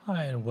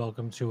Hi, and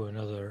welcome to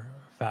another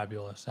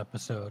fabulous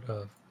episode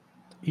of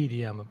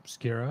EDM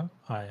Obscura.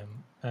 I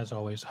am, as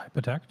always,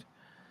 Hypotect.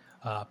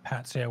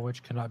 Pat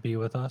Sandwich cannot be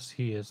with us.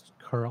 He is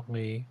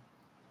currently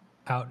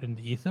out in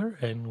the ether,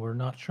 and we're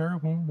not sure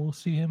when we'll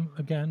see him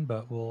again,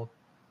 but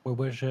we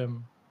wish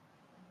him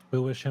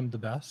the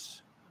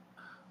best.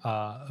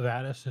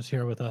 Vadis is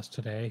here with us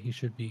today. He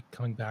should be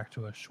coming back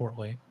to us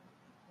shortly.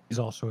 He's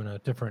also in a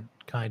different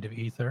kind of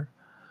ether,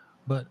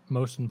 but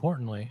most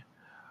importantly,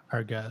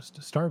 our guest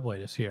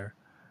Starblade is here.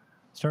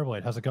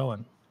 Starblade, how's it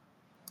going?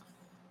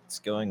 It's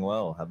going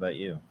well. How about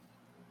you?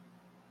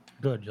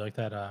 Good. You like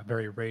that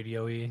very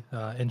radio-y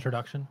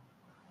introduction?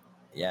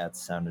 Yeah, it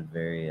sounded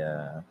very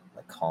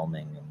like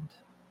calming and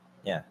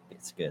yeah,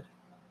 it's good.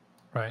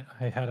 Right.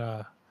 I had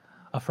a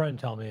friend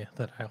tell me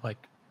that I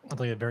like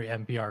a very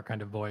NPR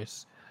kind of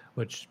voice,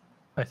 which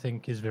I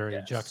think is very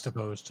Yes.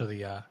 juxtaposed to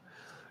the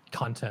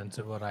content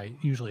of what I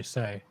usually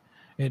say.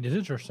 And it's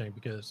interesting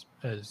because,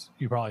 as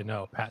you probably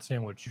know, Pat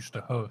Sandwich used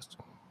to host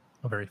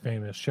a very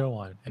famous show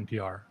on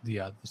NPR,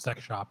 the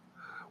Sex Shop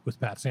with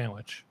Pat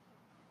Sandwich.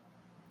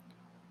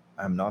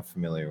 I'm not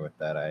familiar with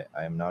that.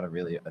 I am not a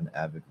really an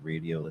avid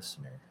radio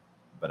listener,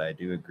 but I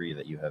do agree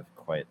that you have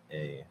quite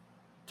a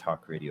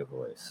talk radio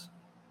voice.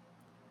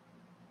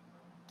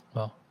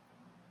 Well,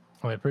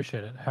 I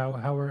appreciate it. How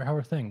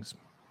are things?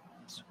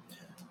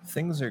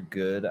 Things are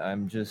good.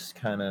 I'm just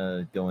kind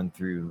of going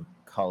through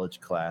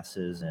college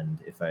classes, and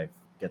if I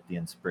get the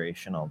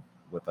inspiration, I'll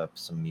whip up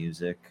some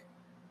music.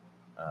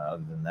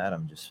 Other than that,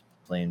 I'm just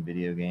playing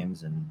video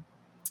games and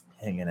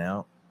hanging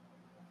out.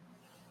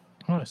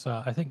 Nice.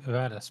 I think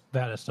Vadis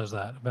does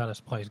that. Vadis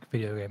plays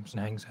video games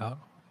and hangs out.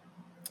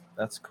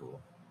 That's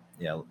cool.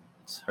 Yeah,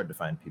 it's hard to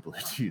find people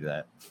that do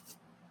that.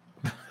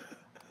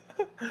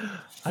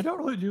 I don't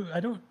really do.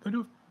 I don't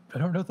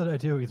know that I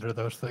do either of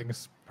those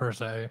things per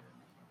se.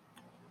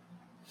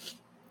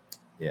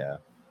 Yeah.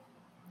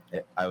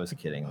 I was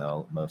kidding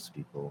though. Most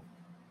people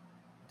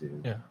do.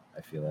 Yeah,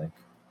 I feel like.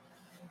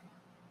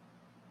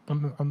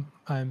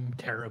 I'm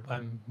terrible.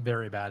 I'm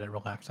very bad at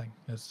relaxing.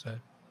 It's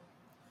a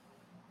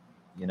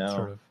You sort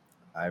know, of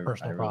I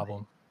personal relate.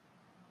 problem.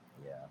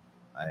 Yeah,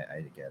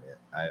 I get it.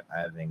 I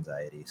have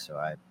anxiety, so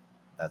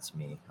that's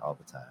me all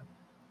the time.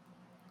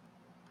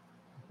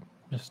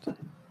 Just,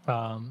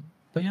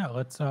 but yeah,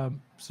 let's.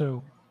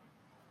 So,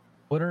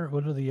 what are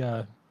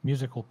the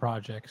musical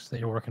projects that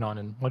you're working on,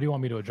 and what do you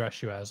want me to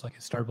address you as? Like,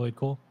 is Starblade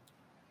cool?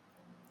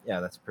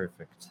 Yeah, that's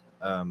perfect.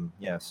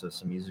 Yeah, so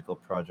some musical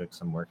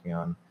projects I'm working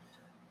on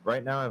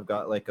right now. I've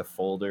got like a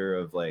folder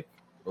of like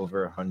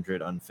over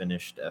 100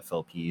 unfinished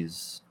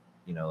FLPs.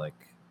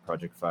 Like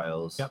project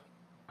files. Yep.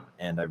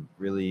 And I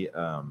really,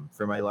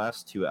 for my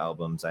last two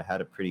albums, I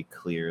had a pretty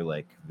clear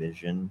like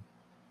vision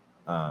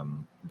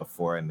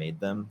before I made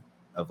them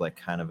of like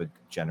kind of a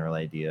general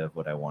idea of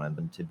what I wanted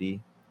them to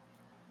be.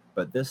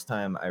 But this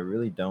time, I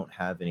really don't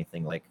have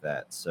anything like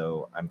that.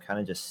 So I'm kind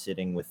of just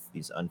sitting with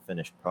these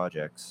unfinished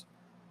projects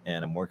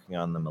and I'm working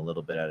on them a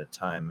little bit at a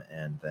time.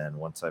 And then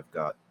once I've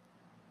got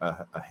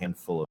a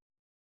handful of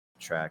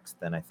tracks,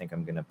 then I think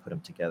I'm going to put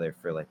them together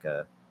for like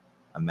a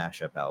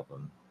mashup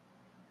album.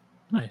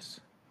 Nice.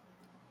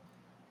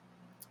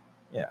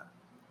 Yeah.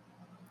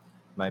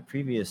 My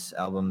previous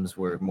albums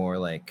were more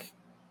like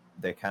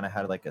they kind of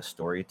had like a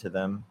story to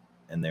them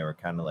and they were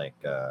kind of like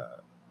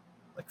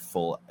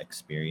full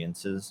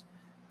experiences.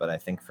 But I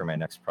think for my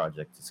next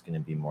project, it's going to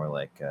be more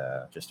like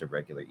just a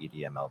regular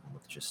EDM album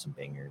with just some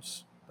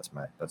bangers.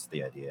 That's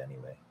the idea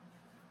anyway.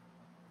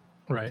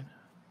 Right.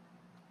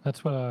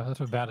 That's what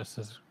Vadis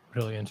is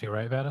really into,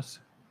 right, Vadis?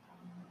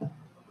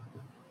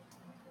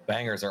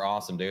 Bangers are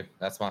awesome, dude.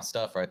 That's my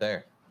stuff right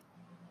there.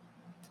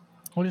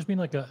 I just mean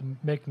like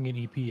making an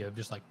EP of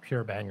just like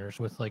pure bangers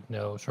with like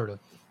no sort of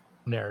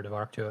narrative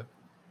arc to it.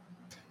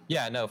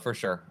 Yeah, no, for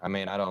sure. I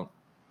mean, I don't.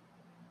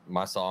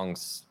 My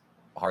songs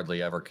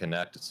hardly ever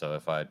connect. So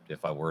if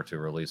I were to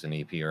release an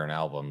EP or an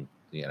album,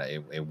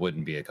 it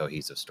wouldn't be a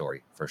cohesive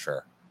story for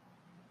sure.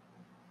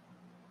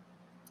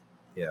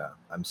 Yeah,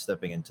 I'm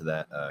stepping into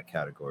that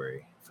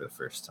category for the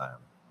first time.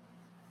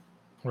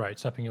 Right,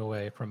 stepping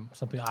away from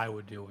something I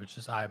would do, which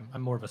is I'm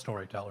more of a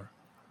storyteller.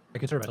 I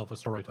consider myself a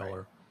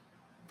storyteller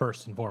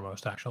first and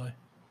foremost, actually.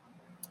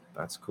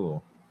 That's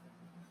cool.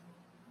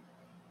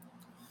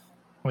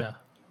 Yeah.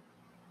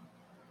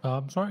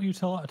 Sorry, you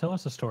tell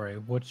us a story.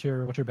 What's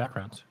your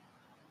background?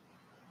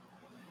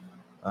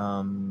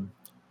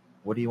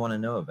 What do you want to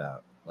know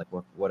about? Like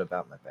what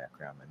about my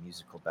background, my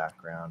musical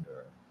background,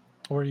 or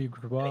Where you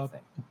grew up?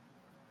 anything?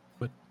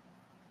 What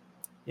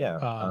Yeah,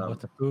 what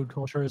the food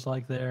culture is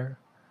like there?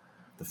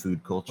 the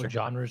food culture. What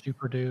genres you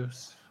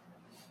produce?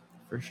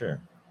 For sure.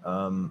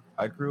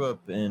 I grew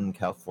up in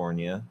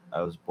California.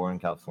 I was born in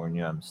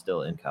California. I'm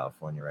still in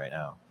California right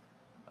now.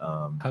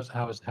 Um,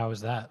 How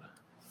is that?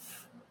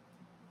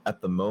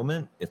 at the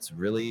moment, it's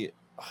really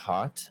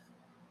hot,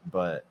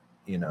 but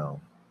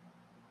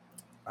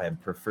I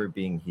prefer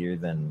being here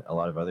than a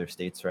lot of other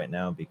states right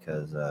now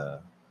because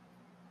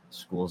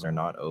schools are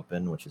not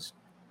open, which is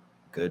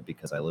good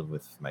because I live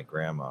with my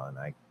grandma and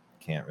I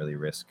can't really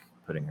risk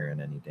putting her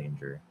in any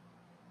danger.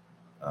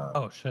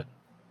 Oh shit.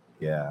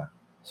 Yeah.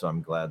 So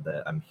I'm glad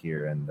that I'm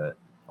here and that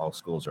all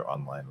schools are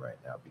online right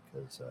now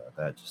because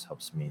that just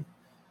helps me,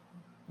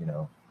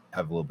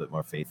 have a little bit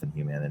more faith in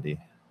humanity.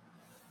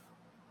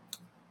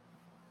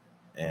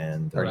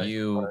 And Are Right.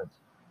 you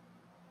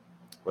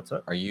what's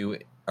up? are you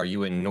are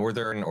you in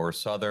northern or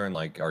southern?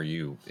 Like, are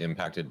you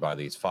impacted by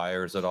these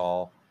fires at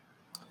all?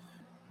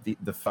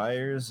 The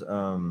fires.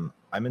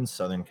 I'm in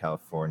Southern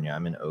California.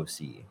 I'm in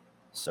OC,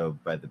 so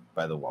by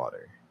the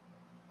water.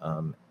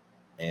 Um,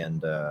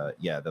 and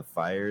yeah, the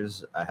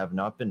fires. I have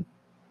not been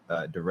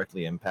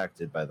directly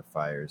impacted by the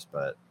fires,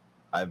 but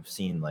I've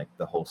seen like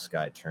the whole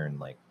sky turn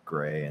like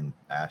gray and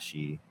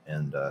ashy,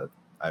 and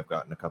I've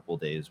gotten a couple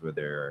days where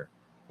there are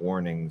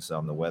warnings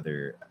on the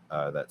weather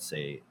that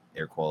say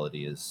air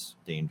quality is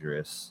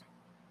dangerous,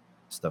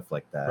 stuff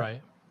like that.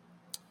 Right.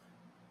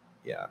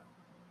 Yeah,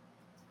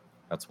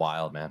 That's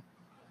wild, man.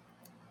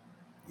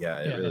 yeah,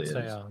 it Yeah, really it's is.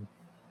 a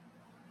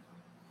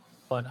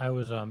but I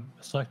was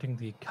selecting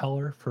the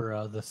color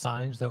for the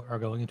signs that are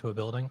going into a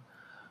building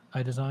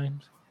I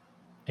designed,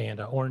 and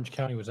Orange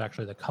County was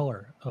actually the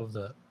color of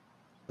the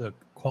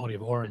quality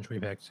of orange we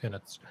picked, and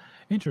it's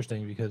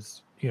interesting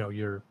because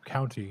your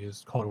county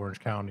is called Orange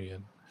County,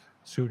 and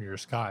soon your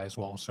skies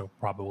will also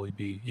probably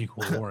be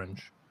equally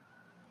orange.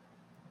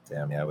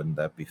 Damn, yeah, wouldn't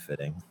that be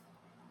fitting?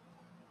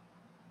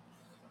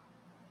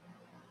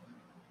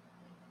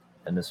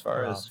 And as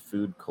far Um, as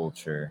food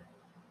culture,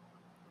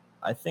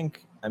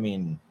 I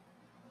mean,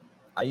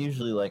 I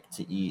usually like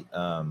to eat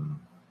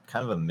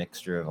kind of a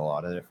mixture of a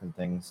lot of different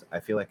things. I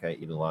feel like I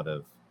eat a lot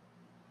of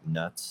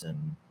nuts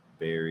and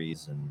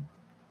berries, and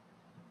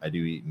I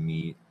do eat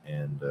meat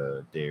and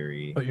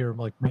dairy. but you're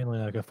like mainly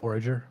like a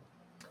forager.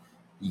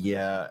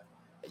 Yeah,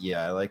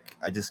 yeah.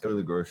 I just go to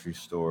the grocery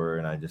store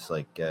and I just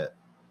like get,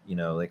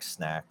 like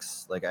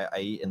snacks. Like I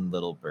eat in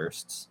little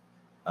bursts,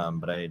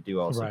 but I do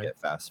also Right. get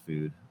fast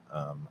food.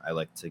 I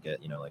like to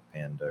get, like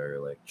Panda or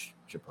like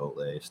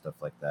Chipotle, stuff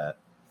like that.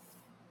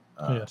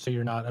 Yeah, so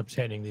you're not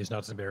obtaining these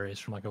nuts and berries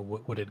from like a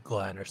wooded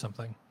glen or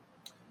something.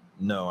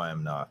 No, I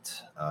am not.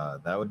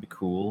 That would be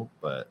cool,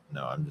 but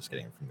no, I'm just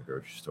getting it from the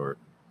grocery store.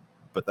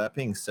 But that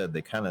being said,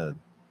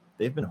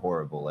 they've been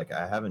horrible. Like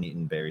I haven't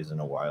eaten berries in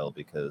a while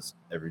because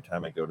every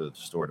time I go to the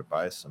store to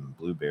buy some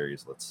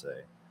blueberries, let's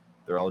say,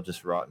 they're all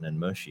just rotten and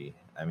mushy.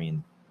 I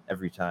mean,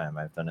 every time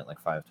I've done it like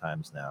 5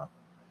 times now.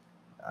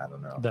 I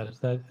don't know.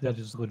 That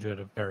is legit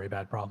a very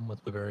bad problem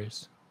with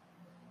blueberries.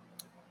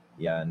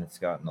 Yeah, and it's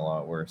gotten a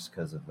lot worse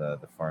because of the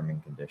farming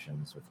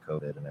conditions with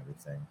COVID and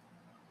everything.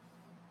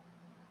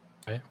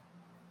 Right.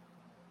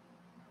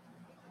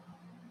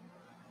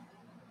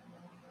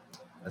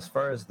 As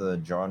far as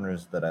the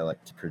genres that I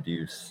like to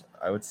produce,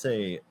 I would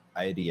say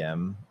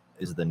IDM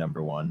is the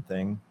number one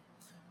thing.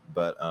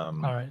 But All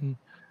right. And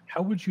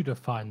how would you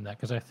define that?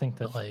 Because I think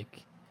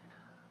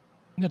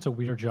that's a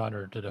weird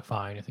genre to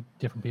define. I think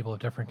different people have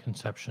different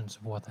conceptions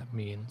of what that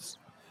means.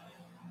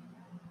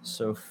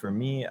 so for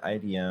me,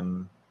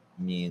 IDM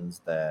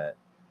means that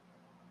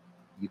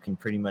you can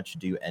pretty much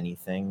do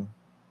anything,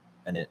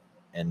 and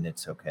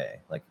it's okay.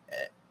 Like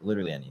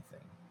literally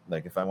anything.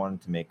 Like if I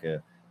wanted to make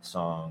a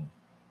song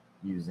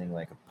using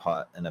like a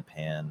pot and a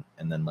pan,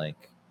 and then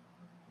like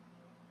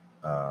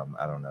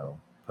I don't know,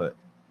 put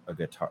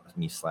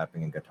me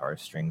slapping a guitar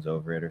strings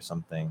over it or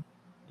something,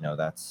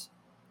 that's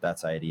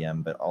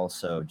IDM. But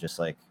also just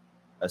like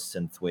a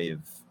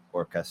synthwave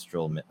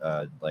orchestral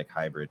like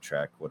hybrid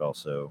track would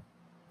also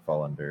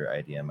fall under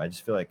IDM. I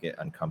just feel like it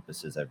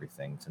encompasses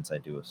everything since I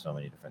do so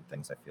many different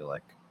things. I feel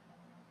like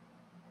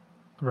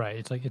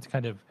Right. It's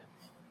kind of,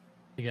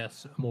 I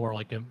guess, more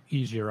like an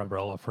easier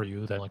umbrella for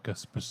you than like a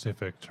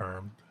specific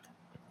term.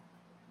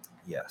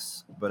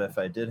 yes. But if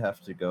I did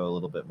have to go a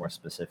little bit more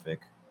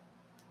specific,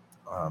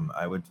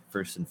 I would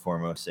first and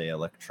foremost say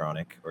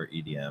electronic or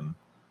EDM.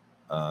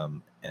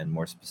 And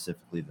more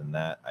specifically than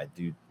that, I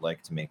do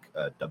like to make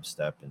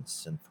dubstep and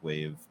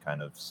synthwave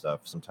kind of stuff.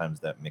 Sometimes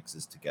that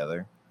mixes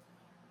together.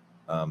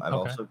 I've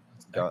Okay. also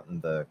gotten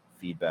the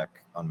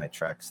feedback on my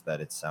tracks that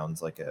it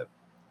sounds like a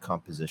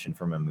composition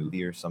from a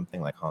movie or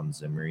something, like Hans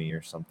Zimmer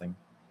or something.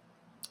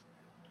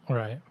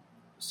 Right.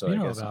 So You I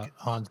know guess about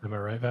Hans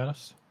Zimmer, right,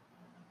 Vadis?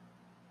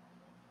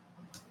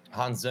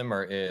 Hans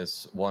Zimmer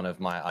is one of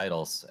my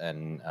idols,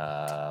 and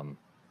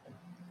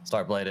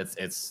Starblade.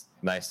 It's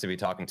nice to be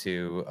talking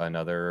to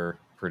another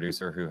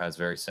producer who has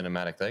very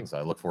cinematic things.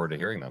 I look forward to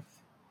hearing them.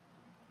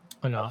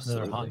 Another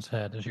Absolutely. Hans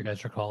Head, as you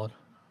guys are called.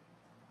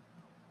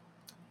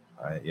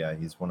 Yeah,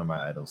 he's one of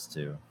my idols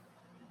too.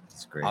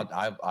 It's great.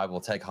 I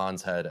will take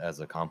Hans Head as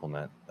a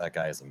compliment. That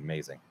guy is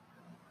amazing.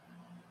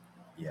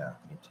 Yeah,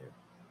 me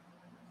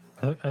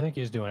too. I think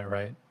he's doing it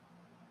right.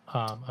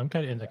 I'm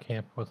kind of in the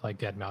camp with like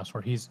Dead Mouse,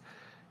 where he's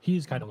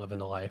kind of living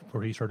the life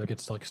where he sort of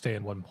gets to like stay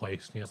in one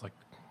place, and he has like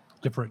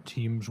different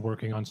teams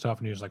working on stuff,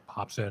 and he just like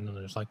pops in and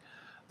there's like,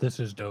 this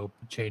is dope,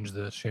 change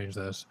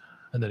this,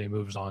 and then he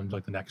moves on to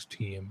like the next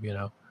team.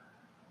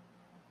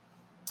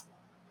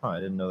 Huh, I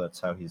didn't know that's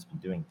how he's been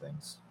doing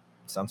things.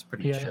 Sounds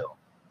pretty Yeah. chill.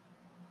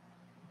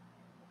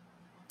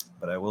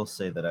 But I will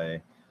say that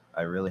I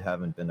I really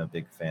haven't been a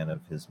big fan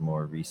of his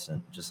more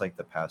recent, just like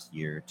the past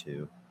year or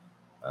two.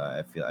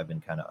 I feel I've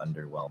been kind of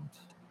underwhelmed.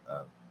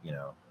 Uh, you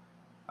know,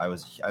 I'm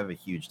a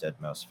huge Dead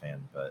Mouse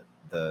fan, but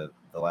the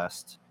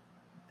last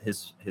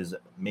his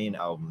main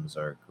albums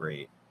are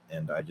great,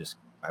 and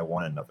I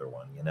want another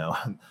one. You know,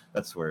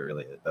 that's what it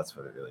really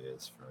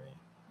is for me.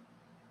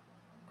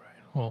 Right.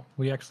 Well,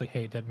 we actually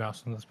hate Dead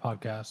Mouse in this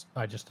podcast.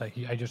 I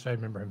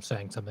remember him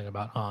saying something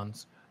about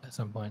Hans at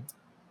some point.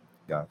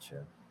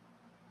 Gotcha.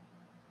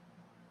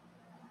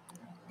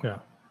 Yeah.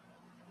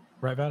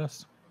 Right,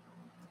 Vadis?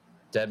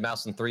 Dead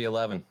Mouse and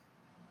 311.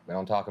 We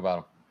don't talk about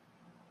them.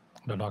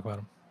 Don't talk about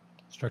him.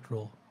 Strict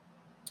rule.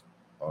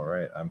 All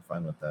right, I'm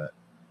fine with that.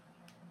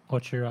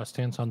 What's your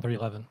stance on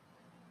 311?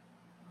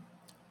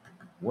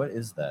 What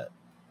is that?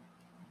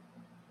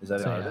 Is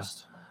that an Say,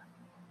 artist?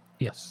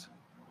 Yes.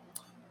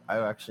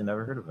 I've actually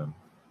never heard of him.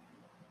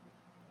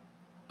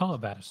 I'll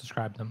let Vadis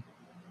describe them.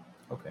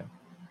 Okay.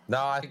 No,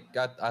 I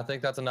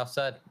think that's enough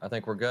said. I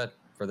think we're good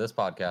for this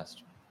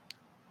podcast.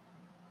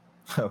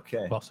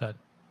 Okay. Well said.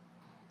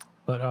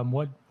 But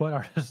what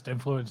artist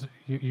influenced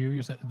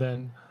you said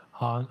then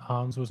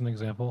Hans was an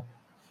example?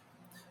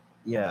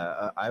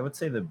 Yeah, I would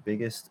say the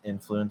biggest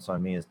influence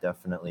on me is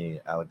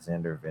definitely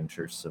Alexander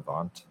Venture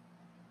Savant.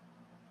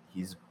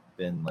 He's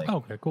been like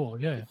Okay,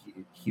 cool. Yeah.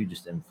 the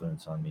hugest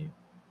influence on me.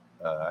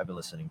 I've been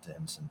listening to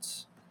him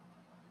since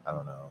I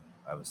don't know.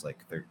 I was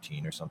like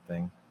 13 or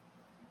something.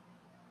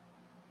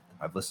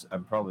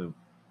 I've probably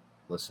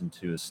listened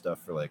to his stuff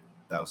for like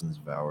thousands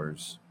of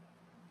hours.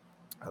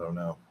 I don't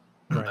know.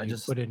 Right. I You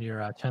just put in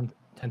your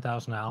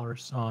 10,000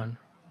 hours on.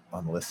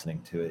 on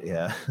listening to it.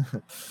 Yeah.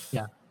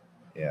 Yeah.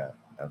 Yeah,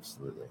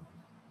 absolutely.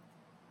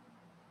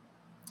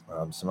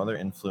 Some other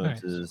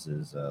influences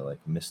is like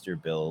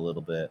Mr. Bill a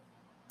little bit.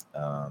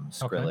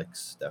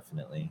 Skrillex,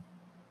 definitely.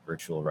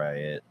 Virtual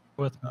Riot.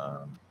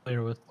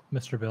 Familiar with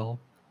Mr. Bill.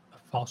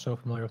 Also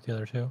familiar with the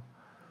other two.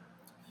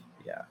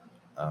 Yeah.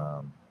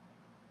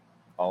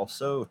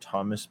 Also,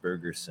 Thomas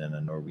Bergerson,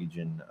 a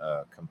Norwegian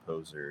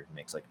composer,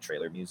 makes like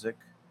trailer music.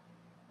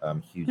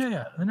 Huge.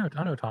 Yeah. I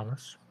know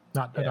Thomas.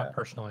 Not Yeah.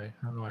 personally.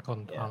 I don't know why I called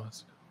him Yeah.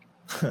 Thomas.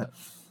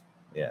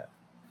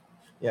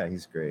 Yeah,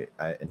 he's great.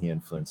 And he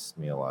influenced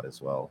me a lot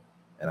as well.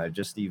 And I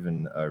just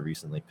even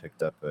recently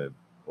picked up some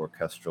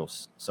orchestral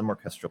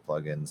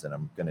plugins, and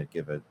I'm gonna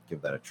give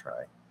that a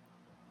try.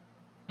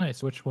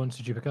 Nice. Which ones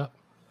did you pick up?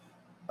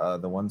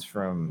 The ones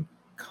from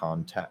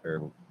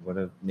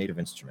Native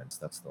Instruments.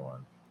 That's the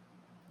one.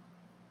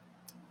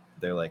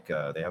 They're like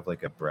they have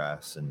like a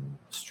brass and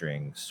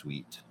string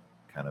suite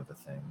kind of a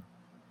thing.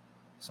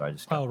 So I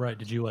just Oh, right.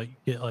 Did you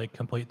get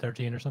Complete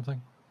 13 or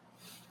something?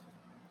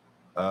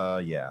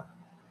 Yeah.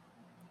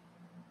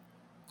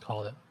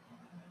 Called it.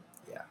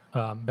 Yeah.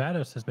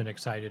 Badis has been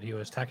excited. He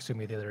was texting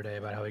me the other day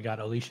about how he got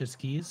Alicia's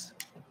keys.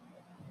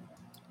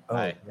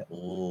 I yeah.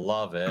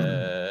 love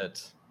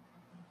it.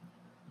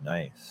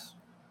 Nice.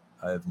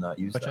 I have not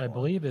used Which that I one.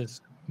 believe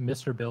is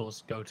Mr.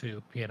 Bill's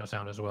go-to piano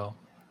sound as well.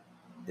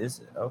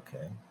 Is it?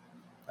 Okay.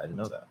 I didn't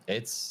know that.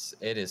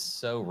 It is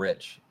so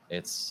rich.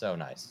 It's so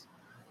nice.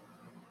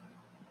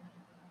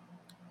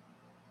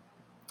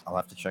 I'll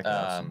have to check it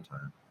out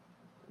sometime.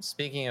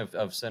 Speaking of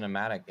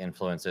cinematic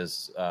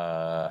influences,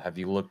 have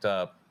you looked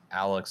up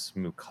Alex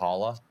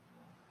Mukala?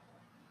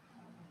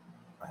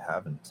 I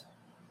haven't.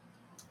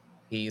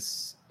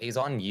 He's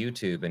on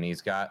YouTube, and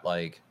he's got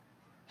like,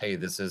 hey,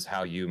 this is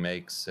how you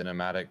make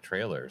cinematic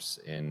trailers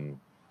in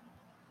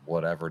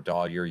whatever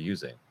DAW you're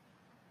using.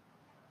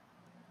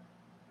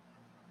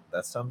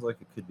 That sounds like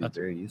it could be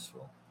very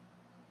useful.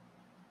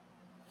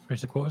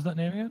 What was that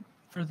name again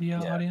for the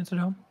audience at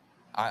home?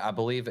 I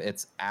believe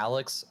it's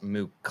Alex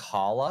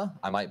Mukala.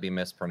 I might be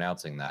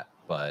mispronouncing that,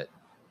 but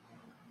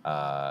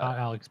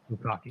Alex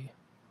Bukaki.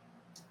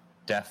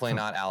 definitely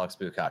not Alex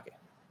Bukaki.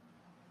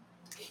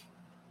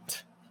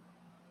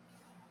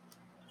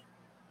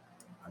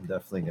 I'm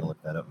definitely gonna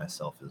look that up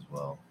myself as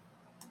well.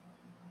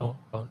 Don't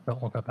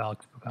look up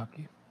Alex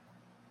Bukaki.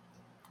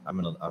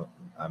 I'm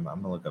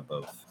gonna look up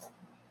both.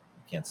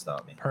 You can't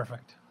stop me.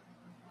 Perfect.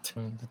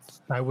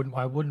 I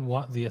wouldn't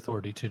want the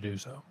authority to do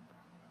so.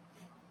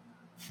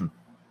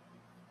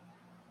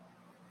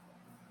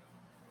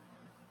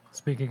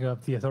 Speaking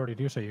of the authority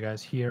to do so, you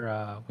guys hear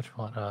which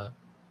one?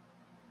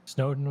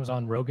 Snowden was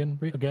on Rogan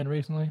again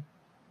recently.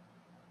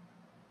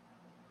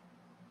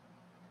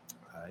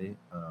 I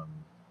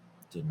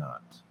did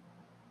not,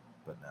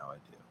 but now I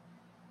do.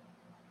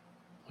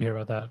 You hear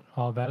about that,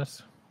 all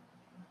Vadis?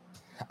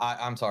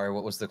 I'm sorry.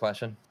 What was the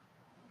question?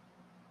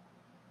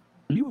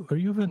 Are you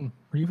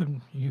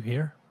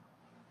here?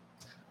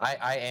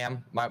 I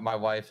am. My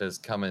wife is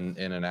coming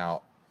in and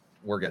out.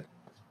 We're good.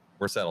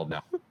 We're settled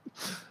now.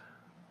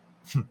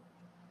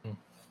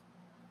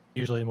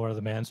 Usually more of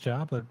the man's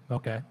job, but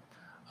okay.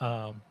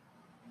 Wow.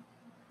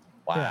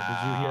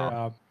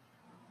 Yeah,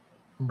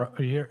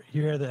 did you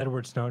hear that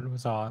Edward Snowden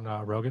was on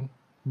Rogan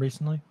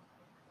recently?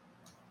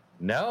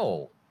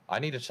 No, I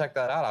need to check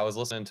that out. I was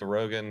listening to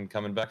Rogan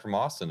coming back from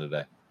Austin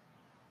today.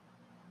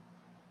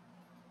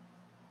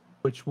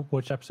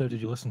 Which episode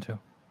did you listen to?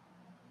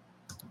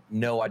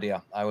 No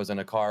idea. I was in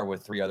a car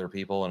with 3 other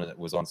people, and it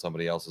was on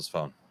somebody else's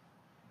phone.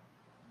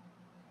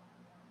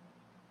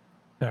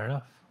 Fair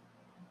enough.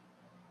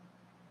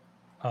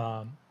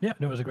 Yeah,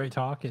 no, it was a great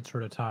talk. It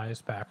sort of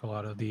ties back a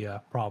lot of the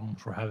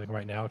problems we're having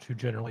right now to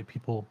generally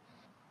people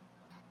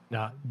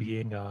not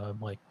being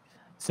like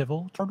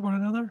civil toward one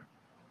another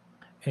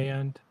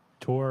and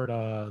toward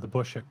the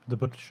Bush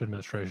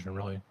administration,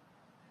 really.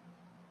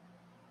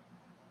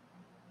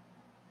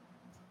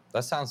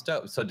 That sounds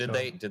dope. So did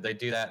they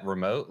do that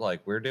remote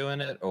like we're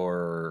doing it,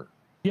 or?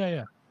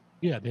 Yeah.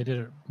 They did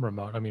it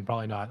remote. I mean,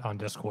 probably not on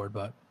Discord,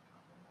 but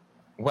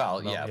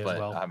Well, yeah, remotely as but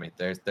well. I mean,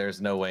 there's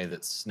no way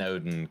that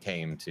Snowden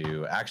came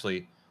to.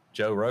 Actually,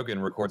 Joe Rogan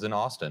records in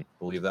Austin.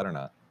 Believe that or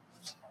not.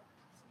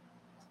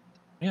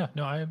 Yeah,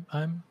 no,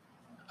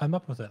 I'm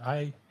up with it.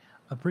 I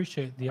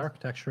appreciate the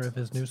architecture of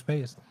his new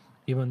space,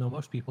 even though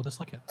most people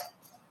dislike it.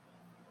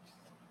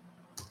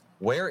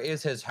 Where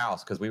is his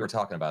house? Because we were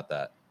talking about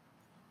that.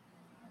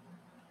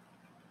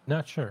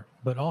 Not sure,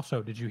 but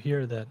also, did you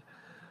hear that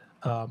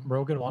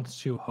Rogan wants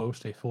to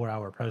host a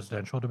 4-hour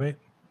presidential debate?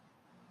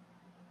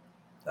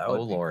 That Oh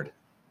would be Lord,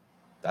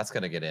 that's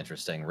gonna get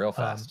interesting real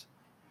fast.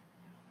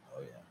 cool.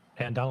 Oh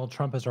yeah. And Donald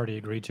Trump has already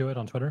agreed to it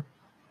on Twitter.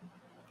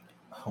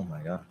 Oh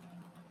my god.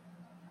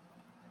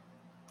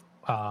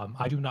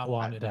 I do not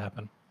want it to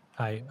happen.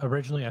 I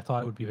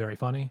thought it would be very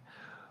funny,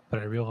 but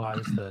I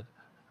realized that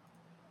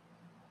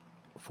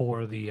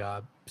for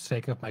the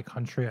sake of my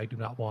country, I do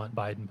not want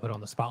Biden put on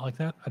the spot like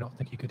that. I don't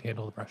think he could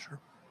handle the pressure.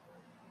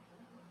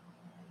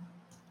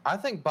 I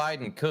think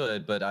Biden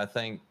could, but I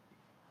think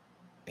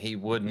he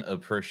wouldn't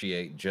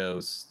appreciate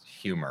Joe's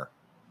humor.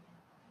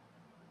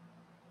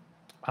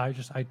 I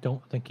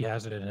don't think he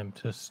has it in him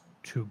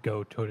to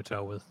go toe to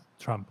toe with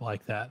Trump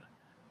like that.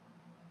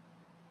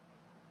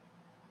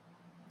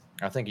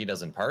 I think he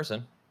does in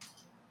person.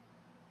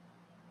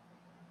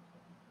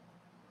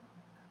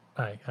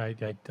 I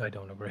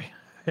don't agree.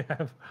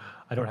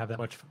 I don't have that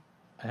much.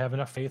 I have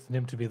enough faith in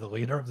him to be the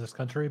leader of this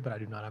country, but I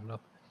do not have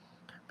enough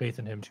faith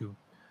in him to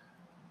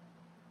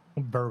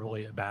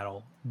verbally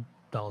battle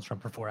Donald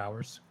Trump for 4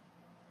 hours.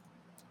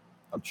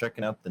 I'm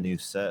checking out the new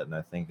set, and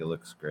I think it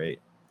looks great.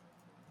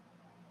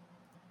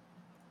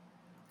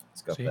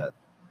 It's got See? that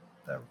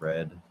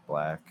red,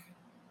 black.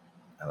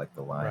 I like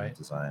the line Right.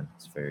 design.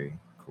 It's very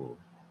cool.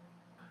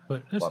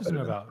 But A this lot isn't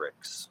better than about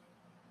bricks.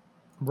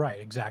 right.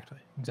 Exactly.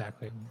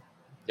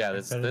 Yeah,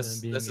 It's this better this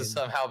than being this has in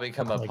somehow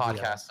become a like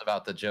podcast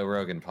about the Joe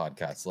Rogan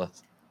podcast.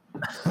 Let's.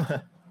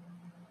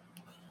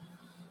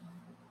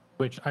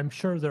 which I'm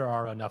sure there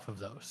are enough of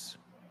those.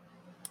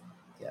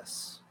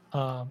 Yes.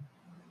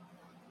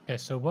 Okay,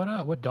 so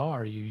what DAW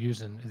are you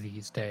using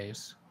these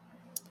days?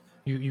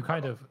 You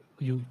kind of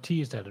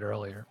teased at it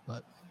earlier,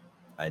 but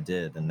I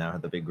did, and now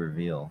the big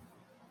reveal.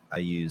 I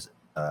use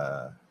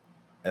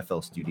FL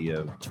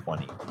Studio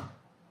 20.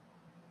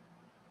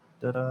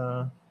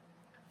 Ta-da!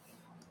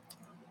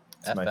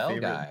 It's my FL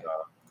favorite guy.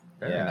 DAW.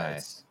 Very Yeah,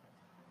 nice.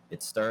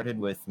 It started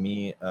with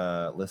me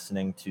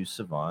listening to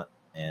Savant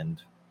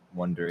and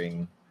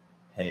wondering,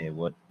 hey,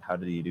 how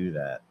did he do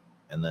that?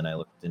 And then I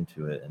looked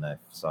into it and I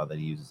saw that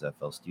he uses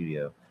FL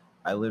Studio.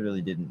 I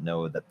literally didn't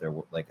know that there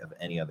were like of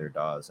any other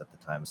DAWs at the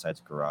time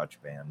besides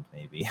GarageBand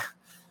maybe.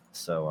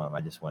 So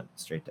I just went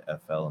straight to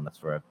FL, and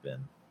that's where I've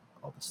been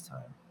all this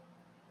time.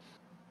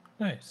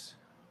 nice.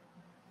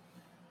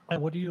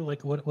 And what do you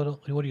like? What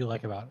do you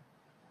like about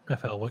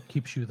FL? What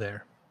keeps you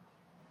there?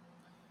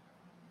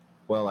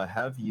 Well, I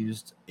have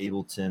used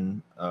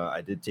Ableton.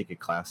 I did take a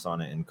class on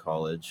it in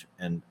college,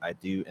 and I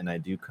do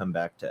come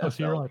back to Oh, FL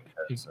so you're like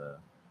because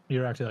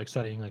you're actually like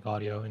studying like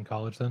audio in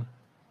college then?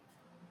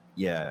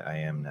 yeah, I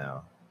am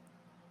now.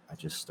 I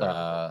just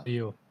started.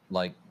 You?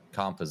 Like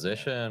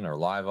composition or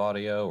live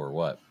audio or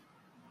what?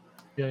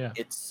 Yeah.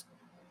 It's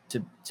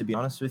to be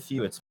honest with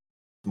you, it's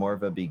more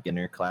of a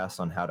beginner class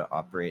on how to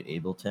operate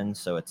Ableton.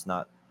 So it's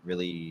not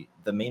really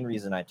the main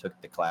reason I took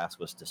the class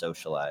was to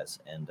socialize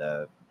and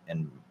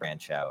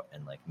branch out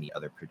and like meet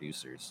other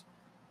producers.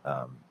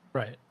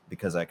 Right.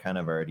 Because I kind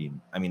of already,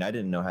 I mean, I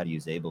didn't know how to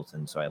use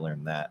Ableton, so I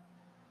learned that.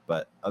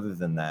 But other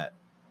than that,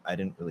 I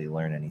didn't really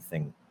learn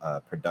anything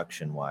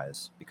production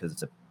wise because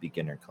it's a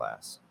beginner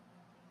class.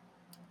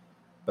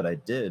 But I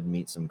did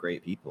meet some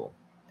great people,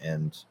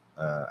 and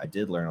I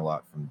did learn a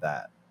lot from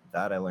that.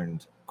 That I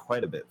learned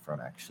quite a bit from,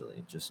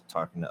 actually, just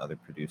talking to other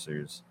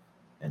producers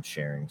and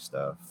sharing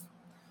stuff.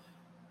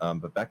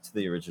 But back to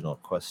the original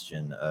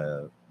question,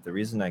 the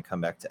reason I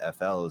come back to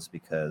FL is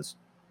because,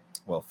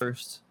 well,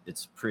 first,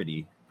 it's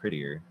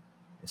prettier.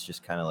 It's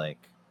just kind of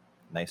like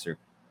nicer.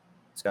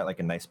 It's got like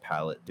a nice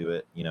palette to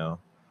it, you know,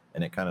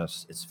 and it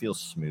feels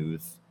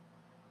smooth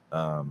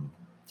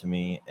to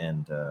me,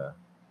 and the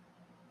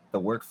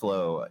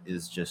workflow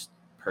is just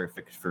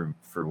perfect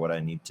for what I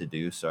need to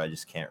do. So I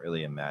just can't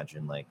really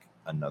imagine like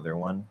another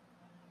one.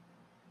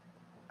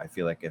 I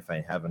feel like if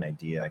I have an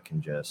idea, I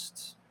can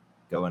just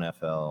go in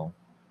FL,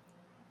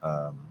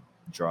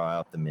 draw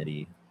out the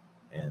MIDI,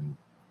 and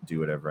do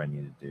whatever I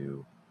need to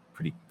do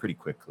pretty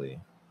quickly.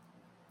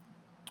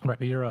 Right.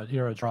 But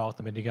you're a draw with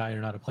the MIDI guy.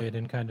 You're not a play it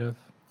in kind of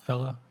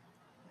fella.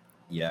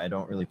 Yeah, I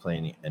don't really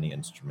play any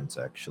instruments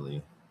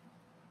actually.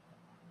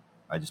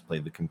 I just play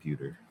the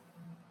computer.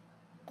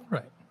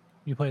 Right.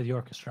 You play the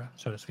orchestra,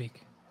 so to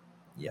speak.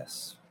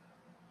 Yes.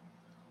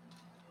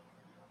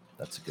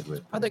 That's a good way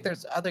of I putting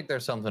think it.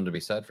 there's something to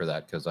be said for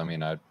that, because I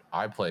mean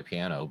I play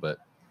piano, but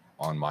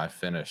on my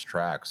finished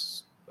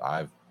tracks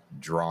I've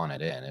drawn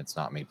it in. It's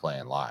not me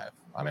playing live.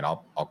 I mean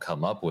I'll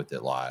come up with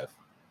it live,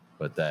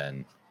 but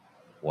then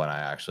when I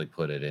actually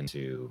put it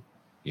into,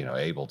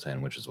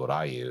 Ableton, which is what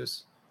I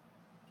use,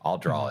 I'll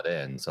draw it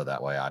in so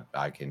that way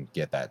I can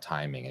get that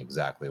timing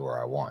exactly where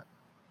I want.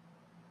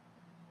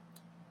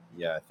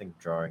 Yeah, I think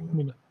I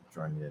mean,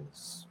 drawing it in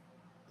is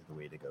the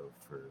way to go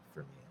for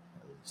me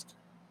at least.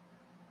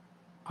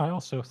 I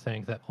also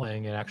think that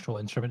playing an actual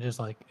instrument is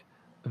like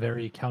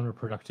very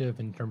counterproductive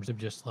in terms of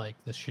just like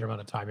the sheer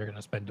amount of time you're going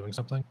to spend doing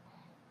something.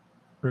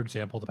 For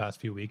example, the past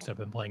few weeks I've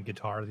been playing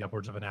guitar the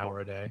upwards of an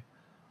hour a day,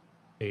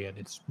 and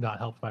it's not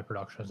helped my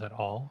productions at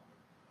all.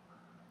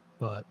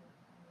 But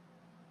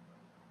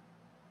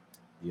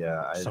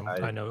Yeah, I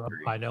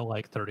agree. I know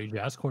like 30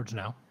 jazz chords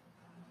now,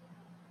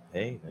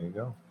 Hey, there you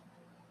go.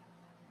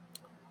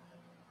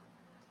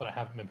 but I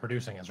haven't been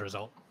producing as a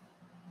result.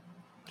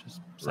 Which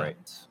is sad.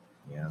 Right.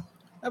 Yeah.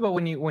 Yeah, but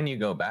when you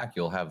go back,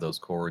 you'll have those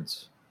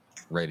chords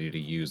ready to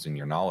use in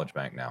your knowledge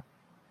bank now.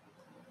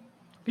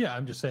 Yeah,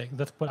 I'm just saying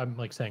that's what I'm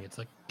like saying. It's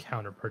like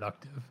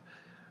counterproductive.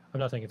 I'm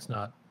not saying it's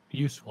not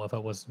useful. If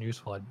it wasn't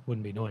useful, I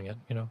wouldn't be doing it.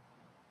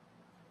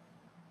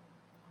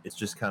 It's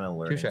just kind of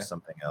learning Touche.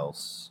 something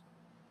else,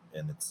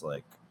 and it's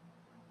like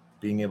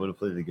being able to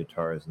play the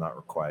guitar is not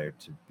required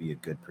to be a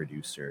good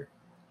producer.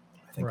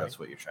 I think Right. that's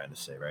what you're trying to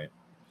say, right?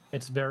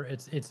 It's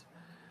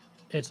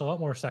a lot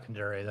more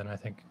secondary than I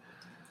think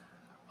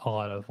a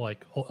lot of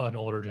like an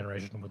older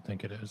generation would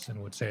think it is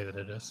and would say that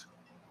it is.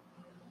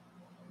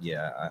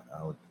 Yeah,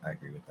 I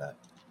agree with that.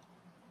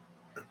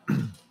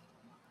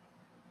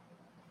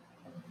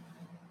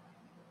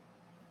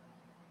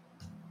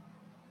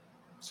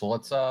 So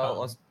let's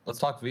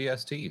talk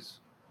VSTs.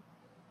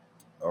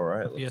 All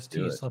right, let's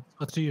do it. VSTs.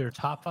 Let's do your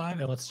top 5,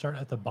 and let's start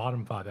at the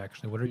bottom 5.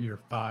 Actually, what are your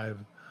 5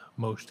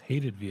 most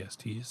hated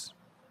VSTs?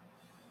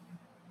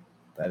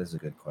 That is a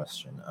good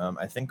question.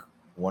 I think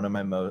one of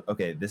my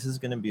okay, this is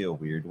going to be a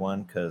weird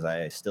one because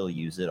I still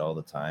use it all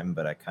the time,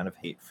 but I kind of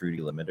hate Fruity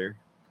Limiter.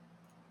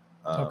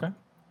 Okay.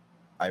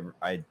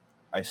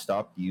 I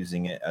stopped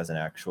using it as an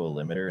actual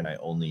limiter, and I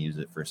only use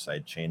it for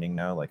side chaining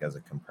now, like as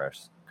a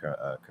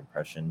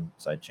compression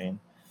side chain.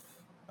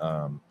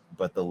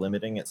 But the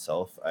limiting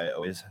itself, I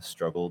always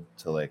struggled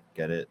to like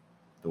get it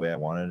the way I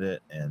wanted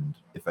it, and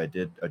if I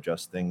did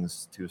adjust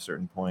things to a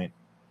certain point,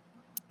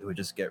 it would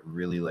just get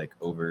really like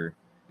over.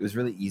 It was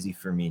really easy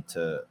for me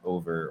to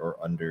over or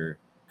under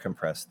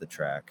compress the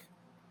track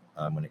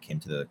when it came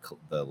to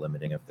the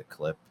limiting of the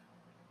clip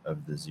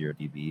of the 0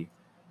 dB.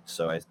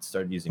 So I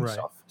started using Right.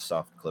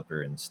 soft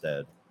clipper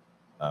instead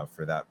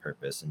for that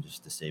purpose, and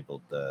just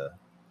disabled the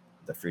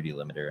Fruity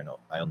limiter, and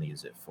I only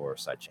use it for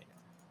side chaining.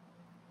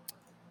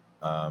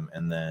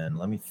 And then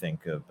let me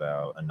think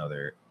about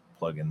another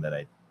plugin that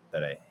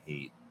I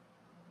hate.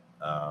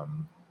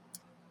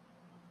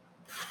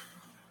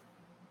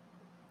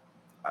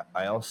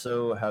 I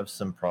also have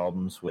some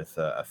problems with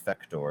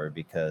Effector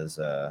because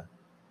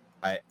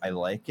I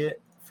like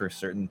it for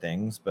certain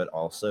things, but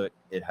also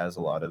it has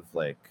a lot of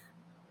like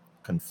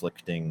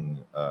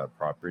conflicting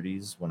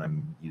properties when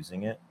I'm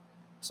using it.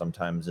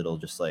 Sometimes it'll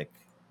just like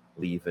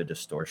leave a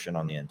distortion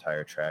on the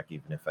entire track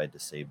even if I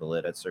disable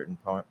it at certain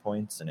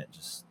points, and it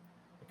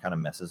kind of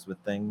messes with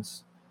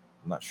things.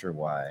 I'm not sure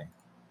why,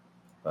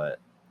 but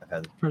I've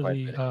had For quite a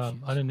the bit of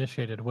issues.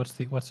 uninitiated, what's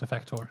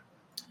Effector?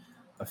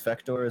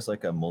 Effector is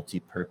like a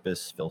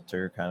multi-purpose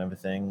filter kind of a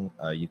thing.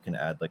 You can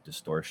add like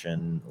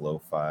distortion,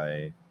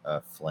 lo-fi,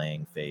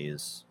 flang,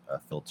 phase,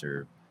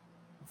 filter,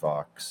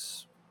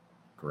 vox,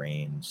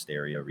 grain,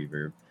 stereo,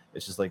 reverb.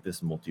 It's just like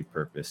this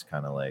multi-purpose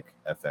kind of like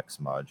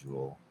FX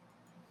module,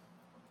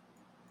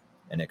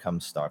 and it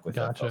comes stock with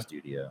Gotcha. FL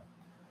Studio.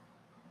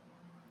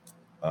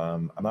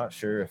 I'm not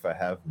sure if I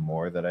have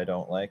more that I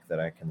don't like that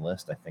I can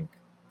list. I think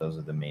those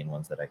are the main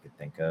ones that I could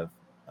think of.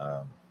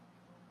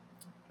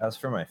 As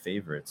for my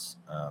favorites,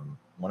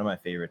 one of my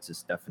favorites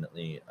is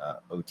definitely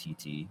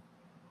OTT,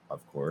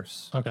 of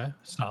course. Okay,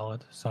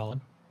 solid.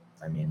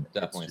 I mean,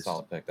 Definitely a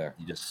solid pick there.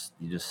 You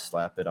just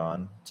slap it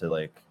on to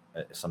like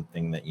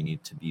something that you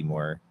need to be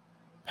more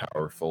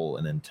powerful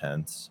and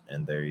intense,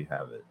 and there you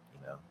have it.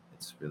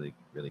 It's really,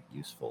 really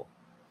useful.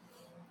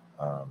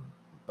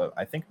 But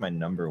I think my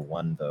number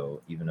one,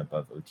 though, even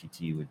above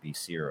OTT, would be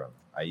Serum.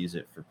 I use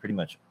it for pretty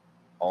much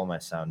all my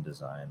sound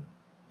design,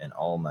 and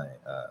all my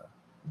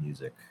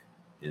music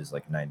is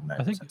like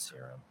 99%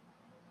 Serum.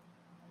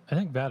 I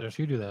think Vadish,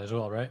 you do that as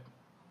well, right?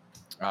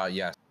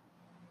 Yes,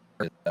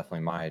 it's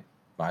definitely my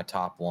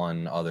top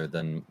one, other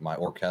than my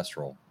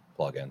orchestral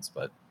plugins,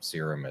 but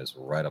Serum is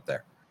right up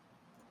there.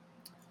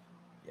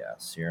 Yeah,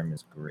 Serum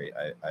is great.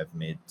 I've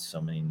made so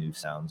many new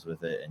sounds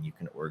with it, and you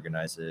can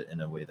organize it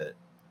in a way that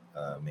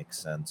makes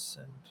sense,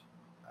 and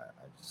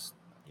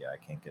I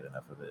can't get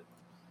enough of it.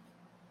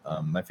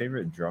 My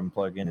favorite drum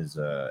plugin is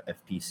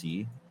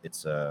FPC.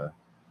 It's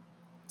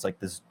like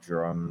this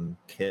drum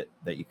kit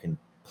that you can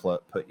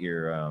put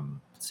your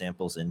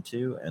samples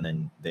into, and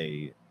then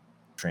they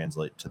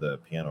translate to the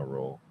piano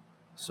roll.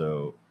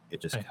 So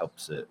it just Nice.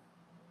 helps it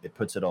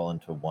puts it all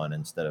into one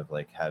instead of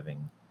like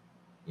having,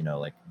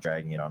 like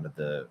dragging it onto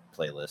the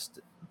playlist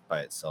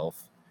by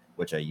itself,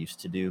 which I used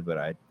to do, but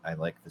I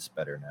like this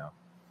better now.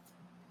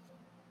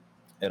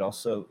 It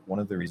also, one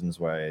of the reasons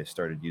why I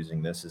started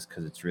using this is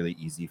because it's really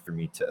easy for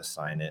me to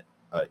assign it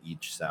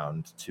each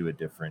sound to a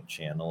different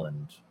channel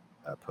and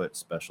put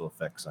special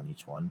effects on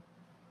each one,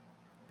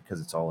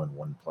 because it's all in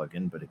one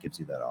plugin, but it gives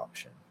you that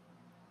option.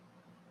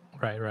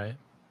 Right.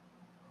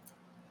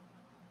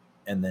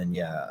 And then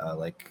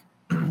like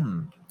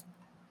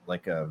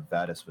like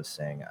Vadis was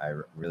saying, I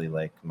really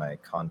like my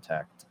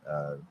Contact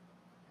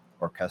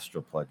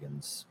orchestral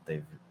plugins.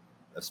 They've,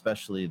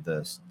 especially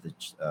the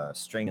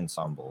string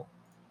ensemble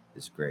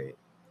is great.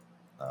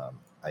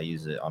 I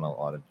use it on a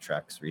lot of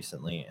tracks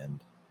recently, and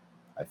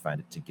I find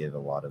it to give a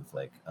lot of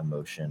like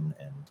emotion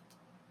and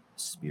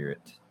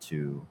spirit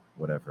to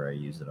whatever I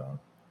use it on.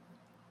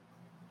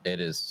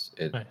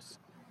 Nice.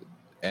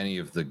 Any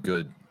of the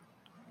good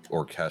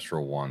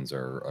orchestral ones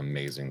are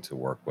amazing to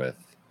work with.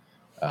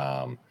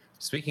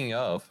 Speaking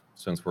of,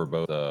 since we're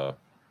both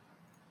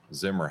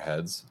Zimmer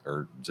heads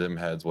or Zim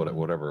heads,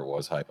 whatever it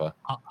was, Hypa.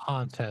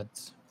 Hans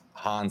heads.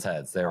 Hans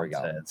heads. There we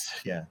go.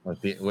 Heads, yeah.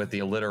 With the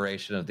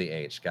alliteration of the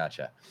H.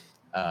 Gotcha.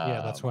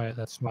 Yeah, that's why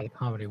the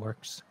comedy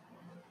works.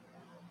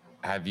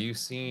 Have you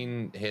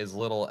seen his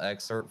little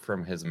excerpt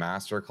from his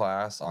master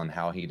class on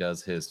how he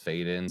does his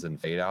fade ins and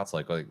fade outs,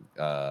 like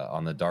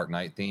on the Dark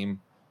Knight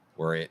theme,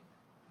 where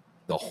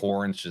the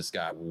horns just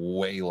got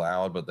way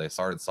loud, but they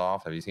started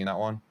soft? Have you seen that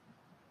one?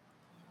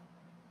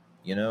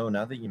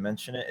 Now that you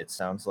mention it, it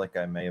sounds like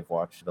I may have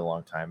watched it a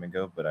long time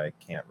ago, but I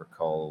can't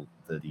recall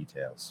the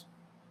details.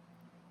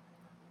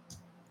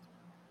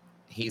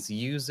 He's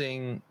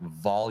using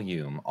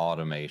volume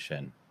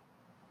automation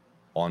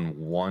on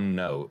one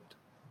note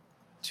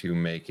to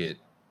make it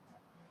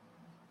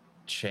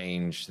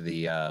change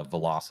the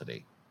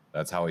velocity.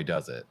 That's how he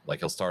does it. Like,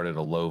 he'll start at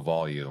a low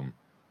volume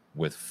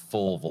with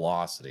full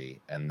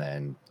velocity and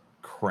then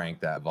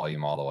crank that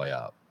volume all the way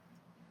up.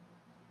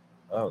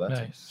 Oh, that's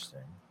Nice.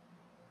 interesting.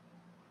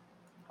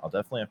 I'll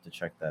definitely have to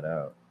check that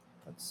out.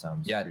 That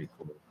sounds pretty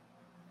cool.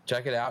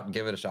 Check it out and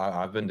give it a shot.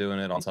 I've been doing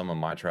it on some of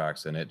my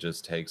tracks, and it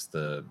just takes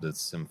the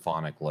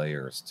symphonic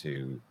layers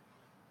to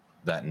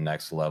that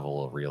next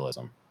level of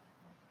realism.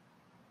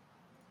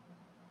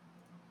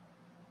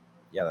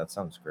 Yeah, that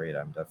sounds great.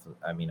 I'm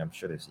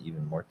sure there's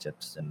even more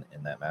tips in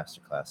that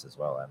masterclass as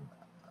well.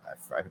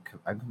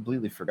 I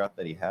completely forgot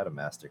that he had a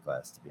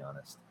masterclass, to be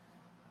honest.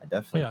 I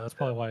definitely. Yeah, that's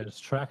probably why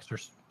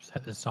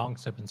his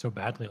songs have been so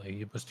bad lately.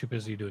 He was too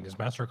busy doing his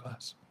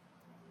masterclass.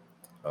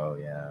 Oh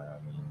yeah,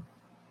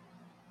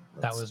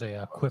 that was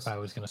a quip I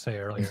was going to say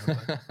earlier.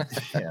 But...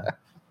 yeah,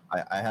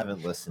 I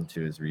haven't listened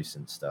to his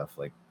recent stuff,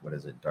 like what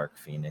is it, Dark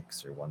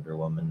Phoenix or Wonder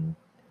Woman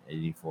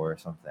 84 or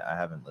something. I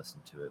haven't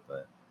listened to it,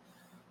 but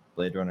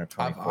Blade Runner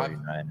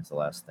 2049 is the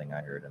last thing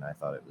I heard, and I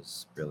thought it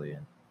was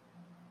brilliant.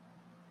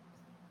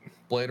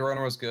 Blade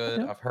Runner was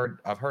good. Okay.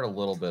 I've heard a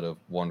little bit of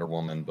Wonder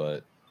Woman,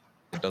 but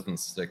it doesn't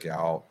stick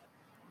out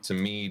to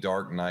me.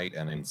 Dark Knight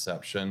and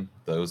Inception,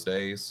 those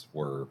days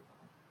were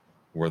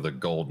the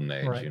golden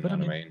age. Right, you know but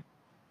what I mean?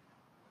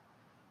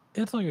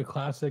 It's like a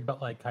classic,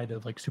 but like kind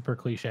of like super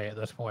cliche at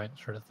this point,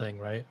 sort of thing,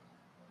 right?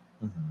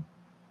 Mm-hmm.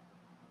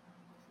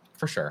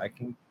 For sure. I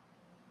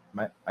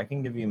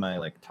can give you my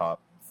like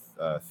top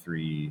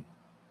 3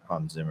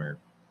 Hans Zimmer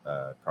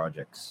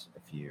projects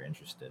if you're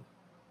interested.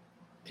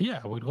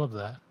 Yeah, we'd love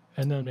that.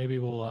 And then maybe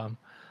we'll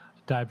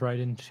dive right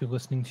into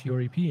listening to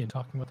your EP and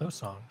talking about those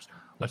songs.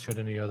 Unless you had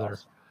any other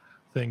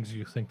things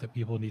you think that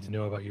people need to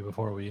know about you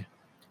before we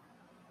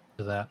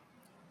do that.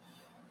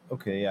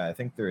 Okay, yeah, I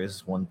think there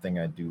is one thing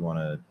I do want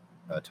to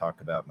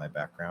talk about my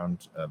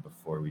background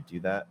before we do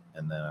that,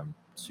 and then I'm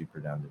super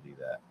down to do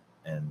that.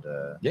 And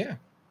yeah,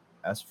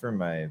 as for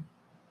my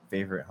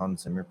favorite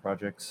Hans Zimmer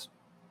projects,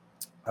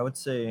 I would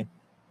say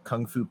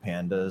Kung Fu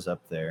Panda is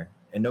up there.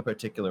 In no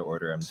particular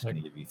order, I'm just going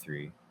to give you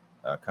 3.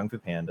 Kung Fu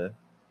Panda,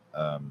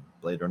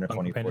 Blade Runner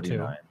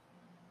 2049.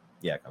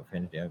 Yeah, Kung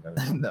Fu Panda.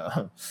 Yeah,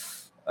 no.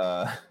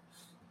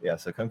 Yeah,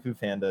 so Kung Fu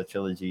Panda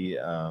trilogy,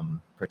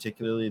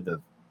 particularly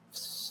the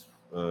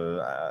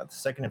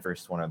second and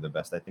first one are the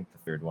best. I think the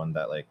third one,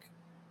 that like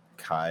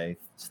Kai's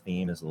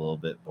theme, is a little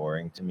bit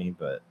boring to me,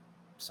 but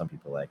some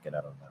people like it.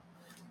 I don't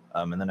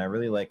know. And then I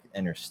really like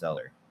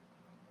Interstellar.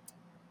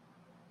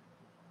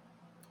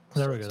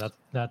 There we go.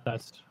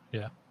 That's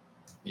yeah.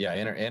 Yeah,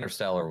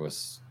 Interstellar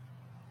was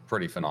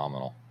pretty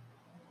phenomenal.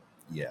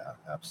 Yeah,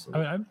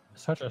 absolutely. I mean, I'm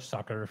such a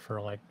sucker for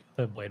like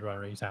the Blade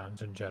Runner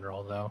sounds in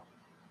general, though.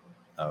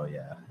 Oh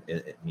yeah,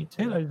 me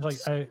too. And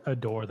I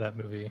adore that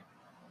movie.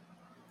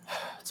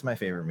 It's my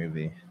favorite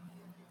movie.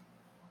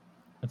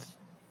 It's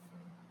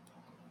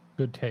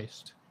good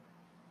taste.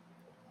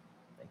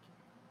 Thank you.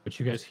 But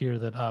you guys hear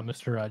that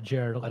Mr.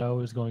 Jared Leto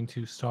is going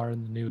to star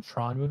in the new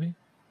Tron movie?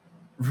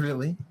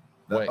 Really?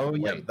 Wait, oh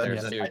yeah, wait, that,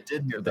 there's a new. I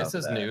did hear about This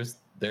is that. news.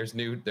 There's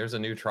a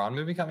new Tron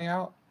movie coming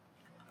out.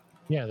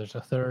 Yeah, there's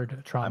a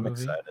third Tron I'm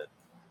movie. excited.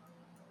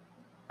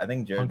 I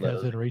think Jared Punk has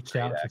Leto's been a reached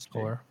great out to actor.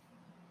 explore.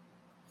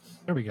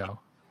 There we go.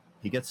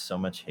 He gets so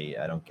much hate.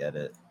 I don't get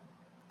it.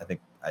 I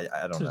think I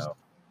don't This is- know.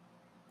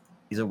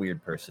 He's a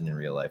weird person in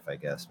real life, I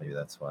guess. Maybe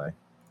that's why.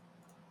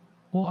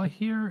 Well, I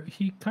hear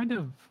he kind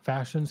of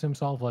fashions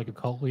himself like a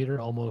cult leader,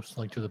 almost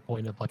like to the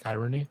point of like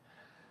irony.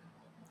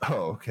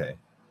 Oh, okay.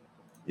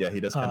 Yeah, he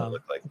does kind of Um,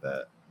 look like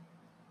that.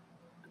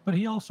 But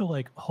he also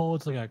like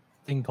holds like a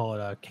thing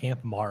called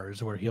Camp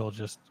Mars, where he'll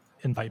just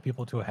invite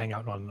people to a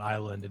hangout on an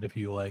island, and if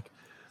you like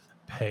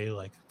pay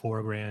like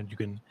 $4,000, you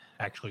can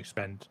actually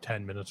spend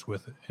 10 minutes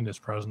with in his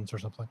presence or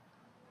something.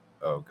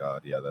 Oh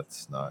god, yeah,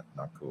 that's not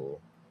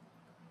cool.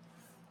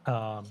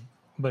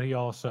 But he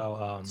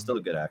also Still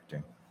a good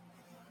actor.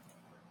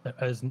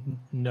 is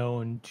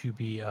known to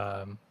be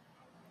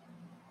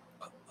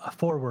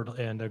forward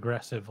and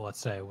aggressive, let's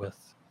say,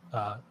 with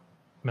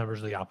members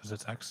of the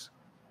opposite sex.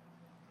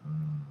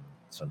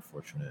 It's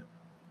unfortunate.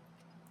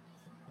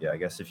 Yeah, I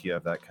guess if you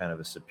have that kind of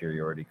a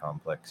superiority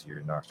complex,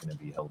 you're not going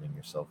to be holding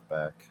yourself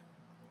back.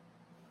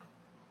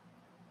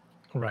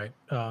 Right.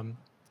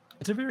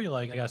 It's a very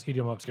like I guess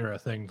idiom obscura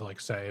thing to like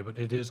say, but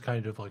it is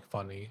kind of like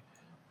funny.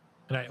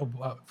 And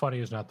funny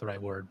is not the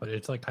right word, but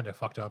it's like kind of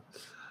fucked up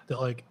that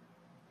like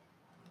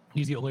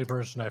he's the only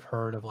person I've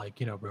heard of like,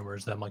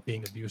 rumors of them like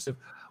being abusive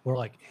or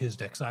like his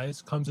dick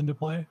size comes into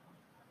play.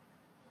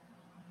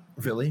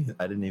 Really?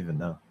 I didn't even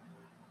know.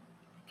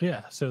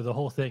 Yeah. So the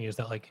whole thing is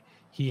that like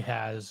he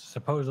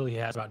supposedly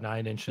has about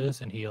 9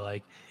 inches and he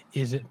like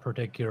isn't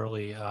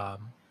particularly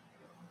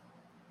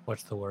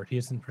what's the word? He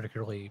isn't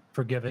particularly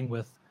forgiving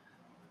with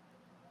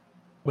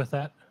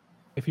that,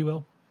 if you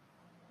will.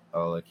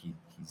 Oh, like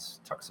he's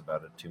talks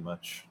about it too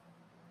much.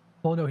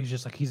 Well, no, he's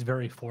just like he's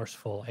very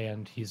forceful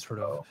and he's sort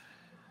of Oh,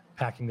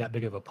 packing that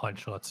big of a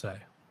punch, let's say.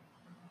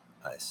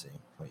 I see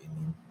what you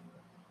mean.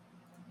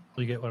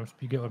 You get what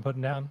I'm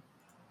putting down?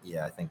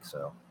 Yeah, I think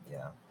so.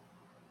 Yeah.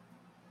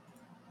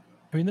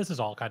 I mean, this is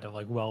all kind of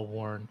like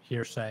well-worn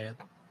hearsay,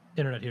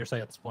 internet hearsay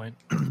at this point.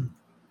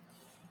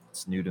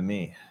 It's new to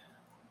me.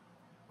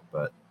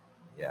 But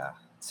yeah,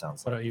 it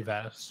sounds What like about you,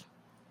 Vatis?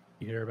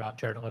 You hear about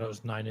Jared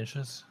Leto's 9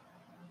 inches?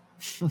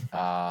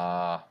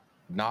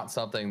 Not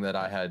something that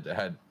I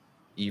had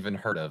even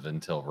heard of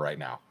until right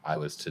now. I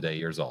was today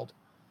years old.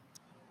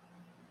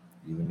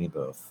 you and me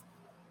both.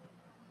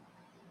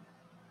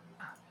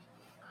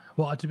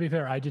 Well, to be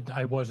fair,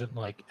 I wasn't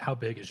like, how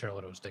big is Jared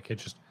Leto's dick? It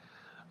just,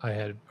 I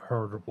had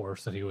heard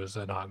reports that he was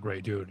a not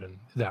great dude, and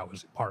that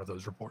was part of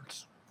those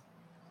reports.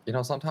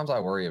 Sometimes I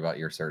worry about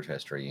your search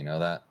history. You know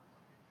that?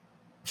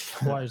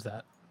 Why is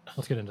that?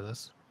 Let's get into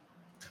this.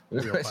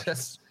 Real It's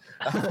questions.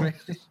 I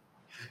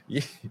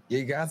mean,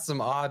 you got some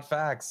odd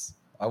facts.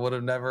 I would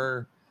have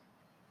never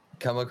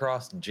come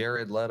across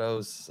Jared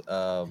Leto's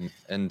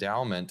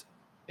endowment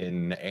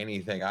in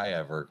anything I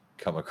ever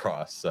come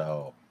across.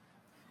 So,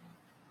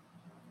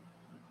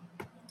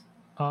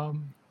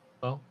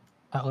 Well,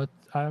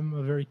 I'm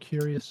a very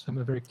curious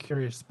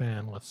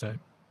man, let's say.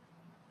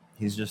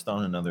 He's just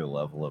on another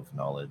level of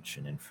knowledge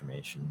and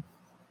information.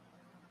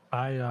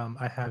 I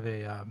have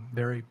a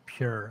very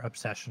pure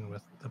obsession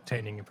with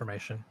obtaining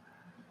information.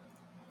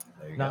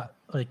 There you Not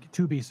like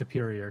to be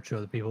superior to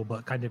other people,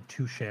 but kind of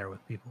to share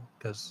with people.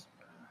 Because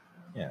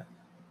Yeah.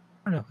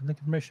 I don't know, I think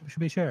information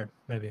should be shared.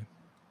 Maybe. go.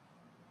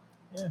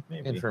 Yeah,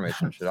 maybe.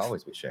 information should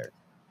always be shared.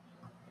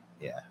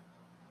 Yeah.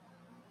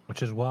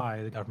 Which is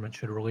why the government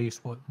should release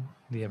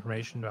the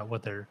information about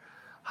what they're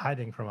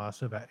hiding from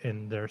us about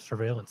in their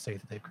surveillance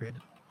state that they've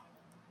created.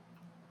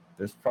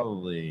 There's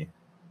probably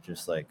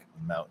just like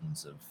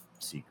mountains of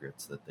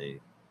secrets that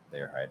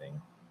they're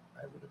hiding.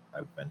 I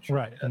would venture.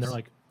 Right, and they're guess.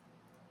 like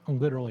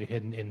literally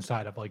hidden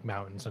inside of like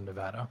mountains in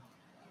Nevada.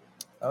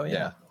 Oh Yeah.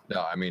 yeah.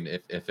 No, I mean,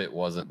 if it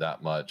wasn't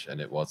that much and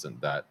it wasn't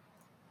that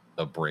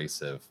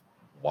abrasive,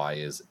 why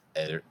is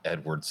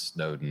Edward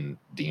Snowden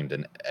deemed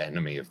an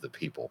enemy of the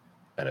people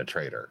and a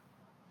traitor?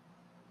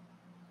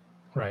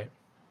 Right.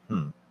 Yeah.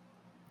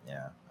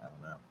 I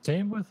don't know.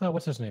 Same with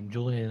what's his name,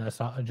 Julian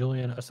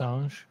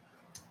Assange.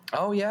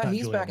 Oh yeah, Not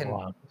he's Julian back in.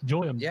 Blanc.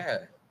 Julian Yeah,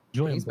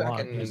 Julian he's back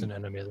Blanc is in- an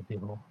enemy of the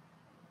people.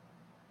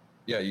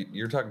 yeah.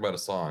 You're talking about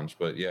Assange,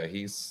 but yeah,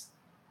 he's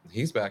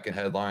back in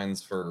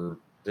headlines for.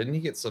 Didn't he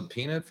get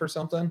subpoenaed for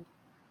something?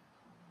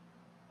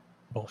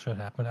 Bullshit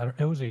happened.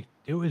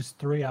 It was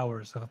 3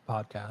 hours of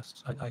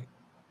podcasts. I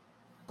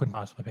couldn't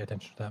possibly pay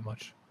attention to that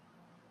much.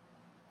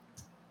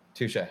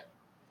 Touche.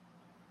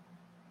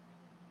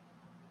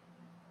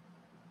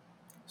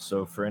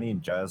 So for any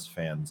jazz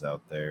fans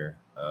out there,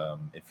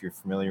 if you're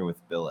familiar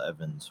with Bill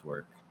Evans'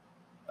 work,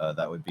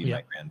 that would be Yeah.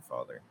 my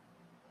grandfather.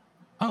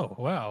 Oh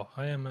wow,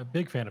 I am a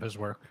big fan of his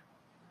work.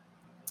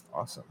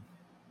 Awesome.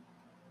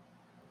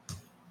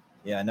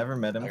 Yeah, I never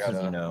met him I because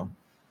gotta-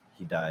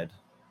 he died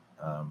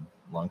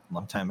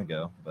long time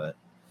ago. But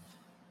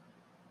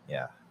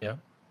yeah, Yeah.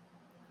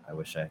 I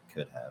wish I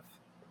could have.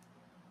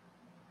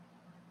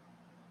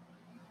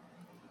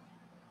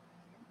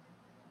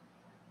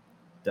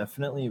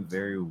 Definitely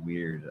very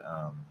weird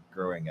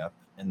growing up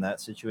in that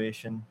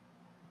situation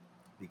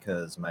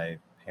because my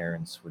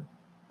parents would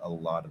a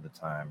lot of the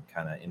time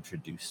kind of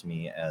introduce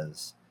me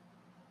as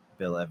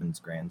Bill Evans'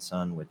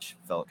 grandson, which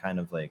felt kind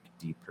of like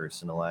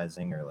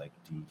depersonalizing or like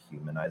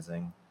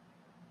dehumanizing.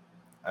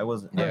 I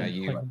wasn't, Yeah, Right,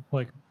 you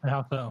like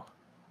how so?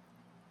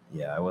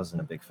 yeah, I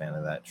wasn't a big fan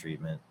of that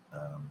treatment.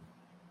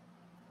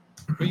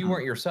 well, you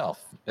weren't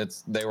yourself.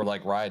 It's they were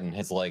like riding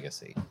his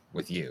legacy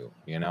with you,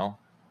 you know?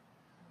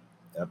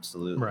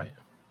 Absolutely. Right.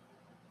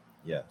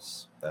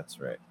 Yes, that's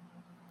right.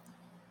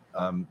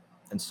 Um,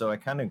 and so I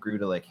kind of grew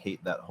to like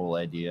hate that whole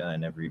idea. I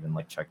never even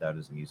like checked out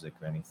his music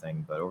or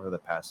anything. But over the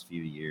past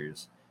few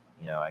years,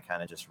 I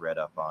kind of just read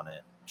up on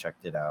it,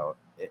 checked it out,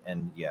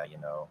 and yeah,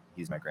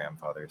 he's my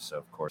grandfather, so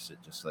of course it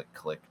just like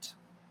clicked.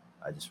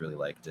 I just really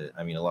liked it.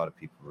 I mean, a lot of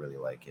people really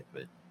like it,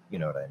 but you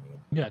know what I mean.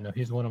 Yeah, no,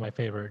 he's one of my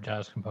favorite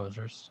jazz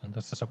composers, and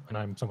and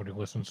I'm somebody who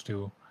listens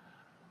to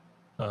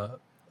a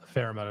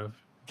fair amount of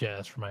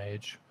jazz for my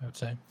age, I would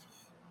say.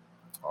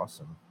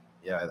 Awesome.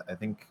 Yeah, I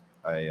think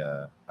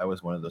I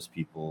was one of those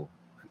people,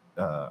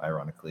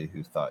 ironically,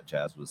 who thought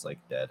jazz was like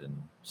dead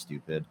and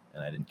stupid,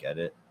 and I didn't get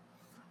it.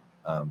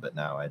 But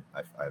now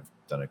I've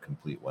done a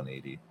complete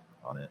 180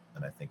 on it,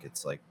 and I think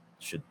it's like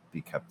should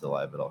be kept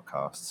alive at all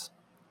costs.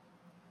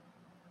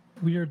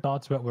 Weird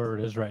thoughts about where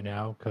it is right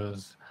now,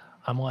 because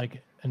I'm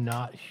like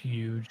not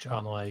huge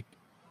on like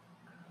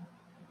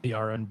the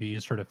R&B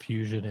sort of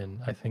fusion, and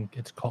I think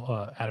it's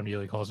called Adam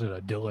Neely calls it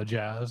a Dilla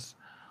jazz.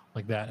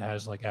 Like that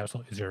has like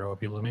absolutely zero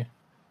appeal to me.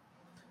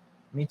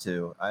 Me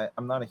too.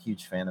 I'm not a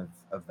huge fan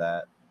of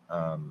that.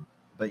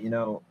 But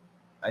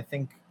I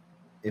think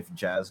if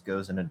jazz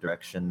goes in a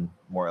direction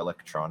more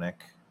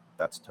electronic,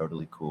 that's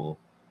totally cool.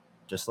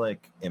 Just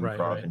like Right,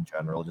 improv right. in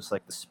general, just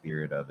like the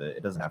spirit of it.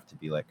 It doesn't have to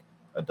be like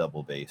a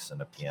double bass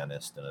and a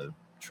pianist and a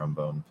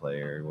trombone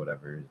player,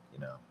 whatever.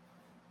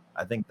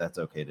 I think that's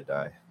okay to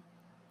die.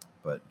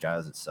 But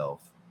jazz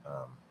itself,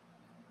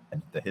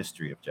 and the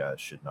history of jazz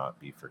should not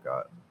be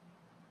forgotten.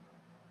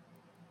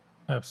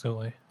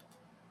 Absolutely.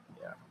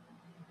 Yeah.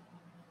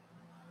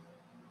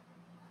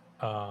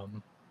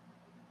 Um,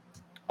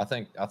 I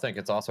think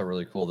it's also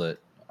really cool that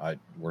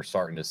we're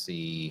starting to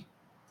see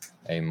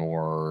a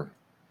more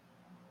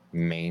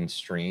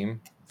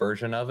mainstream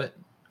version of it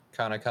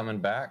kind of coming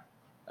back.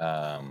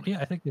 yeah,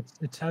 I think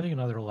it's having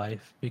another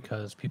life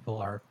because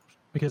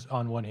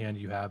on one hand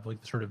you have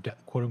like the sort of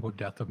quote unquote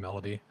death of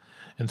melody,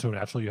 and so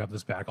naturally you have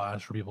this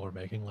backlash where people are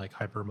making like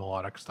hyper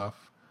melodic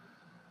stuff.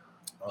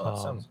 Oh,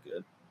 that sounds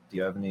good. Do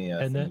you have any And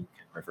thing then, you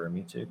can refer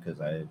me to? Because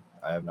I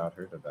have not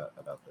heard about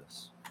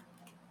this.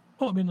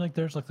 well, I mean, like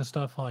there's like the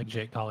stuff like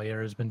Jake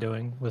Collier has been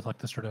doing with like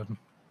this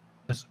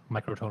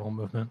microtonal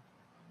movement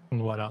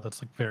and whatnot.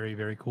 That's like very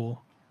very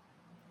cool.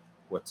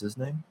 What's his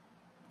name?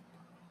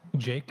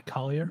 Jake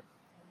Collier,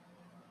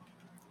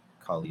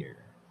 Collier.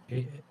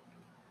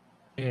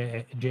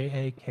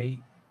 JakeCollier.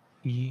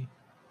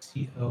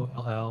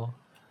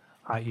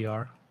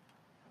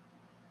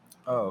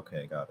 Oh,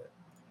 okay, got it.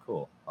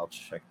 Cool. I'll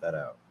check that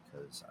out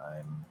because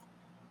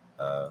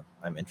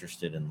I'm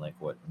interested in like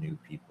what new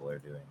people are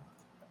doing.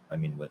 I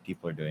mean, what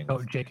people are doing Oh,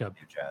 with Jacob.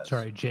 new jazz.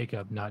 Sorry,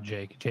 Jacob, not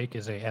Jake. Jake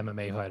is a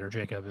MMA fighter.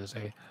 Jacob is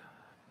a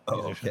Oh,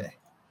 musician. okay.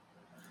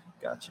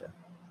 Gotcha.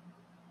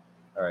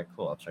 All right,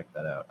 cool. I'll check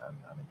that out. I'm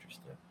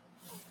interested.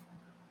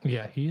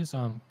 Yeah, he's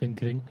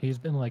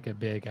been like a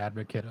big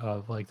advocate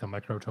of like the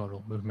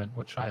microtonal movement,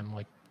 which I'm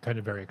like kind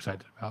of very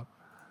excited about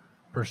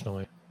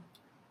personally.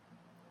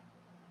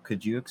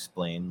 Could you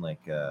explain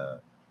like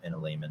in a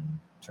layman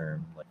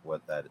term like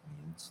what that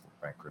means,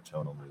 the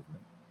microtonal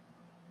movement?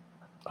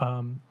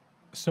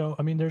 So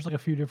I mean, there's like a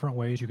few different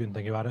ways you can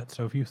think about it.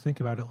 So if you think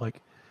about it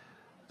like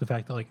the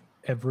fact that like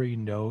every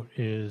note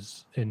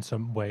is in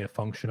some way a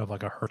function of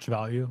like a hertz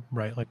value,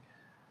 right? Like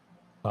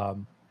what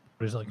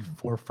is it, like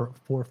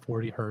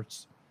 440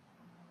 hertz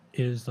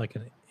is like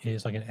an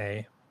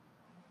A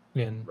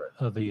in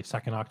Right. the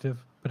second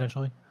octave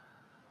potentially.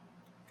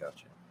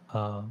 Gotcha.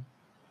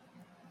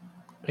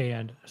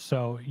 And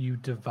so you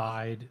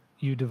divide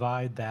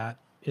that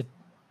it.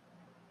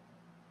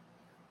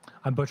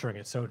 I'm butchering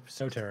it so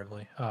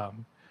terribly.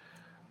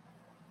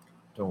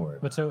 Don't worry.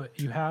 But so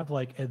you have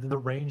like the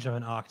range of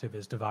an octave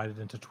is divided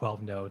into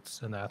 12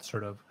 notes, and that's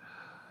sort of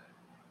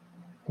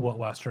what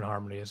Western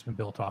harmony has been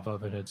built off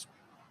of, and it's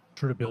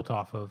sort of built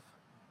off of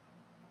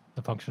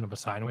the function of a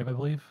sine wave, I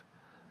believe.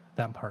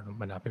 That part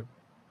might not be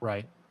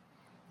right.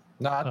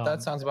 No,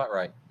 that sounds about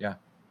right. Yeah.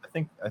 I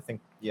think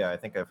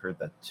I've heard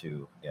that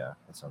too. Yeah,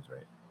 that sounds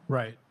right.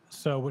 Right.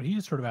 So what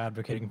he's sort of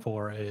advocating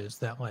for is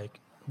that like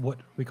what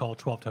we call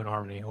 12-tone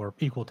harmony or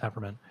equal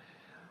temperament.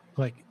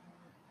 Like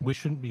we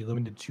shouldn't be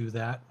limited to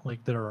that.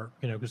 Like there are,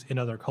 because in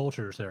other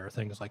cultures there are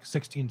things like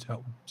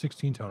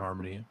 16-tone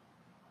harmony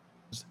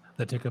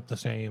that take up the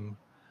same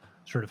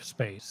sort of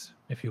space,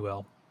 if you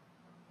will.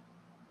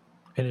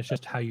 And it's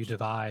just how you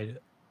divide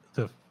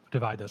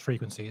those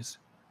frequencies.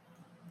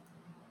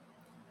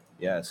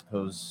 Yeah, I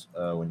suppose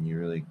when you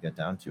really get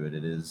down to it,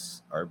 it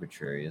is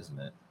arbitrary, isn't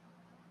it?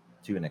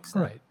 To an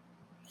extent. Right.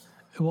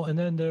 Well, and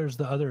then there's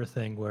the other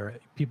thing where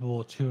people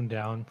will tune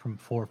down from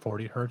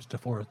 440 hertz to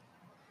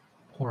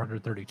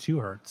 432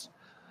 hertz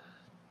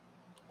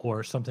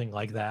or something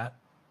like that,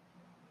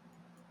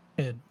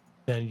 and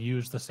then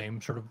use the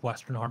same sort of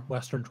Western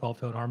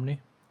 12-tone harmony.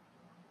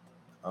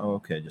 Oh,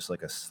 okay, just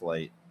like a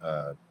slight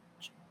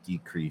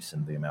decrease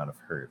in the amount of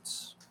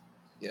hertz.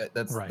 Yeah,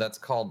 that's Right. that's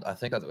called. I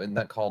think isn't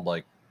that called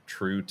like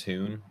true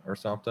tune or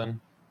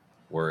something,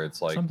 where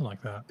it's like Something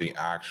like that. the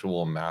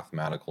actual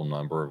mathematical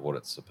number of what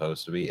it's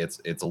supposed to be. It's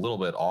a little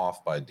bit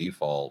off by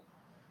default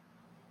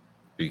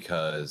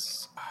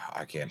because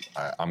I can't.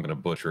 I'm gonna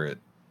butcher it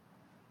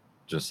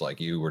just like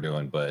you were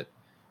doing, but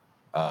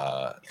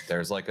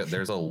there's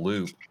a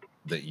loop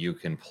that you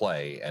can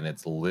play, and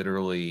it's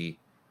literally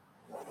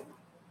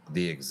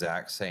the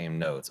exact same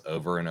notes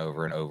over and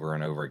over and over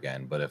and over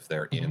again. But if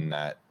they're in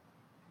that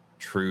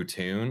true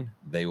tune,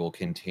 they will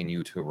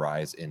continue to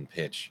rise in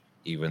pitch,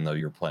 even though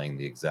you're playing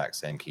the exact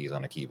same keys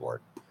on a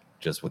keyboard,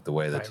 just with the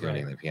way the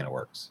tuning of the piano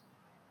works.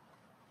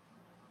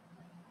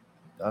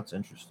 That's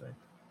interesting.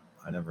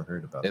 I never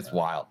heard about It's that.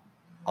 wild.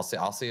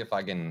 I'll see if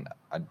I can.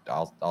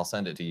 I'll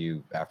send it to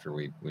you after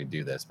we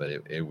do this. But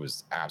it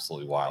was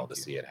absolutely wild to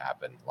see it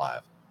happen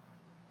live.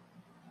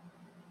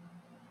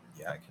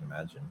 Yeah, I can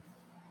imagine.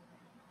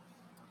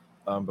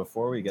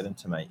 Before we get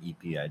into my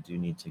EP, I do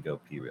need to go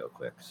pee real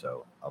quick,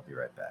 so I'll be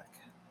right back.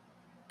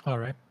 All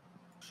right.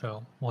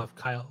 So we'll have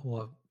Kyle.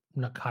 Well,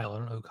 not Kyle. I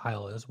don't know who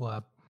Kyle is. We'll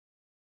have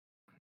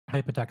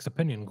Hypotech's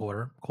opinion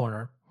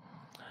corner.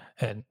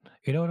 And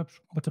you know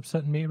what's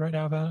upsetting me right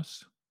now,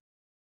 Vanis?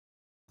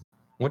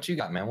 What you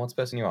got, man? What's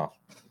pissing you off?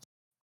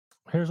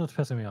 Here's what's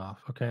pissing me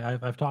off. Okay,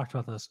 I've talked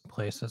about this in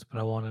places, but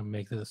I want to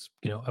make this.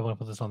 I want to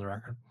put this on the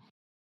record.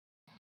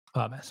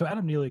 So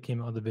Adam Neely came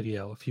out with a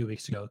video a few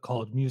weeks ago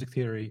called "Music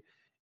Theory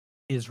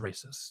is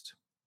Racist,"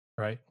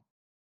 right?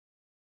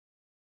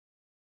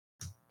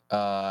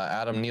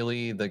 Adam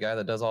Neely, the guy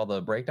that does all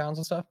the breakdowns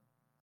and stuff.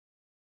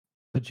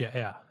 The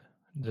jazz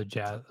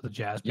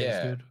bass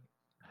dude.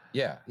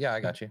 Yeah, I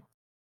got you.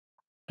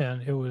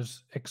 And it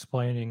was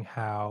explaining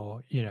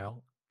how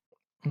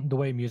the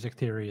way music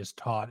theory is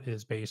taught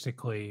is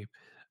basically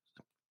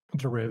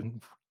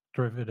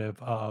derivative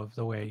of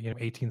the way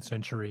 18th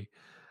century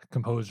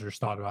composers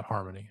thought about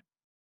harmony,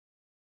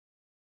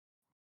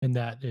 and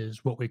that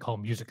is what we call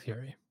music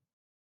theory,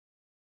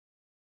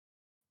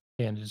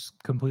 and is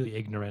completely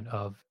ignorant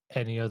of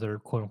any other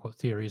quote unquote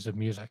theories of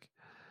music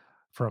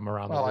from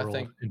around the world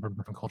and from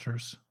different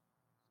cultures.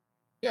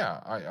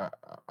 Yeah,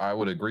 I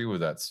would agree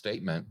with that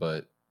statement,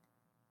 but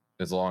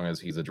as long as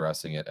he's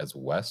addressing it as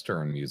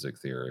Western music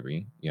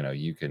theory,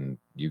 you can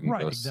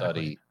Right, go exactly.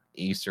 study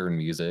Eastern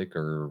music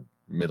or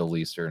Middle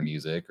Eastern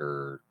music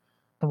or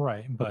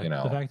right. But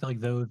the fact that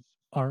those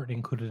aren't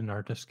included in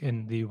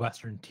the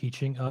Western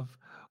teaching of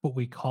what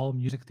we call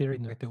music theory,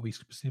 and the fact that we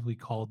specifically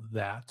called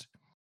that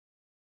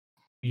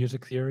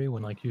music theory,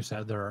 when, like you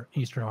said, there are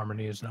Eastern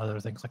harmonies and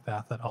other things like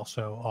that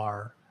also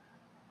are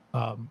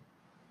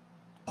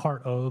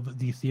part of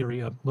the theory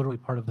of literally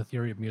part of the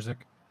theory of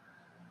music.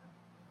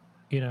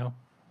 Is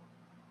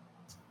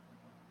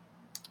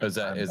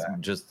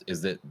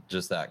it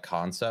just that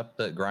concept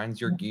that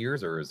grinds your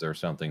gears, or is there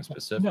something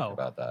specific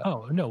about that?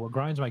 Oh no, what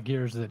grinds my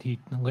gears is that he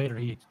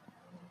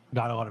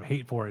got a lot of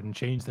hate for it and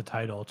changed the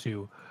title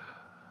to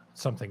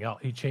something else.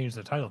 He changed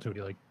the title to it.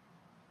 He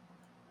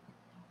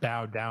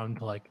bowed down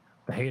to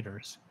the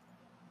haters.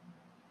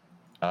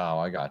 Oh,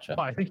 I gotcha.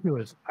 Oh, I think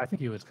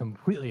he was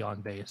completely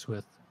on base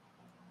with.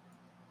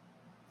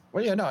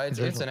 Well, yeah, no, it's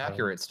an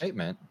accurate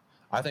statement.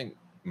 I think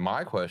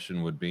my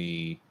question would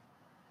be: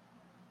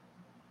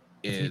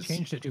 he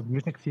changed it to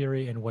music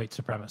theory and white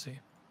supremacy.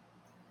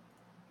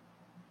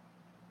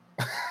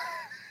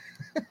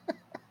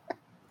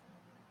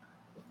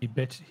 He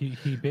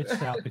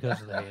bitched out because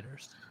of the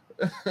haters.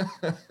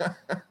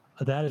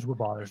 That is what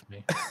bothers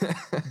me.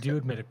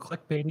 Dude made a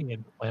clickbaiting,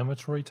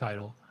 inflammatory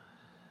title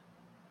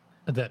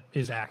that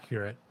is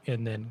accurate,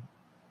 and then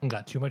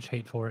got too much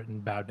hate for it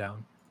and bowed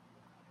down.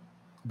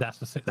 That's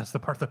the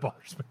part that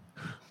bothers me.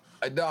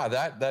 No,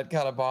 that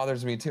kind of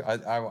bothers me too.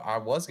 I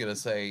was gonna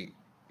say,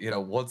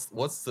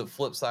 what's the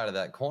flip side of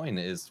that coin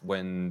is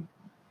when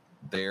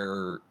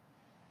they're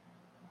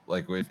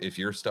like, if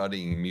you're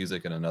studying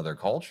music in another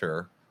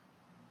culture,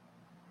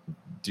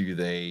 do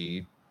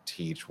they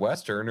teach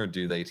Western or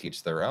do they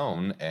teach their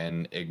own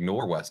and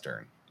ignore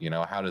Western?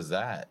 How does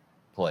that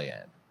play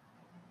in?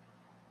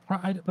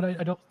 But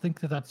I don't think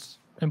that's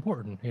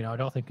important. I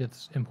don't think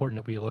it's important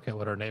that we look at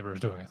what our neighbor is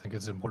doing. I think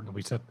it's important that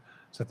we set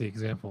the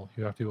example.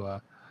 You have to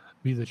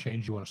be the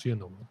change you want to see in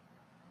the world.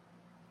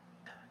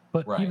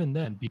 But even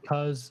then,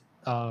 because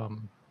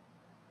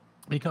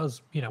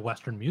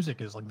Western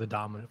music is the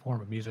dominant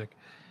form of music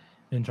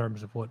in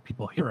terms of what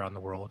people hear around the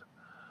world,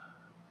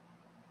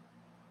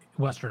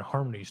 Western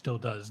harmony still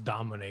does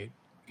dominate,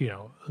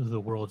 the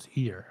world's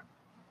ear.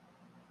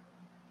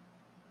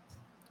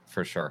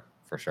 For sure.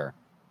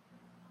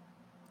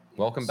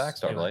 Welcome back,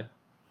 Starblade.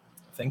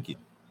 Thank you.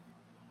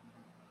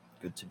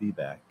 Good to be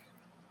back.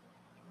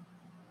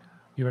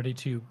 You ready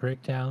to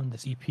break down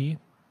this EP?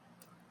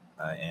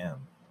 I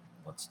am.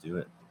 Let's do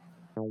it.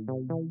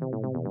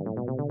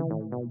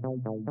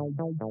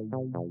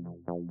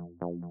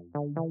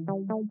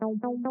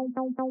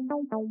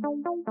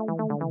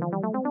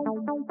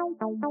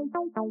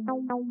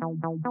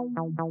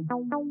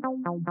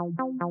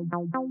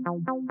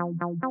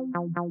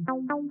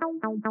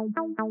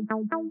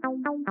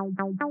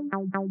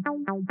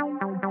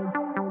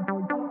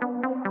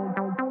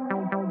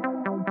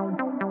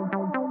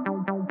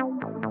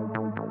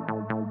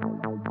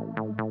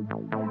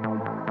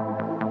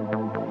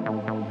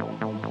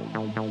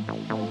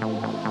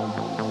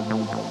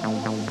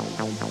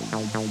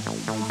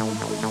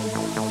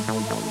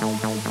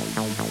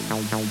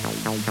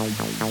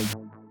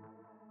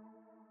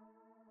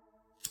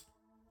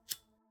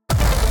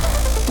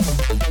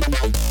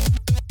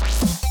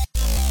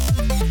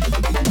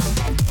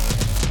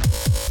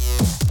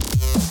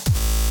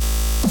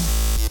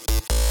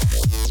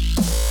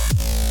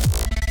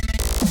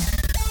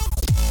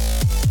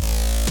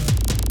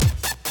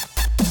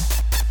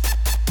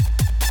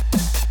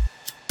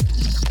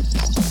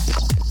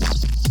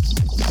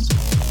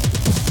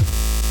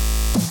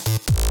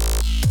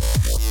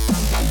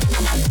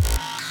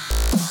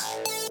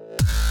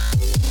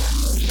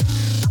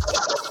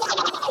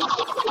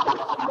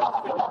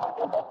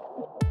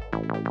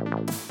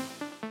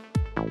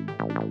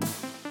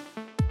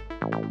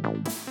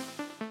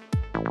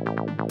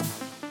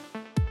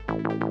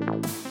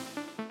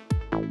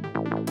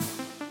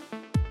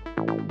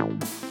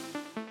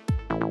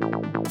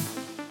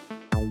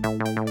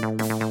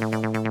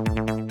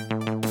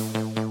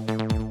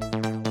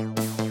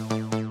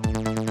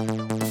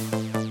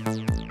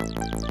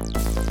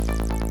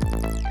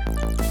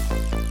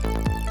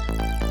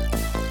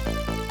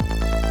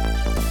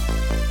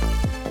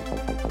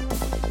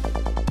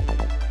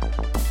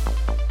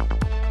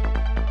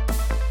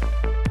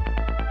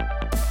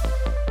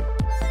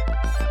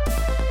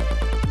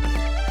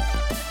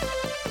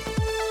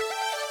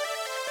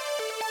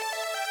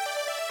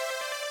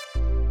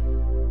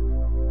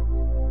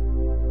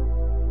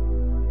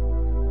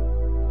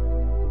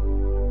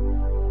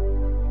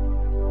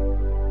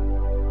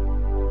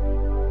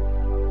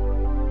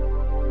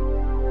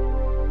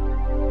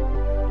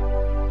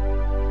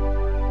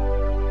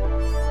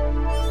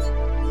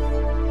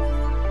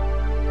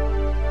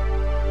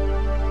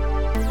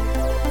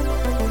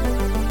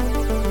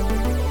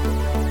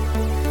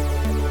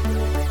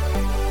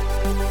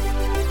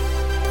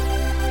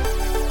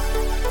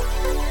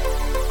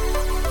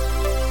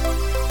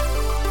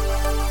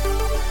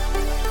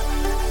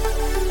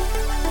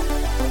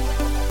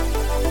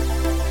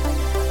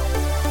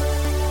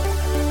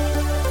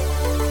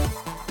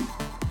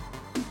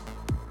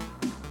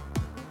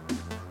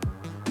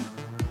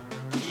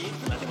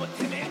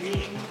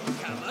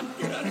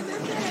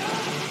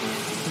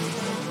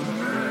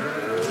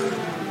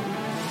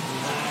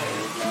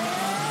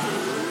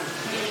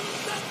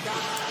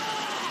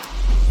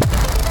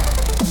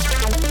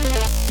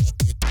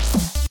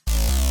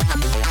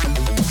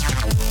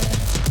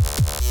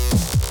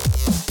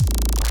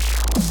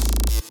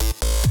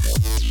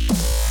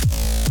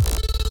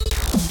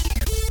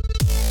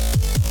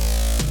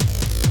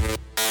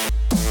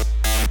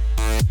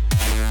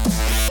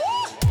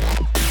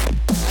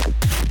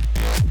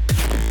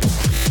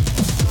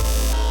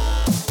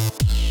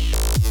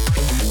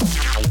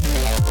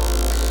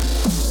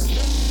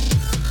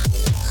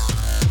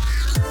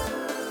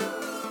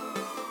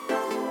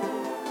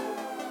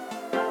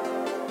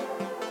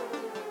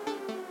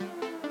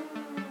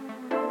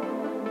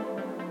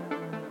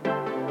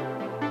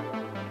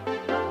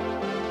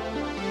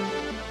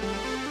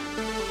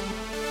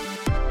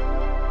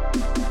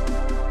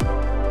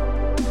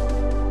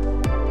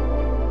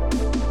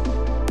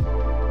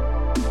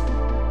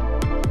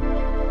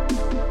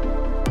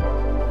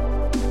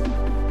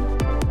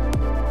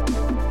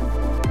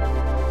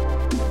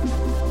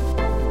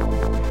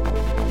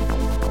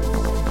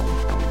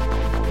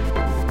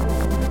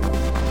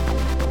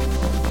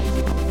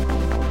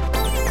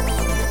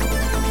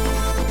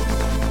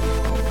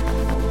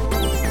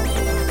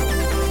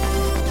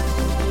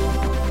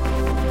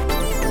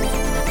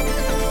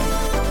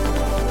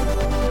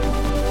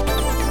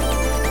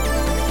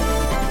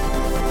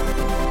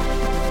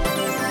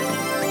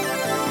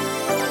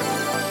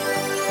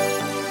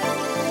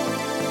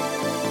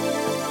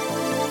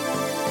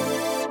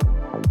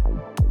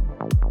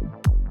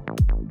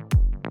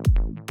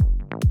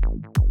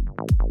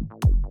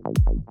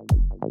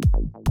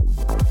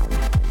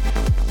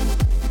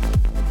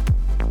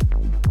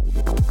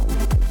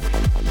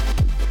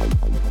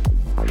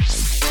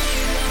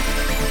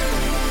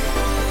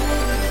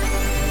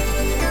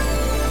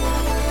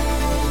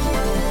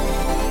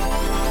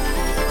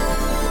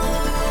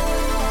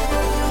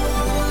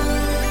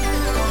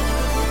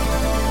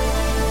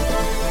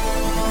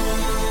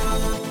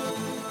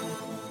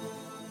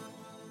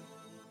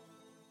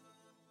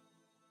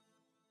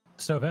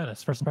 So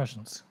Venice, first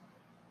impressions.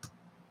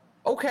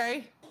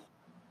 Okay.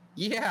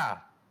 Yeah.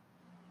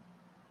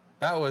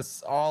 That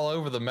was all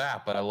over the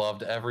map, but I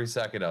loved every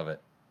second of it.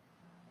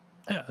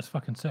 Yeah, it's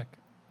fucking sick.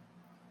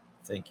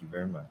 Thank you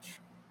very much.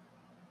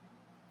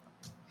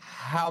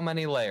 How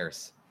many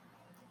layers?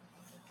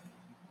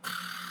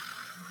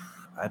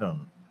 I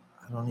don't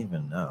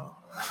even know.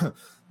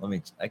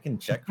 I can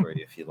check for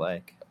you if you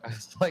like.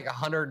 It's like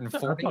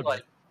 140. Okay.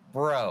 Like,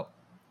 bro.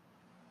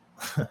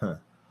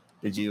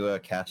 Did you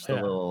catch the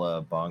Yeah.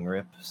 little bong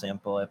rip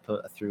sample I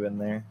threw in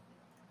there?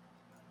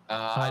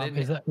 I didn't.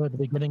 Is that at the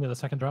beginning of the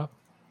second drop?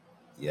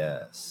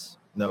 Yes.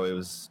 No, it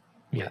was.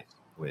 Yes.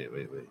 Wait.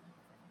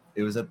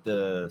 It was at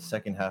the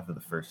second half of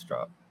the first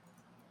drop.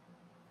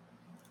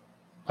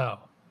 Oh,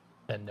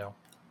 then no.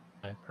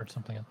 I heard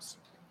something else.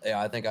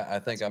 Yeah, I think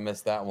I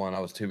missed that one. I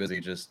was too busy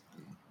just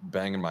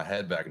banging my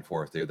head back and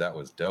forth, dude. That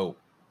was dope.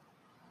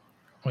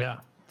 Yeah,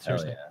 Hell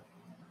seriously. yeah.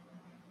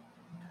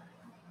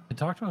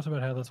 Talk to us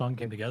about how the song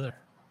came together.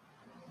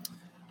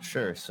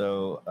 Sure.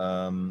 So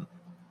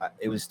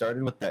it was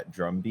started with that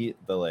drum beat,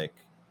 the like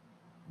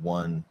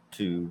 1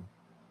 2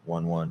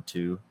 1 1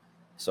 2.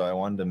 So I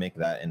wanted to make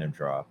that in a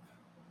drop.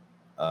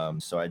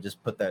 So I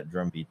just put that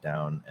drum beat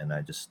down and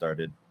I just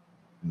started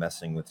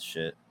messing with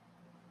shit,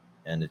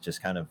 and it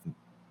just kind of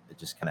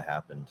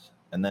happened.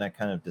 And then I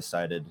kind of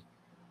decided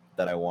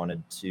that I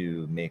wanted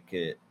to make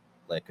it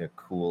like a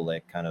cool,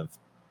 like kind of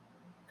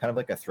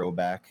like a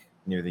throwback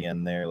near the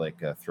end there,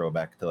 like a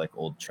throwback to like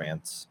old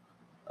trance,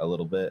 a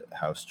little bit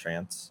house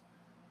trance.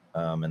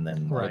 And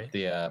then Right.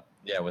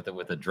 With the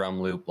with the drum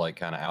loop, like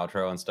kind of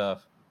outro and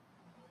stuff.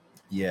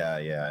 yeah,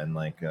 and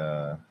like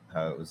how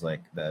it was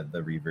like the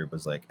reverb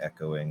was like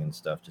echoing and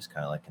stuff, just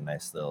kind of like a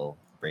nice little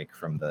break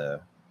from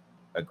the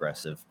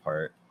aggressive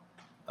part.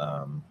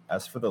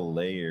 As for the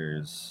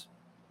layers,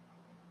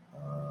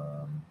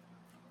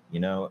 you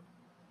know,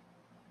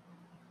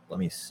 let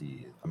me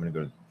see. I'm gonna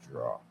go to the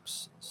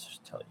drops and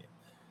just tell you.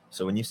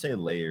 So when you say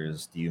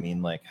layers, do you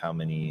mean like how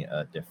many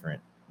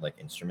different like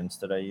instruments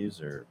did I use,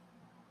 or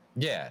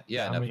Yeah,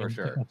 How no, many for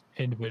sure.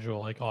 individual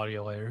like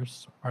audio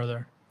layers are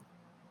there?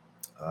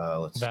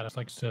 let's see. Vanis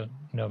likes to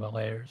know about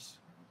layers.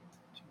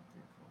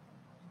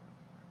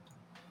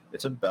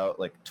 It's about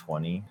like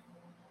 20,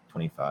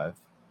 25,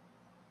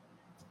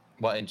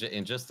 Well, in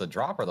just the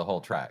drop or the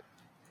whole track?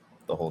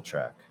 the whole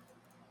track.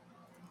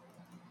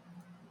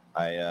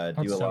 I That's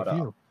do a so lot of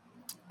few.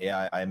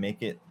 yeah. I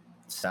make it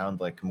sound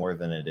like more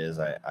than it is.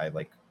 I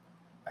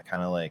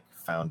kind of like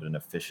found an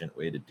efficient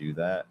way to do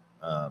that.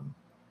 I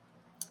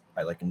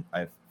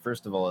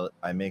first of all,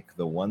 I make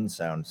the one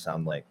sound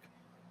like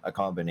a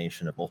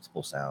combination of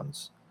multiple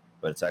sounds,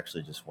 but it's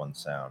actually just one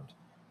sound.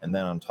 And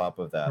then on top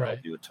of that, I'll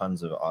Right. do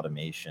tons of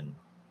automation,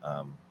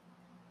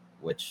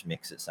 which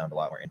makes it sound a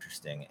lot more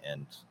interesting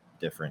and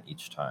different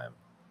each time.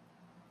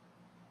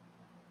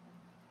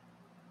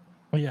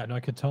 Well, yeah, no, I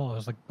could tell it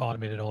was like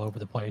automated all over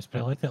the place, but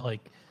I like that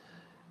like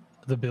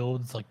the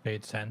builds like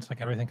made sense.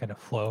 Like everything kind of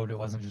flowed. It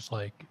wasn't just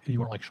like you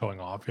weren't like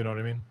showing off. You know what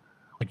I mean?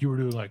 Like you were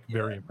doing like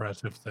very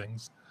impressive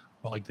things,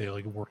 but like they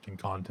like worked in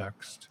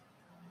context.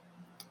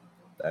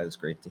 That is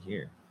great to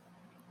hear.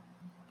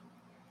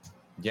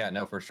 Yeah,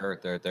 no, for sure.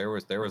 There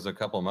was a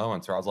couple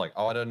moments where I was like,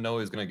 oh, I didn't know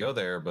he was gonna go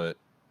there, but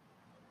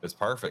it's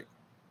perfect.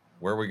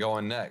 Where are we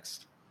going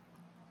next?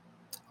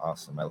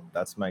 Awesome.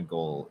 That's my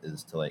goal,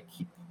 is to like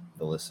keep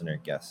the listener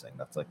guessing.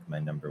 That's like my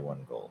number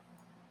one goal,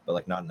 but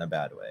like not in a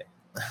bad way.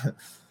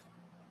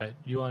 Right?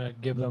 You want to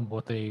give them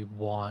what they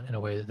want in a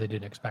way that they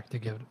didn't expect to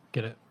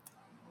get it.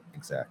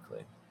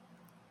 Exactly.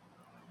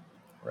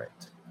 Right.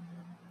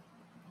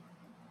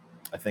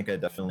 I think I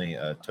definitely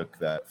took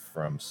that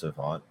from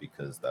Savant,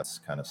 because that's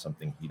kind of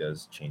something he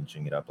does,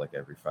 changing it up like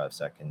every 5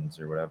 seconds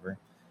or whatever.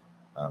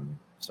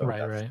 So Right,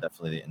 that's right.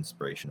 definitely the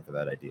inspiration for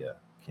that idea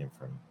came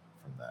from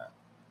that.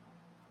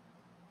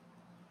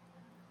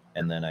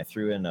 And then I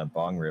threw in a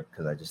bong rip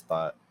because I just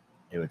thought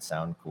it would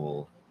sound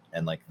cool,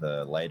 and like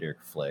the lighter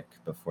flick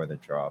before the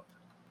drop,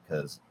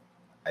 because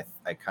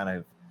I kind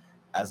of,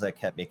 as I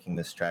kept making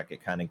this track,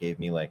 it kind of gave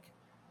me like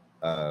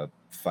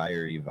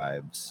fiery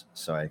vibes.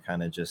 So I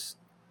kind of just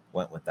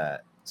went with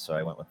that. So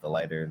I went with the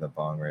lighter, the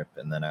bong rip,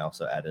 and then I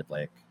also added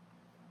like,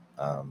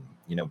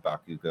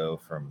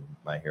 Bakugo from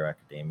My Hero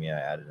Academia.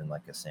 I added in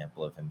like a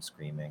sample of him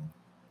screaming,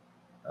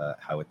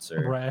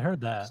 howitzer. Right, I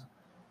heard that.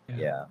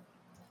 Yeah.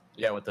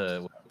 Yeah, with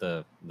the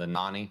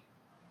Nani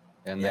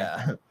in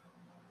there. Yeah.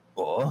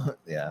 Oh,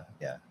 yeah,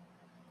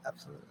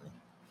 absolutely.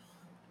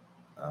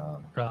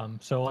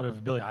 So a lot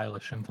of Billie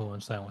Eilish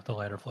influence then with the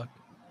lighter flick.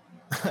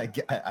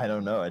 I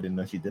don't know. I didn't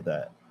know she did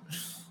that.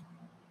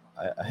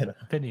 I don't,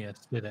 Phineas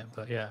did it,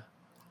 but yeah.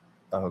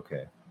 oh,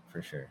 okay,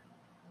 for sure.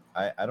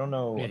 I don't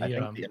know. Yeah, I he,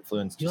 think the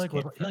influence He just like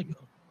came he from. like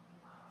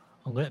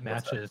lit What's that?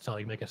 matches to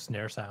like make a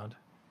snare sound.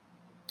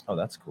 Oh,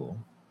 that's cool.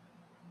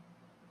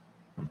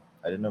 I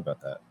didn't know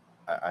about that.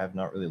 I have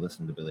not really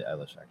listened to Billie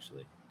Eilish,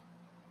 actually.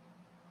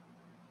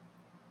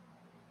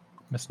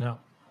 Miss No.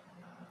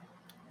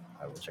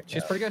 I will check.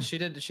 She's that pretty out.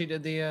 good. She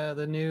did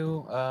the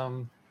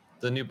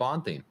new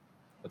Bond theme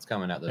that's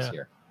coming out this Yeah.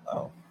 year,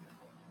 Oh,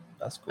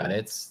 that's cool. and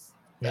it's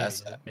Maybe,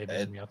 that's maybe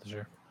it, coming out this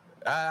year.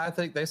 I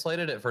think they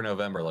slated it for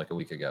November like a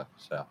week ago.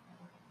 So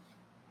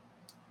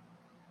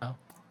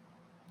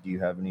Do you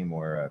have any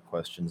more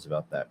questions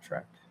about that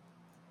track?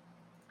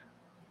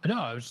 No,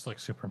 I was just like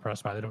super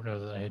impressed by it. I don't know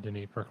that I had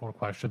any particular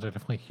questions. I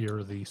definitely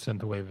hear the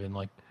synthwave and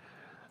like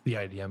the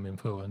IDM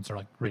influence are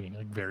like ringing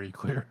like very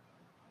clear.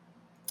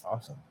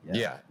 Awesome.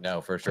 Yeah, no,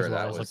 for sure. As well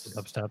That as was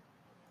like the dubstep.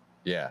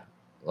 yeah.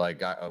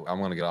 Like I'm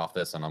gonna get off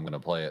this and I'm gonna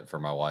play it for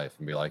my wife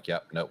and be like,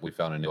 "Yep, nope, we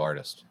found a new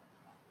artist.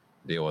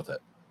 Deal with it."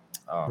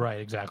 Right,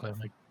 exactly.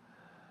 Like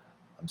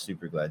I'm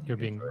super glad you you're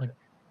being enjoyed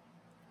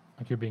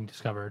like you're being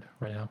discovered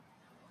right now.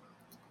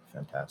 it.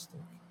 Fantastic.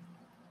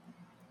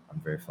 I'm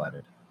very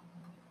flattered.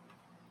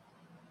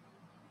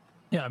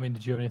 Yeah, I mean,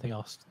 did you have anything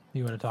else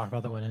you want to talk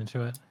about that went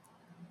into it?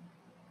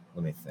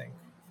 Let me think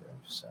for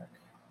a sec.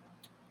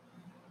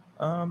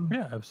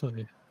 Yeah,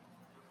 absolutely.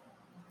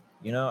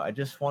 You know, I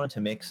just wanted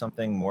to make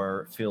something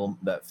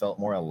that felt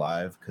more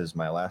alive because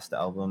my last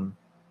album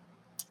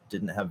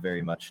didn't have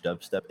very much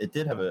dubstep. It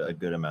did have a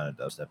good amount of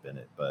dubstep in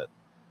it, but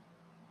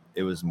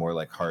it was more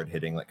like hard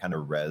hitting, like kind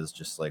of res,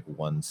 just like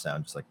one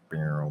sound, just like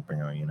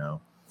you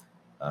know.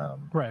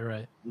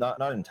 Right.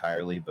 Not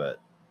entirely, but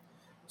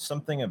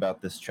something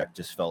about this track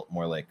just felt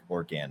more like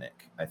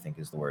organic, I think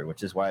is the word,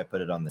 which is why I put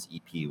it on this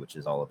EP, which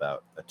is all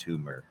about a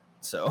tumor.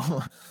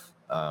 So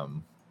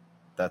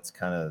that's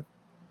kind of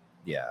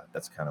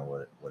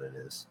what it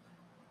is.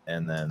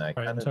 And then I Right.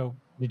 kind And of so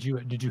did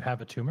you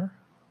have a tumor?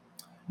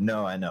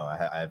 no, I know I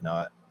have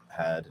not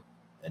had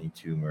any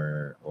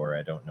tumor, or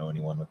I don't know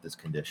anyone with this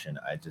condition.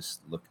 I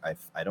just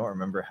I don't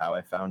remember how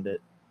I found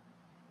it.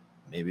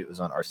 Maybe it was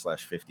on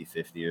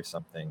r/5050 or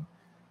something,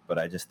 but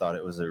I just thought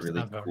it was a really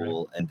Sounds about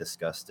cool and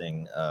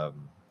disgusting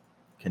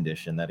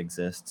condition that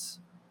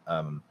exists.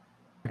 Um,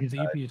 Because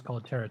the EP is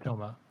called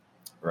Teratoma.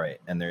 right,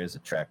 and there is a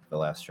track. The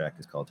last track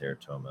is called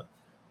Teratoma,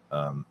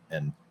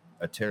 and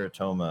a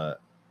teratoma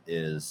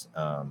is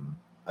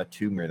a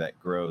tumor that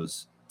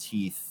grows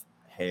teeth,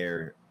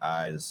 hair,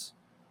 eyes.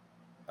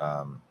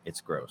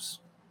 It's gross.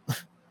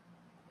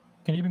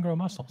 Can even grow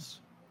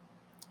muscles,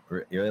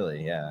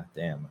 Really? Yeah.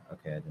 Damn.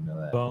 Okay, I didn't know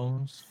that.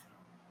 bones,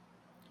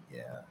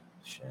 Yeah.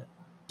 Shit.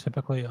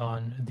 typically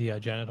on the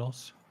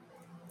genitals,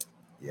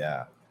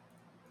 Yeah.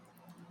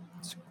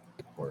 It's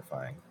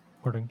horrifying.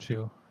 according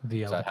to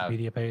the Is that how-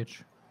 Wikipedia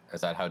page. Is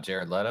that how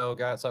Jared Leto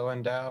got so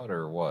endowed,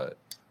 or what?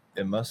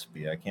 It must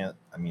be. I can't.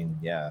 I mean,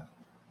 yeah.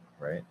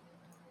 Right.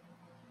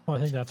 Well,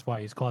 I think that's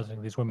why he's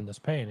causing these women this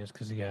pain is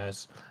because he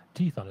has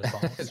teeth on his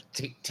balls.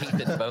 Teeth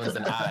and bones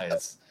and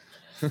eyes.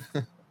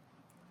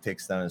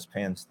 Takes down his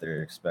pants.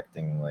 They're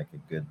expecting like a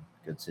good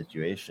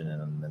situation,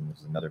 and then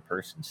there's another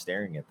person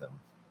staring at them.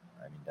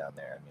 I mean, down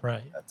there. I mean,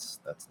 Right. That's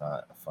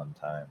not a fun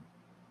time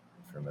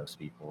for most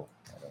people.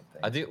 I don't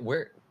think. I do.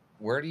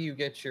 Where do you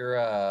get your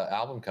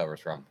album covers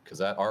from? Because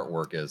that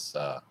artwork is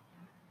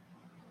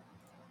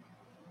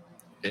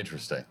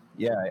interesting.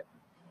 Yeah.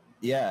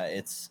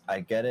 Yeah. I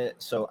get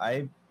it. So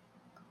I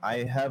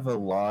have a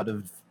lot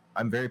of.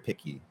 I'm very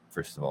picky.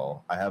 First of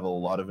all, I have a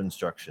lot of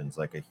instructions,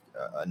 like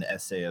an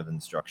essay of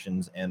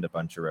instructions and a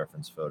bunch of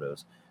reference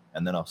photos,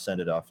 and then I'll send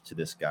it off to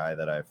this guy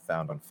that I've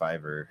found on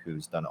Fiverr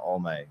who's done all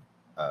my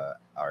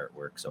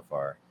artwork so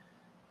far,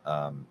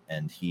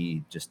 and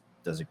he just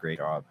does a great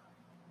job.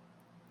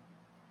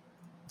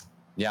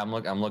 Yeah, I'm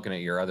looking at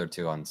your other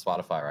two on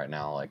Spotify right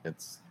now. Like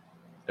it's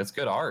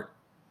good art.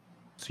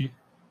 So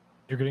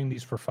you're getting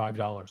these for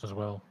 $5 as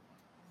well.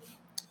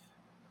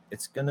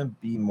 It's gonna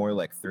be more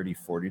like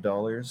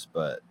 $30-$40,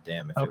 but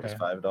damn, if it was Okay.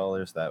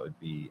 $5, that would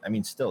be. I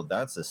mean, still,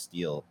 that's a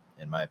steal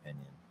in my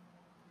opinion.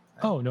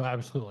 Oh no,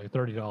 absolutely.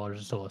 $30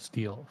 is still a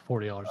steal.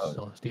 $40 Oh. is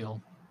still a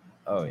steal.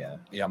 Oh yeah,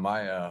 Yeah,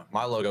 my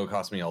logo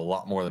cost me a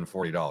lot more than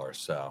 $40.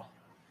 So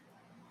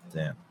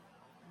damn.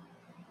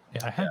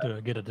 Yeah, I had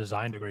to get a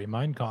design degree.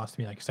 Mine cost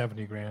me like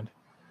 70 grand.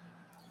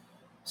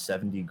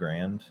 70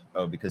 grand.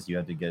 Oh, because you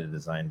had to get a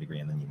design degree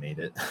and then you made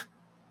it.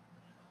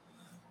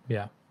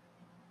 Yeah.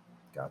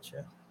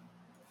 Gotcha.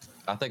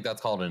 I think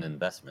that's called an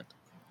investment.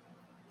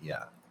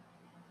 Yeah.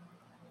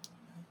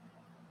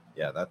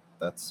 Yeah,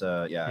 that's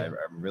Yeah.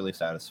 I'm really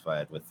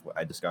satisfied with.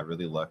 I just got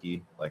really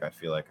lucky. Like I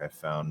feel like I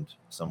found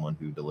someone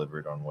who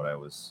delivered on what I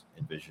was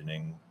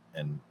envisioning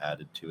and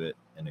added to it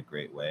in a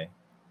great way.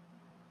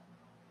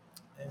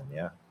 And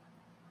yeah,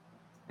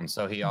 And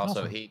so he That's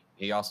also awesome.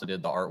 he also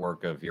did the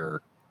artwork of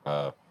your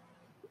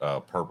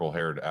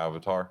purple-haired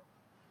avatar.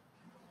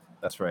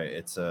 that's right.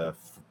 It's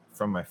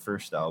from my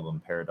first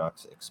album,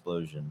 Paradox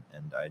Explosion,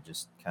 and I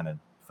just kind of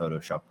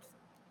photoshopped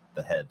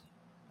the head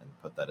and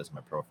put that as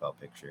my profile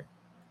picture.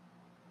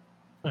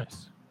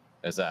 Nice.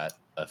 Is that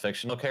a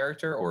fictional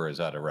character or is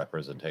that a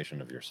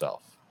representation of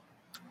yourself?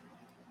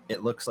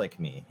 It looks like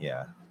me,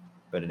 yeah,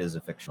 but it is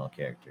a fictional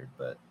character.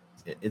 But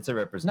it's a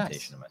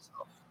representation of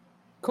myself.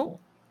 Cool.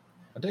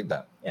 I dig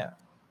that.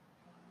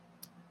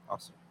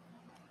 Awesome.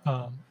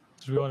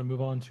 So we want to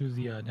move on to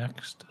the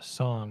next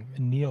song,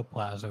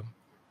 Neoplasm.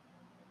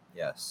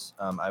 Yes.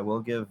 I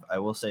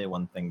will say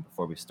one thing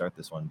before we start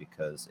this one,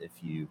 because if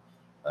you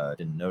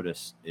didn't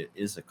notice, it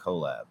is a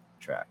collab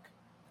track.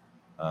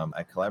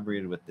 I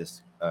collaborated with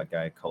this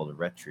guy called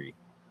Retri,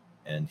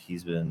 and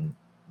he's been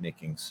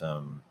making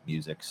some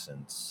music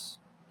since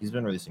he's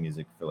been releasing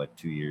music for like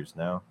 2 years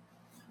now.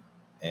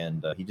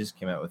 and he just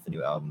came out with a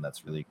new album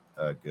that's really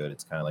good.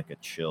 It's kind of like a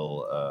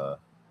chill,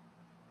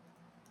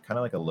 kind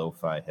of like a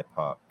lo-fi hip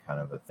hop kind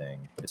of a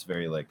thing, but it's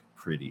very like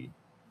pretty.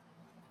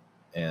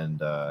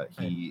 And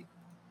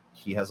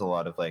he has a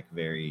lot of like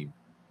very,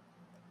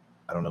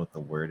 I don't know what the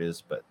word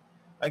is, but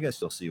I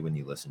guess you'll see when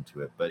you listen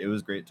to it. But it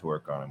was great to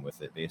work on him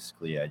with it.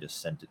 Basically, I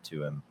just sent it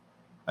to him.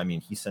 I mean,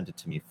 he sent it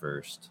to me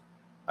first.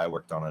 I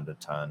worked on it a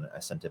ton. I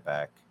sent it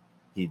back.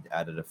 He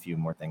added a few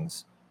more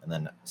things and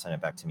then sent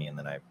it back to me, and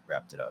then I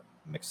wrapped it up,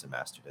 mixed and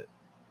mastered it.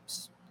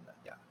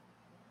 Yeah.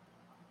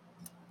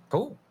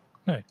 Cool.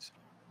 Nice.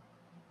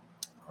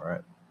 All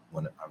right.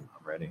 When I'm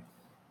ready.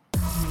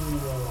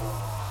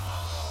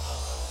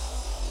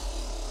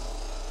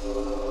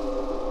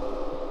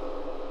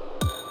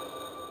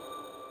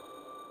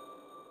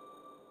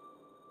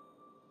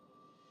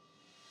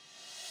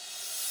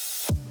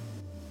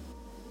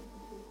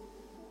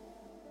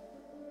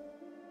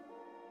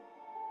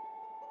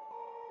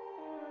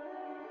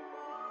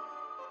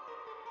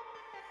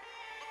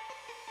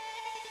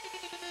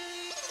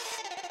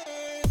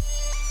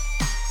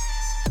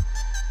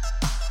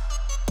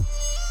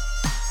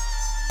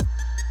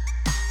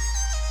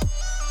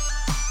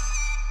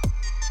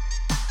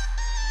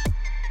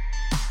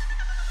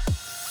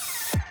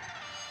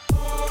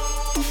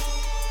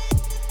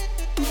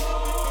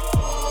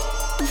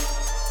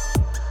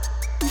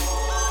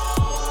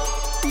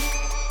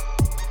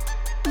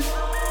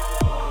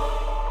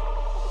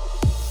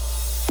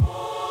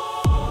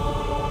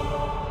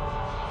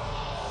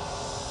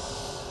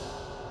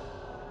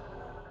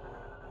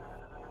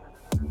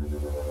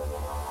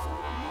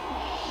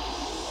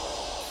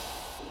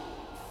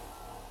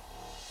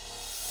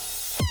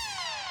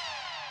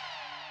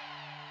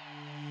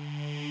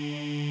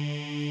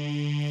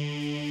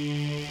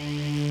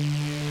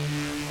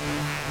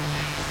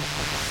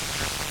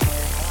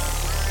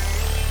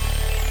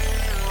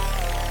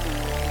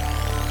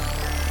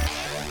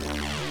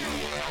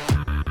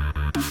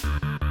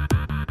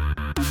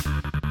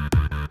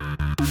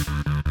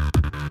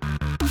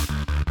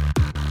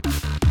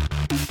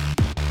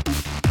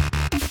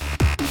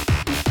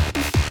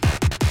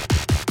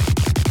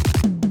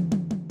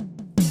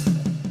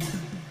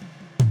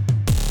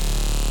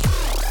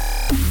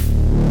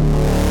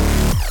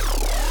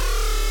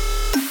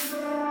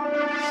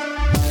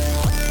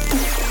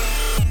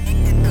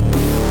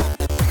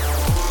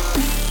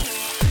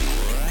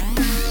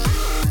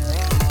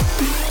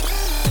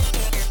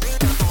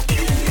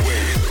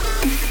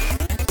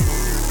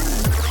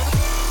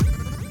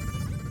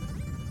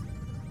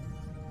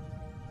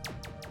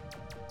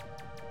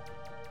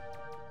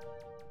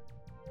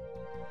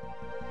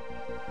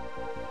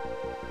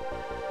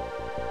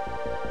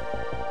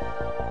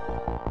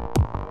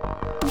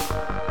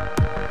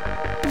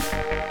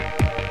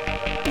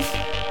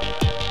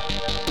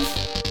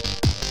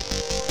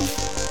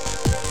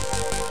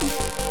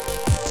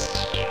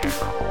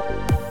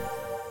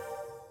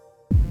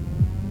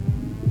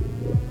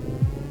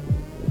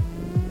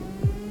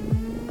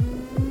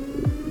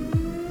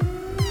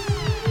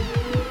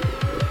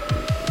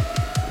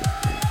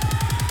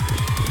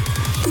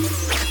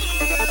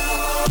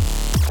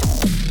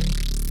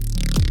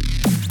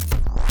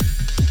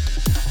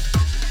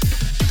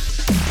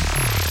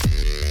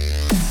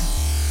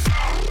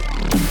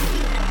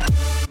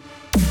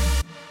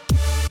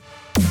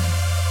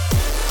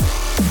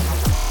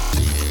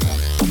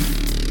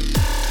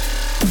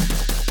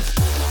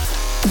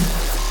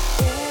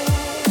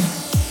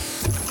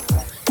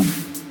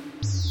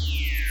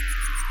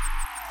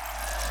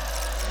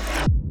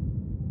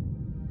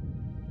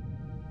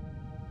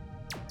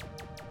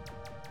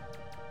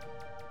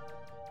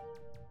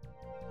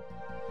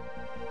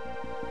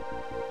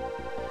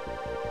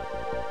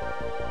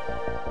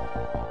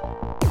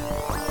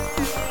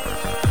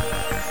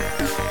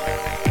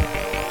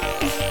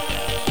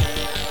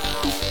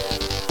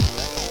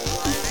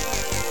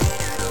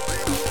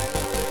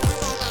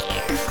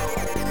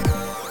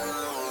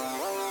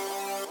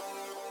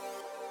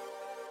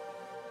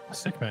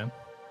 Sick, man.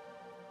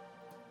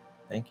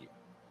 Thank you.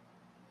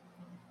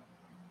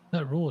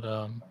 That ruled.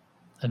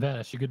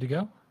 Advantage, you good to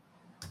go?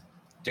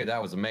 Dude,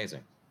 that was amazing.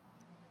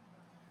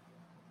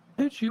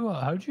 How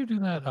did you do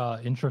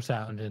that intro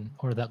sound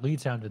or that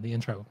lead sound in the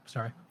intro?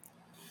 Sorry.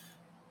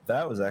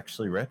 That was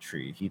actually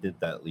Retri. He did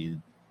that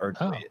lead. Or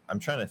Oh. wait, I'm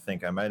trying to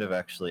think. I might have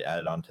actually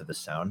added on to the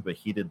sound, but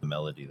he did the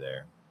melody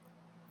there.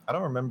 I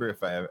don't remember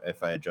if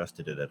I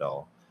adjusted it at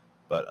all.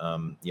 But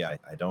yeah,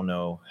 I don't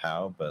know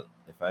how. But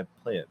if I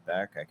play it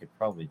back, I could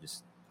probably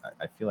just.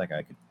 I feel like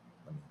I could.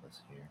 Let me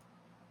listen here.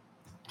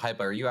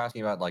 Hype, are you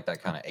asking about like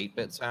that kind of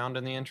 8-bit sound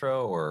in the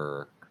intro,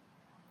 or?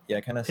 Yeah,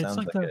 it kind of It's sounds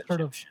like like that a sort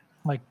of chip.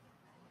 like.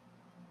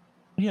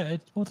 Yeah,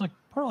 it's like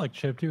part like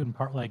chiptune and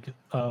part like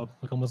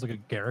almost like a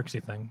Galaxy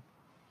thing.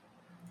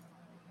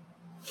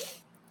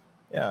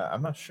 Yeah,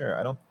 I'm not sure.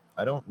 I don't.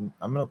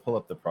 I'm gonna pull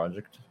up the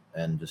project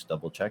and just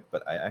double check.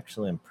 But I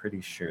actually am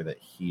pretty sure that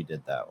he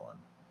did that one.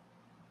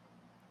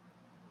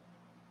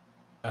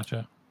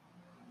 Gotcha.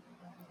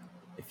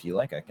 If you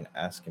like, I can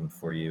ask him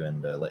for you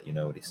and let you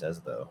know what he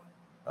says, though.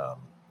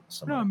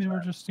 some No, I other mean we're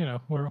time. just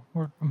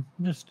I'm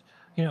just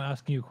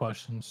asking you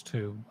questions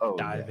to Oh,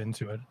 dive yeah.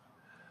 into it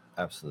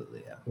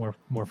Absolutely, yeah.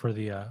 more for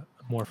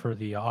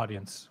the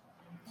audience,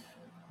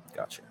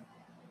 Gotcha.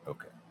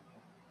 Okay.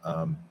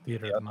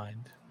 theater of The, the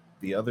mind.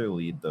 the other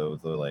lead though,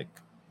 the like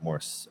more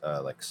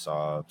like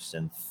saw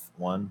synth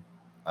one,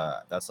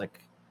 that's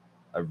like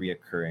a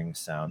reoccurring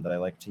sound that I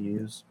like to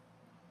use,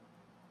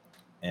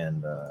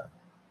 and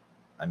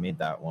I made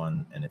that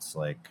one, and it's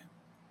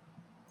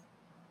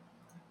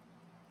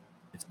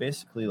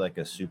basically like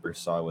a super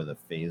saw with a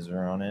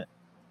phaser on it,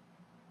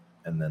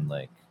 and then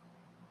like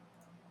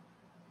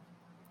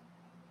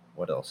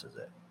what else is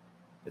it?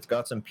 It's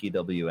got some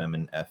PWM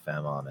and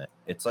FM on it.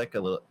 It's like a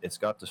little. It's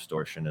got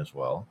distortion as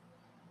well.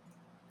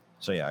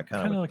 So yeah, I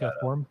kind of Kind of looked like a that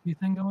up. formancy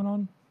thing going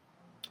on.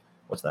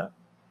 What's that?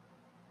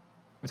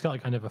 It's got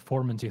like kind of a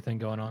formancy thing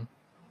going on.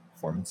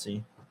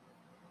 Formancy?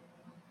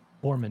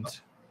 Formant,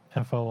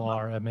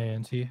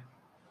 Formant.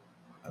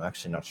 I'm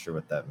actually not sure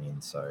what that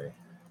means. Sorry.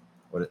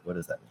 What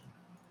does that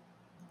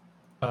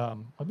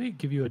mean? Let me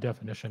give you a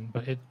definition,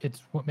 but it's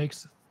what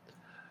makes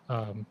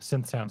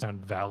synth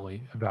sound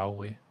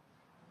vowely.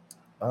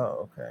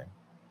 Oh, okay.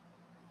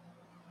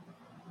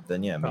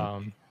 Then yeah,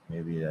 Um,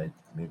 maybe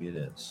it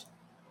is.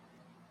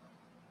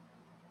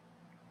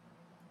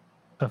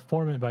 A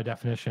formant, by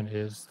definition,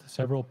 is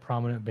several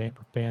prominent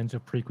bands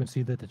of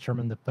frequency that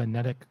determine the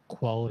phonetic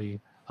quality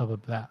of a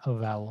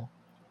vowel.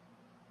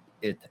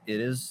 It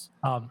is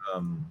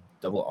Um,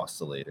 double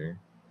oscillator,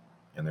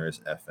 and there is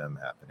FM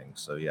happening.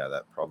 So yeah,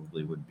 that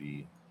probably would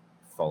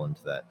fall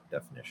into that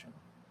definition.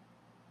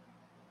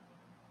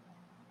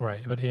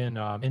 right, but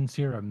in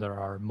Serum there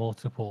are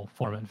multiple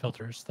formant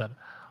filters that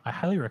I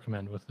highly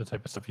recommend with the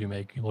type of stuff you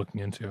make.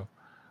 Looking into,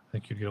 I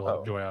think you'd get a lot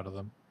of joy out of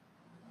them.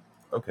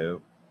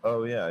 Okay.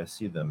 Oh yeah, I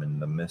see them in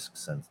the MISC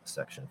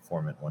section,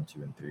 Formant 1,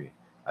 2, and 3.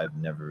 I've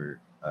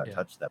never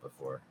touched that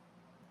before.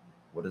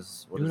 What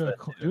is that?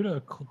 Due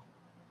to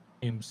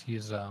claims,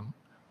 he's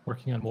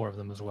working on more of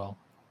them as well.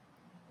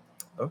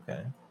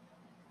 Okay,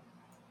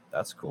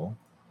 that's cool.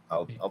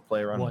 I'll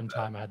play around. One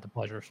time, I had the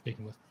pleasure of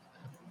speaking with him.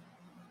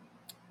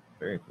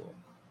 Very cool.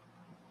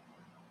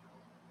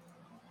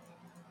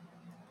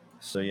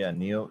 So yeah,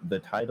 the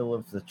title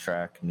of the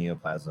track,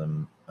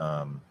 Neoplasm.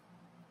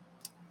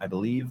 I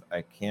believe,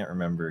 I can't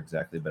remember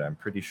exactly, but I'm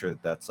pretty sure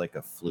that's like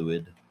a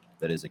fluid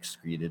that is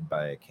excreted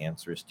by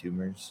cancerous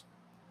tumors.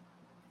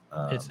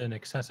 It's an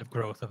excessive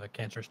growth of a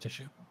cancerous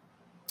tissue.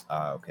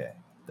 Okay,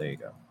 there you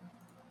go.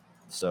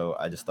 So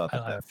I just thought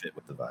that fit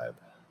with the vibe.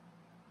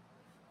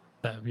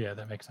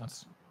 That makes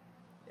sense.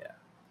 Yeah.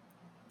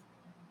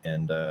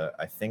 And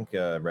I think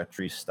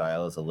Retri's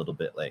style is a little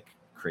bit like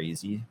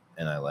crazy,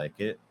 and I like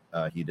it.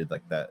 He did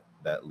like that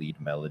lead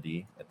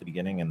melody at the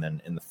beginning, and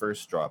then in the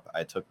first drop,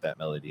 I took that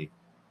melody,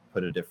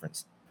 put it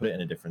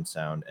in a different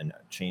sound, and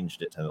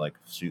changed it to like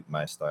suit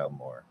my style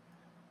more.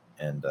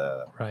 And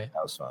right,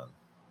 that was fun.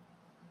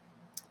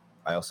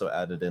 I also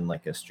added in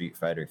like a Street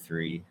Fighter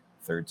 3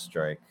 Third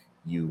Strike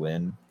You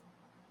Win.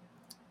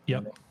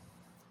 Yep.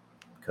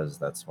 Because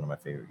that's one of my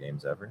favorite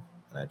games ever,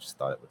 and I just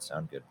thought it would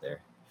sound good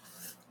there.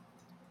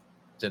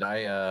 Did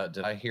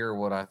I hear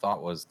what I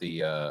thought was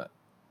the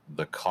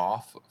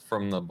cough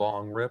from the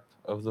bong rip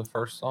of the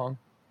first song?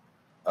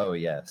 Oh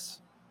yes.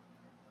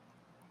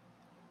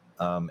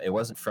 It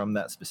wasn't from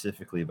that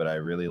specifically, but I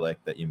really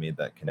like that you made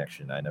that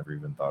connection. I never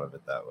even thought of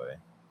it that way.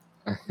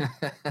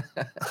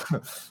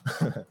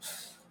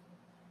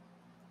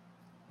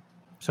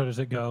 So does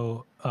it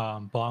go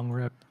bong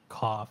rip,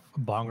 cough,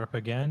 bong rip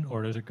again,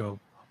 or does it go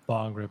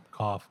bong rip,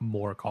 cough,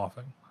 more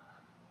coughing?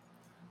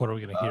 What are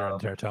we going to hear in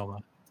Teratoma?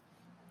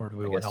 Or do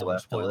we I guess we'll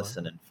have to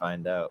listen and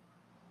find out.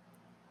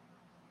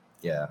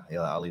 Yeah,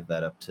 I'll leave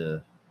that up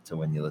to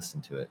when you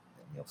listen to it,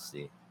 and you'll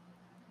see.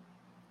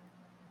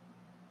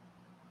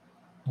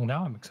 Well,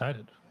 now I'm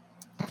excited.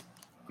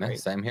 Yeah,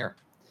 same here.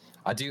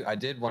 I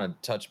did want to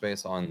touch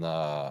base on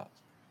the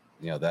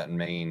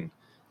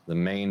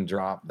main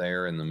drop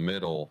there in the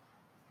middle.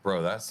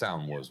 Bro, that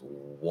sound was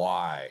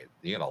wide.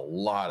 You had a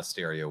lot of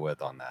stereo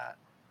width on that.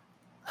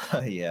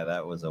 Yeah,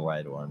 that was a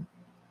wide one.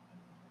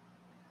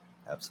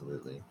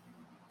 Absolutely.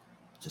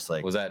 Just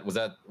like was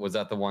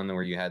that the one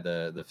where you had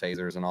the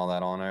phasers and all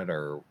that on it,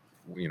 or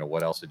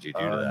what else did you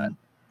do to that?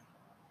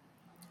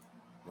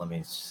 Let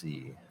me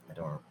see. I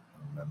don't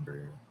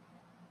remember.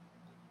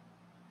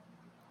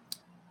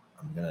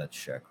 I'm gonna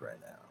check right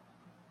now.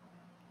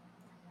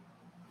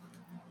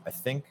 I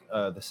think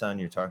the sound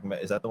you're talking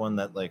about, is that the one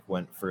that like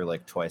went for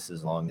like twice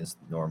as long as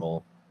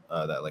normal,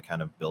 that like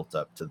kind of built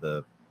up to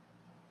the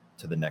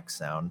next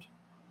sound,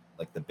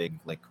 like the big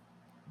like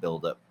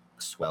build up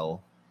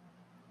swell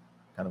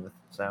kind of a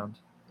sound?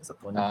 Is that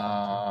the one?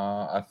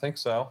 I think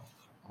so.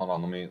 Hold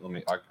on, let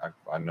me.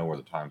 I know where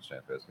the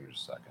timestamp is. Give me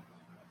just a second.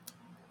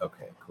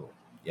 Okay, cool.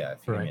 Yeah,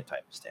 if you give me a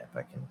timestamp,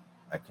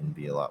 I can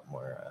be a lot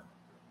more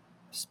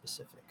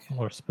specific.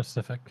 More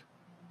specific.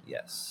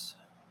 Yes.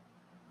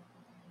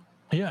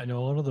 Yeah, I know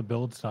a lot of the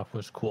build stuff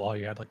was cool.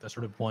 You had like the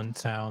sort of one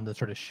sound that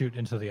sort of shoot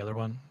into the other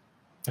one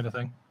kind of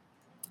thing.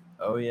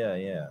 Oh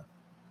yeah.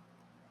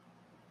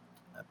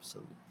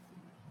 Absolutely.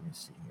 Let me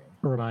see here.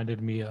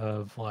 Reminded me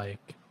of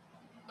like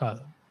a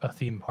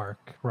theme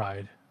park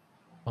ride,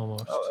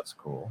 almost. Oh, that's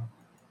cool.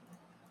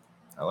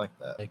 I like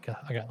that. Like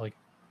I got like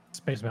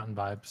Space Mountain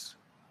vibes.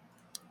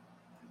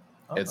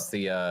 Oh, It's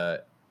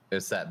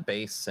that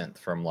bass synth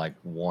from like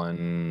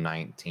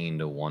 119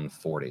 to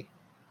 140.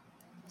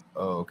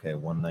 oh, okay,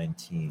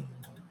 119.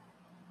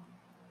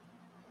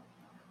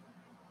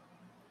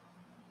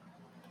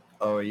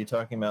 Oh, are you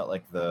talking about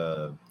like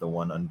the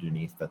one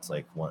underneath that's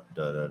like one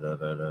da da da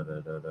da da da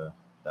da da?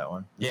 That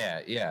one? Yeah.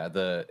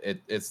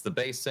 It's the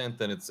bass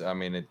synth, and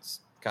it's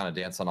kind of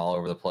dancing all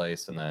over the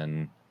place, and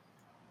then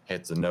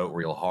hits a note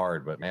real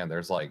hard. But man,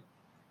 there's like,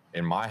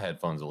 in my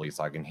headphones at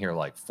least, I can hear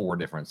like 4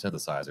 different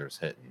synthesizers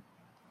hitting.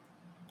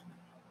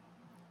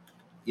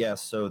 Yeah,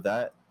 so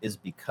that is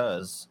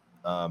because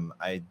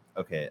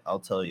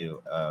I'll tell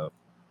you,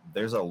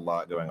 there's a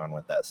lot going on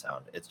with that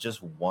sound. It's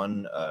just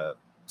one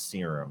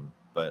serum,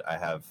 but I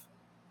have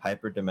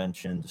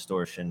hyperdimension,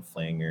 distortion,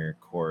 flanger,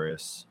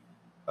 chorus.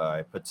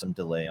 I put some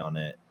delay on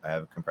it. I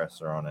have a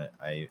compressor on it.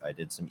 I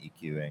did some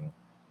EQing.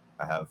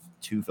 I have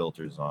 2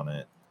 filters on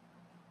it.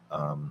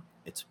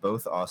 It's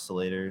both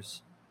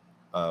oscillators.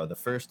 The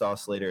first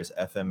oscillator is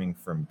FMing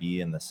from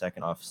B, and the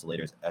second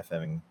oscillator is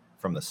FMing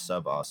from the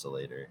sub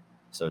oscillator.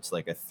 So it's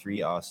like a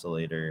 3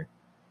 oscillator,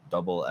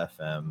 double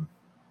FM,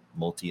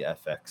 multi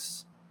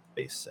FX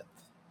bass synth.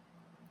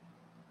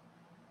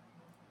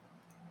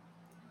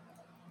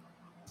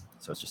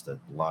 So it's just a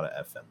lot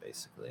of FM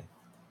basically.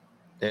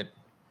 That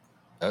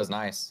was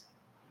nice.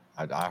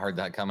 I heard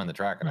that come in the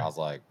track, and I was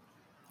like,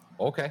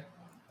 okay,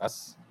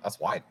 that's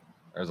wide.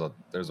 There's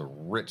a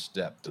rich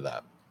depth to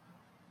that.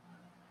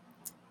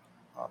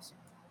 Awesome.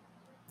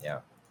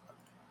 Yeah.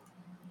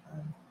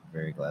 I'm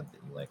very glad that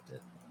you liked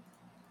it.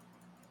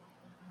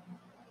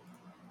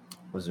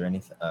 Was there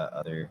any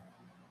other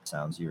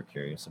sounds you were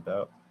curious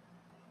about?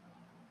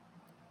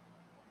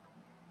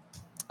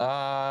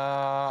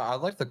 I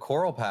like the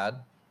choral pad,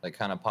 like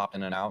kind of pop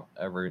in and out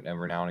every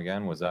now and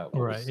again. Was that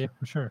what Right, was- yeah,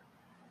 for sure.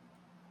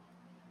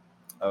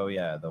 Oh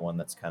yeah, the one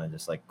that's kind of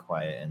just like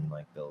quiet and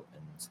like built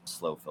in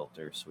slow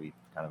filter sweep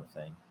kind of a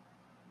thing.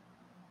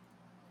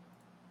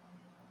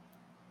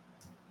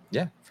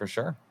 Yeah, for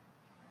sure.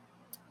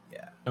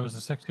 Yeah. That was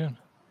a sick tune.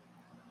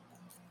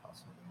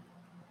 Awesome.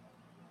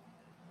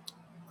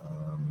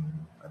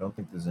 I don't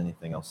think there's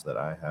anything else that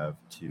I have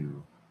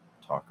to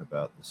talk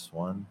about this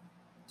one.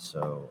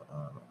 So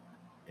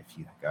if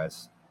you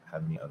guys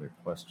have any other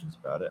questions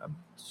about it, I'm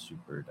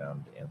super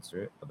down to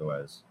answer it.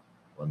 Otherwise,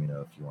 let me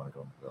know if you want to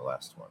go into the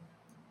last one.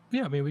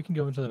 Yeah, I mean, we can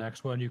go into the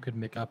next one. You could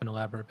make up an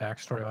elaborate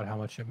backstory about how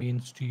much it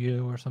means to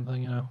you or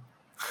something, you know?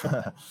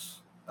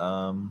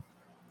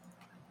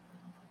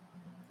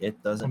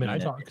 It doesn't. I mean, I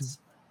mean talk-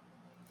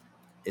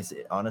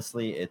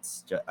 honestly,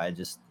 I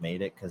just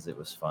made it because it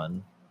was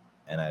fun,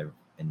 and I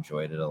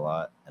enjoyed it a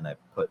lot. And I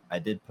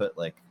did put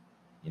like,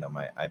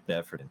 I put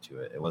effort into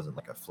it. It wasn't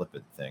like a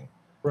flippant thing.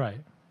 Right.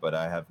 But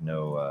I have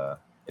no.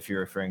 If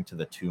you're referring to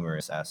the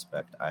tumorous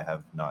aspect, I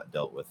have not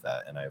dealt with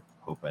that, and I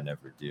hope I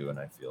never do. And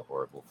I feel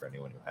horrible for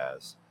anyone who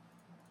has.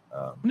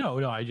 No,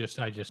 I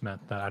just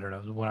meant that, I don't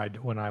know,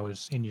 when I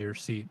was in your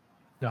seat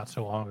not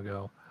so long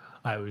ago,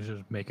 I was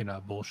just making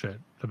up bullshit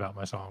about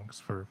my songs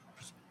for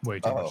just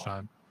way too much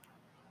time.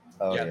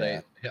 Oh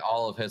yeah,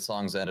 all of his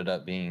songs ended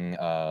up being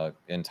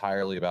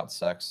entirely about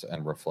sex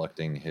and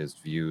reflecting his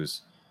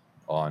views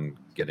on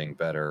getting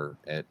better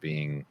at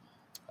being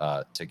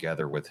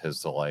together with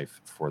his life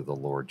for the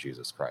Lord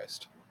Jesus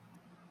Christ.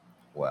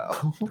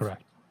 Wow.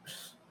 Correct.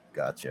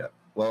 Gotcha.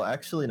 Well,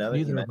 actually, now that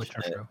you Neither of which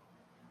mention are it,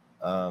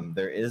 true.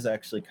 there is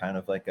actually kind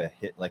of like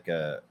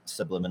a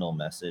subliminal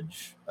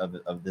message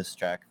of this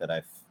track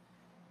that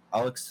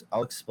I'll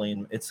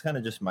explain. It's kind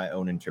of just my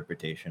own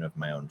interpretation of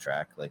my own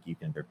track. Like, you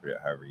can interpret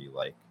it however you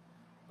like,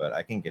 but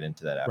I can get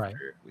into that after Right.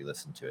 we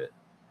listen to it.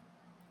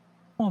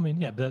 Well, I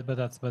mean, yeah, but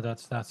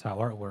that's how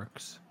art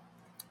works.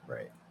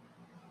 Right.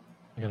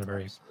 Like at a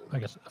very, I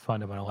guess,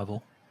 fundamental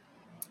level.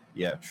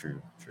 Yeah, true.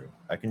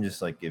 I can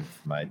just like give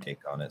my take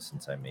on it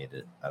since I made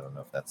it. I don't know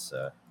if that's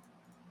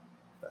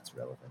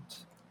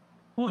relevant.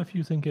 Well, if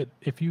you think it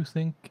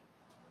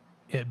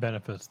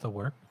benefits the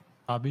work,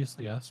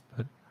 obviously yes,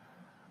 but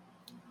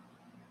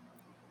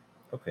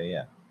Okay,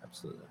 yeah,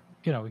 absolutely.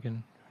 we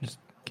can just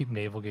keep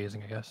navel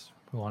gazing, I guess,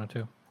 if we wanted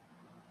to.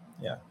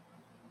 Yeah.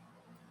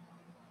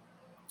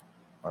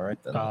 All right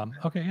then.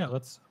 Okay, yeah,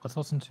 let's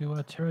listen to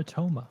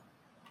Teratoma.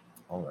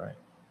 All right.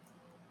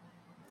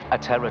 A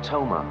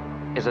teratoma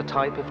is a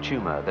type of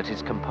tumor that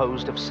is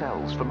composed of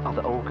cells from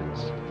other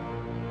organs.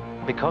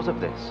 Because of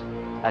this,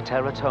 a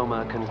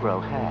teratoma can grow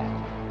hair,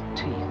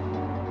 teeth,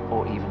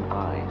 or even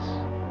eyes.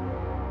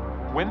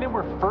 When they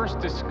were first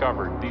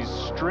discovered, these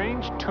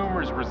strange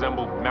tumors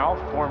resembled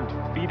malformed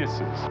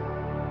fetuses.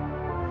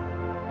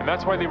 And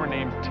that's why they were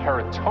named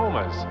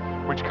teratomas,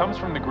 which comes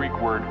from the Greek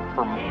word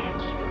for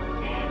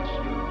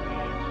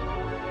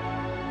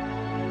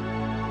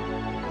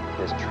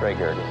Has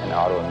triggered an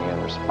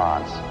autoimmune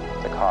response,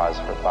 the cause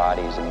for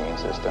body's immune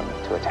system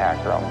to attack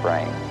our own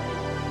brain.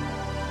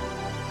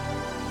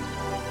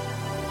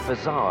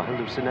 bizarre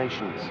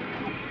hallucinations.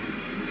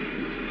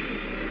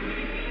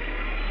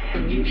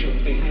 Unusual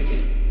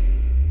behavior.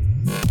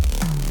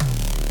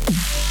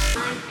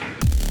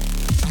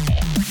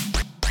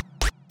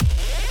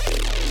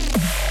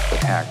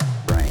 Attack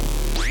brain.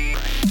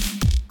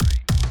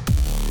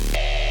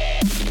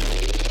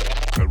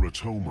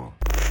 Teratoma.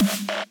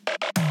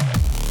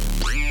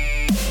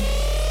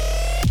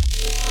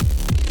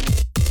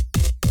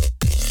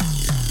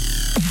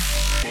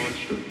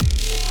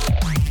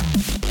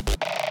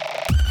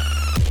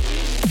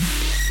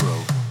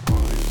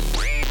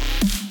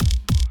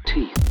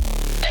 Teeth.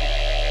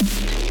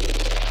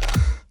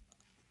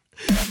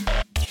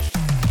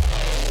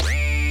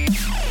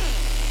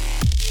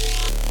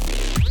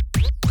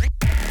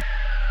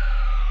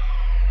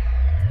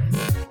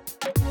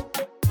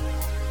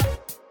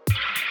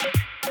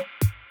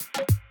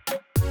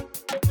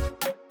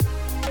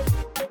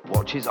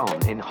 Watches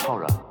on in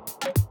horror.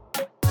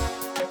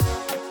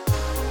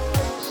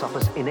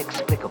 Suffers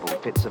inexplicable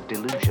fits of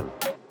delusion.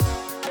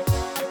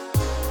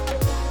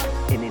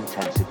 In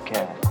intensive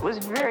care. It was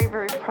very,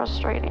 very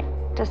frustrating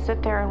to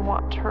sit there and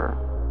watch her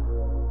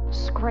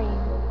scream.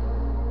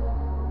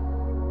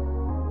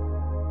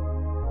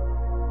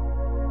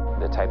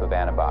 The type of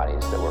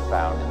antibodies that were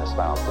found in the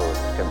spinal fluid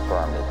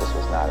confirmed that this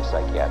was not a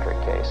psychiatric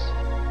case.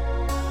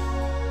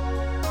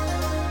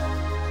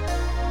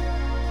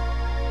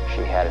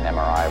 She had an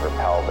MRI of her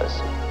pelvis.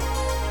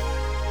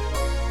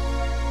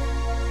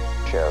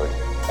 Showed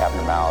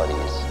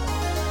abnormalities.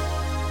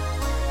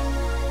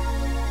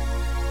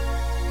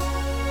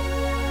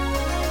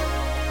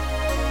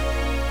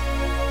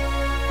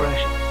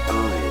 Fresh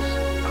eyes.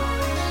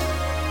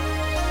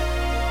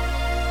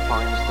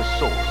 Finds the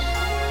source.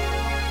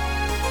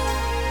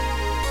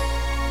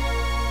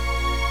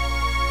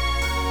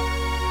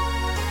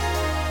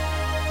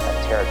 A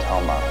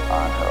teratoma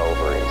on her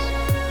ovaries.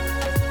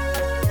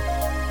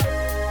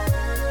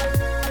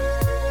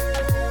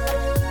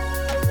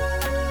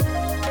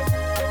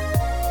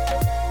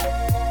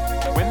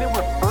 When they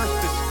were first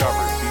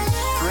discovered, these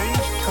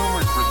strange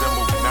tumors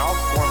resembled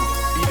malformed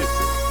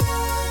fetuses.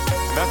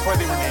 And that's why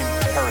they were named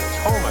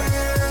teratomas,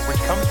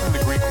 which comes from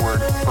the Greek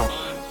word for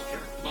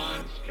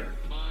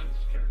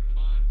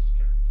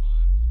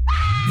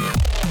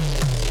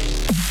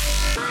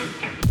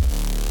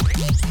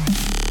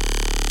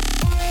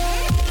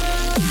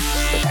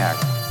Attack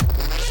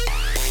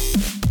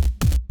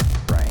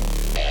brain.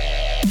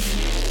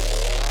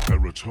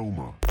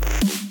 Teratoma.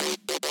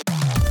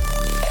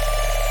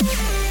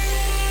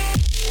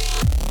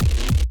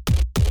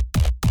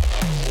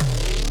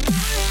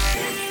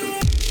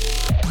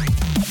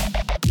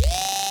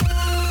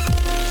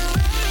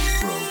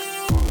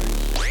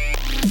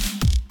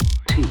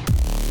 Teeth.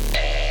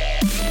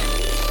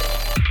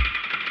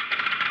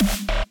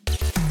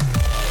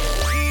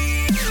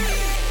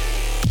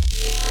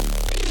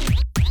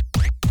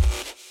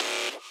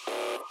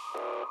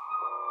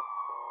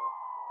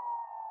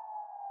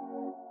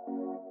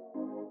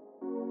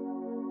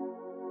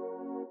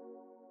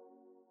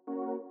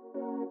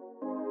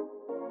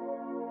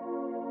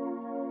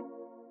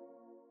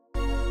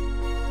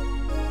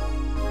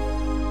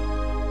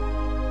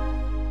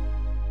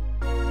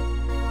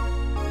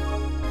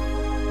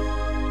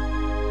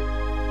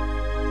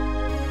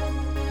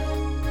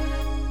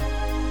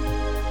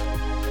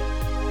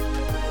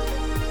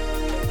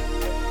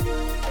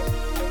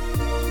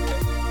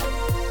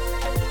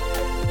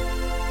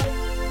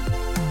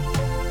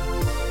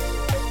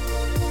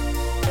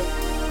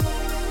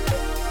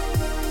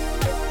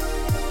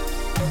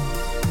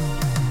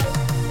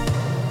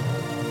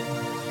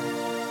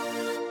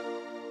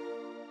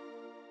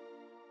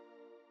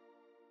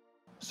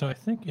 So I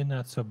think in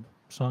that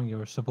song you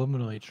were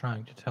subliminally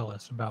trying to tell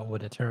us about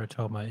what a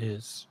teratoma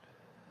is.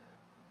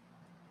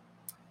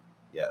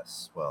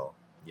 Yes, well,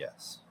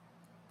 yes,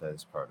 that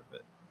is part of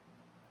it.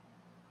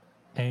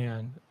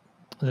 And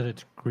that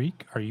it's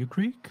Greek. Are you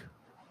Greek?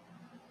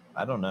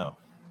 I don't know.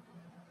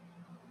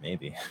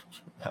 Maybe.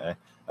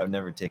 I've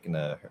never taken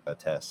a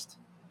test.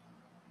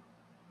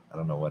 I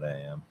don't know what I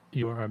am.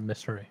 You are a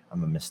mystery.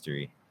 I'm a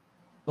mystery.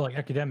 Well, like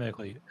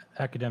academically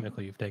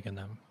you've taken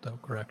them, though,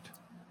 correct?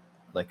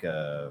 Like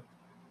a.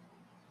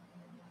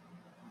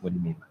 What do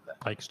you mean by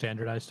that? Like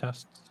standardized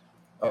tests?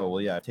 Oh,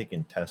 well, yeah, I've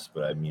taken tests,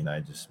 but I mean, I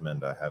just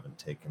meant I haven't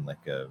taken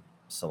like a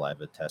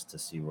saliva test to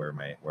see where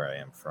I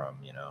am from,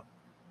 you know?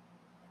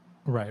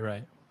 Right,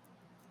 right.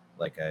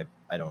 Like,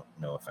 I don't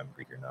know if I'm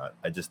Greek or not.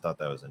 I just thought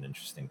that was an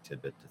interesting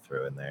tidbit to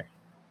throw in there.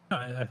 No,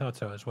 I thought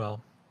so as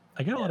well.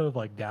 I get a lot of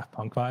like Daft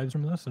Punk vibes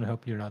from this, and I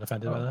hope you're not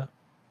offended by Oh. that.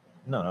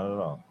 No, not at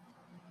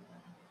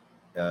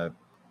all.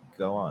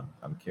 Go on.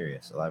 I'm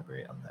curious.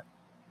 Elaborate on that.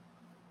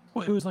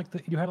 Well, it was like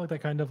you had like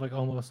that kind of like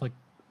almost like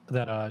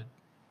that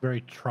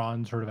very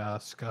Tron sort of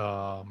esque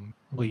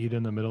lead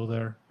in the middle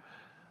there.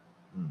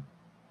 Mm.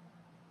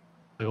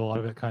 Like, a lot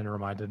of it kind of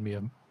reminded me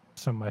of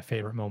some of my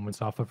favorite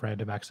moments off of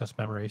Random Access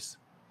Memories.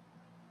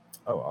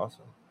 Oh,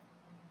 awesome.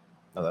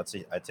 No,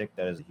 I take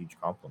that as a huge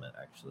compliment,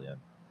 actually. I'm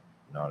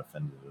not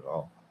offended at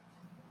all.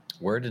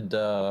 Where did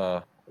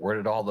where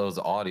did all those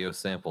audio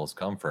samples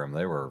come from?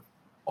 They were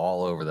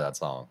all over that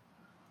song.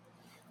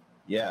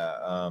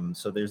 Yeah,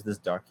 so there's this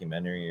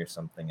documentary or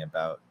something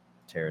about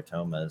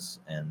teratomas,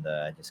 and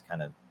I just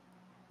kind of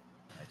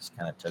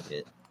took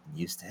it and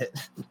used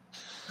it.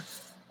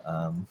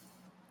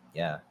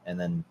 Yeah, and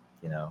then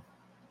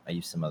I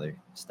used some other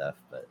stuff,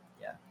 but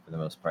yeah, for the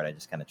most part, I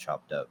just kind of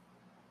chopped up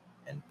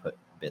and put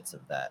bits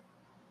of that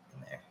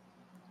in there.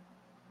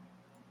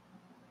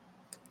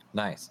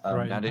 Nice.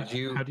 Right. Now, did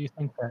you? How do you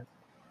think that?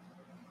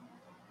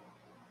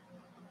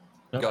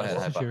 Nope, Go ahead,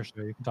 This is Hypa. your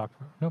show. You can talk.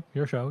 Nope,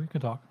 your show. You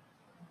can talk.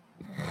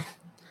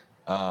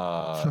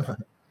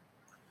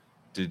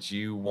 Did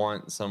you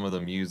want some of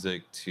the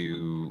music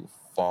to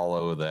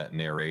follow that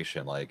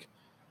narration, like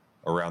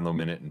around the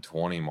minute and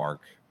 20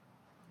 mark?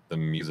 The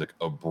music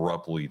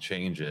abruptly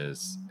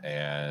changes,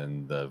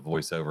 and the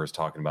voiceover is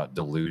talking about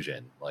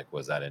delusion. Like,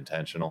 was that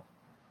intentional?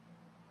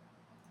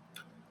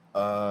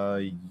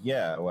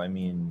 Yeah. Well, I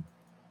mean,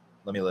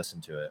 let me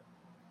listen to it.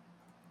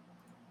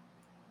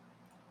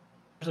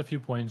 There's a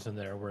few points in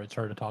there where it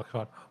started to talk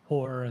about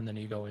horror, and then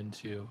you go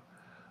into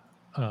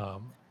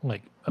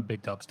like a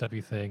big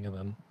dubstepy thing, and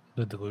then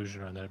the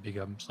delusion, and then it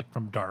becomes like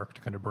from dark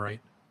to kind of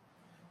bright.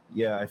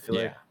 Yeah, I feel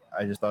Yeah. like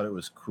I just thought it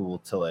was cool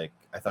to like.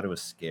 I thought it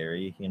was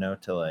scary,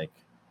 to like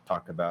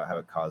talk about how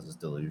it causes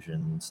delusion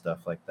and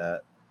stuff like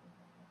that.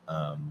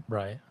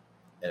 Right.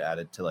 It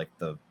added to like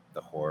the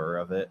horror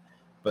of it.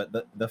 But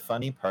the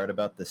funny part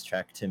about this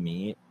track to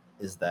me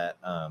is that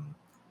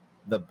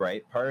the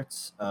bright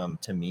parts,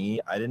 to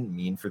me, I didn't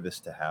mean for this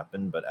to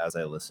happen, but as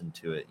I listened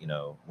to it,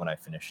 when I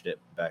finished it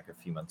back a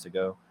few months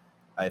ago,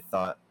 I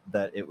thought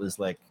that it was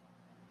like,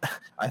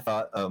 I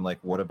thought, like,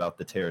 what about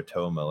the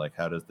teratoma? Like,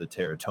 how does the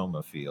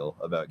teratoma feel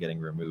about getting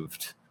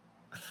removed?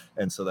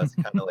 And so that's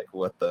kind of like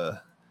what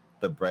the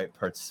bright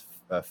parts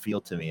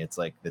feel to me. It's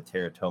like the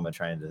teratoma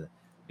trying to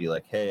be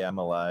like, hey, I'm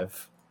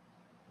alive.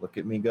 Look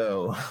at me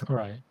go.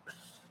 Right.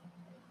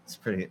 It's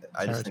pretty.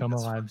 I just think Teratoma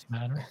that's lives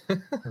matter.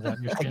 Is that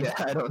your skin? yeah,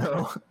 I don't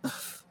know.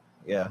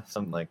 Yeah,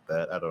 something like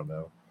that. I don't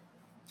know.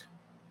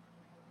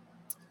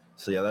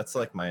 So yeah, that's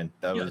like that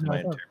Yeah, was no, my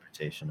I thought-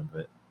 interpretation of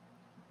it.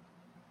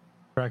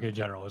 Track in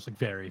general is like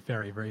very,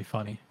 very, very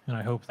funny, and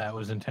I hope that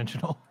was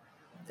intentional.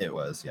 It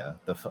was, yeah.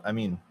 I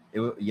mean,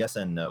 yes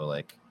and no.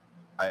 Like,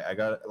 I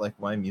got like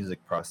my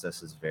music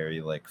process is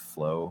very like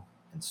flow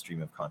and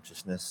stream of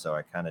consciousness, so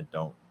I kind of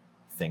don't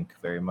think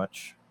very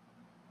much,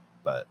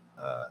 but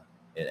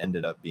it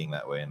ended up being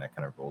that way, and I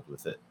kind of rolled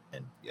with it.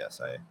 And yes,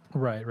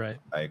 Right.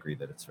 I agree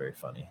that it's very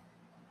funny.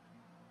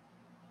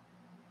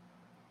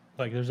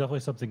 Like, there's definitely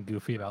something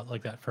goofy about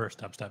like that first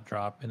dubstep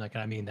drop, and like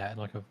I mean that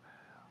in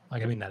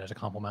I mean that as a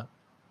compliment.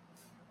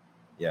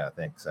 Yeah,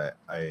 thanks.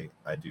 I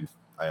do.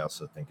 I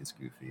also think it's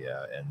goofy.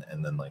 Yeah,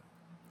 and then like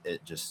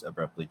it just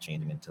abruptly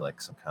changing into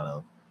like some kind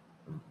of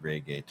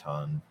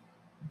reggaeton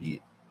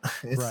beat.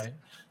 Right.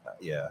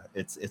 Yeah,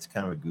 it's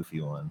kind of a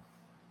goofy one.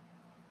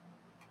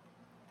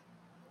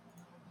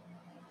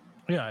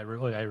 Yeah, I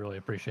really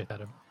appreciate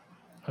that.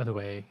 The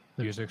way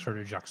the music sort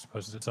of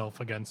juxtaposes itself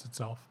against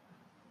itself.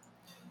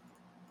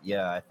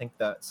 Yeah, I think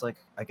that's like,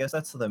 I guess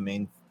that's the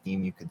main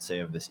theme you could say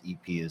of this EP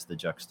is the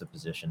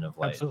juxtaposition of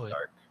light Absolutely. and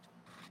dark.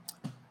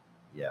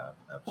 Yeah,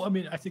 absolutely. Well, I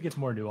mean, I think it's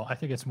more nuanced. I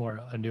think it's more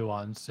a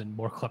nuance and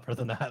more clever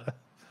than that.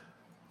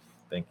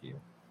 Thank you.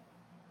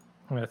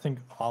 I mean, I think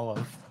all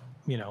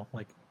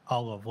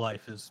of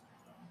life is,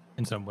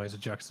 in some ways, a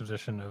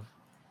juxtaposition of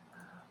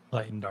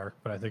light and dark.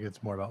 But I think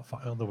it's more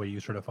about the way you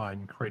sort of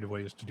find creative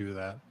ways to do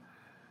that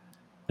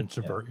and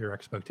subvert your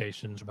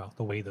expectations about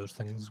the way those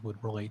things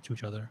would relate to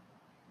each other.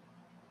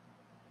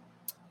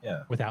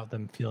 Yeah. Without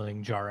them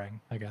feeling jarring,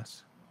 I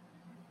guess.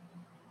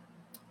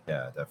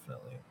 Yeah,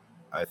 definitely.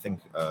 I think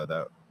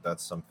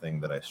that's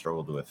something that I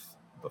struggled with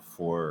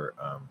before,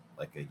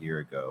 like a year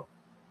ago.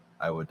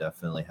 I would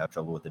definitely have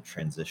trouble with the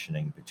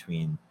transitioning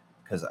between,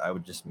 because I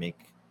would just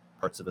make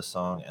parts of a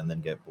song and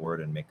then get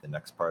bored and make the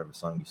next part of a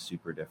song be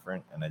super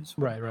different, and I just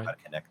wouldn't know how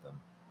to connect them.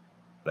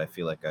 But I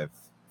feel like I've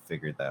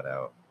figured that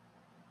out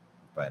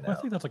by now. Well,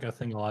 I think that's like a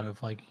thing a lot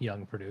of like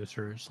young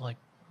producers like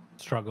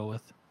struggle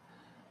with.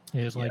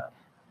 Is like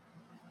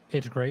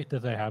it's great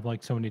that they have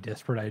like so many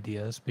disparate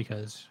ideas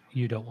because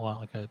you don't want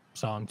like a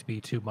song to be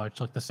too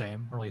much like the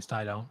same, or at least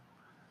I don't.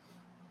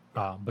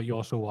 But you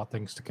also want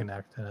things to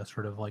connect in a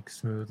sort of like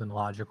smooth and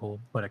logical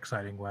but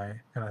exciting way,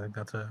 and I think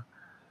that's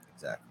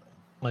exactly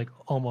like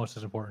almost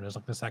as important as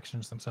like the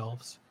sections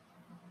themselves.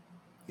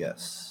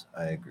 Yes,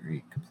 I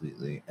agree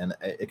completely, and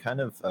it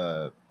kind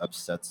of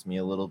upsets me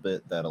a little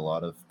bit that a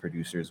lot of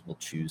producers will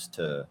choose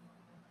to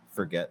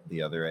forget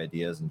the other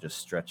ideas and just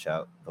stretch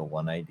out the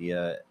one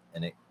idea,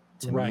 and it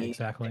to me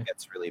exactly. it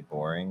gets really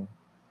boring.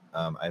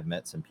 I've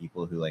met some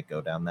people who like go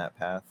down that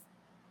path,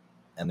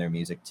 and their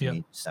music to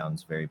me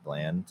sounds very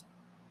bland.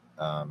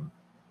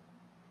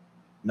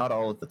 Not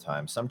all of the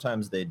time.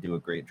 Sometimes they do a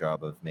great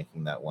job of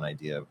making that one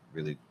idea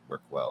really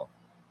work well,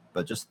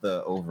 but just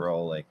the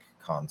overall like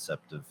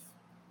concept of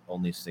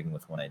only sticking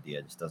with one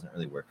idea just doesn't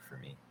really work for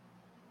me.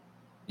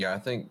 Yeah, I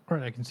think.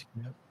 Right, I can see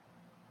that.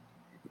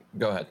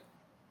 Go ahead.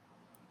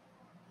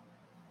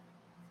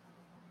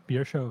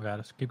 your show,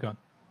 Vatis. Keep going.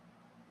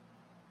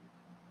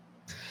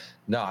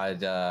 No,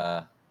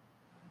 I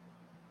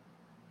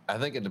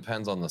think it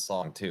depends on the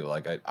song too.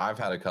 Like I've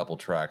had a couple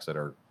tracks that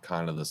are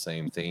kind of the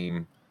same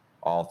theme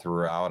all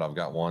throughout. I've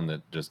got one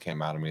that just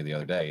came out of me the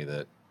other day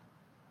that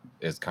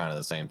is kind of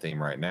the same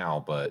theme right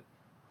now, but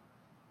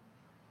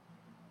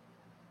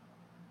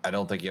I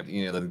don't think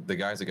you have, the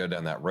guys that go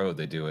down that road,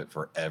 they do it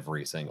for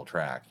every single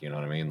track. You know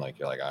what I mean? Like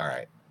you're like, all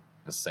right,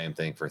 the same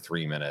thing for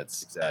 3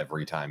 minutes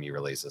every time you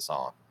release a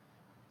song.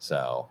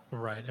 So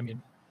Right. I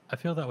mean, I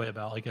feel that way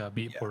about like a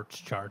Beatport's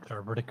chart,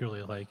 or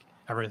particularly like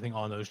everything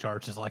on those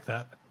charts is like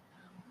that.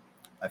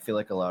 I feel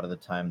like a lot of the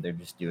time they're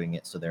just doing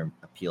it so they're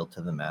appeal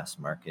to the mass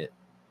market,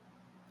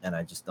 and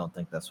I just don't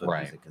think that's what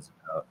Right. music is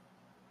about.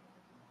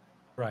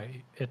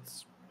 Right.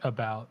 It's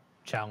about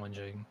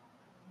challenging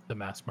the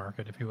mass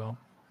market, if you will,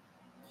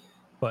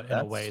 but in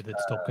a way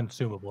that's still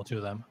consumable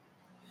to them.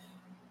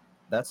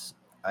 That's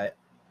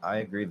I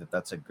agree that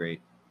that's a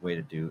great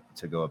way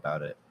to go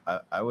about it.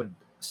 I would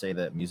say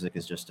that music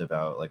is just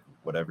about like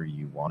whatever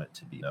you want it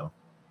to be.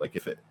 Like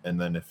if it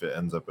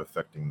ends up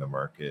affecting the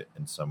market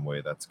in some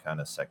way, that's kind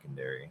of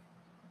secondary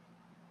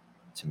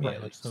to me, Right.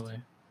 at least.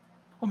 Absolutely.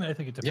 Well, I mean, I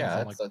think it depends yeah,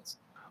 on like that's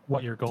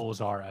what your goals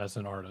are as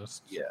an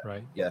artist. Yeah.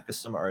 Right. Yeah, because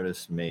some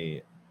artists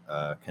may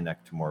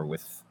connect more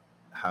with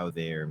how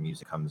their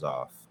music comes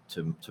off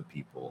to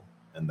people,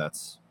 and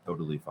that's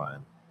totally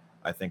fine.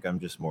 I think I'm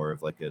just more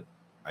of like an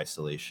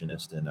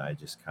isolationist, and I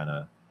just kind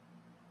of,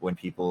 when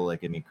people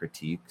like give me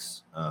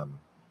critiques,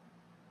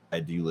 I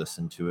do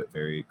listen to it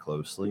very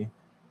closely,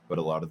 but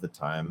a lot of the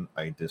time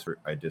I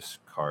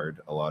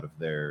discard a lot of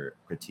their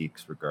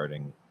critiques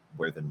regarding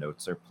where the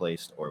notes are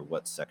placed or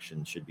what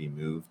section should be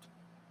moved,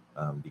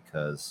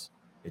 because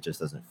it just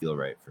doesn't feel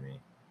right for me.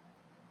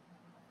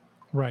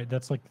 Right.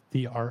 That's like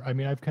the art. I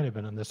mean, I've kind of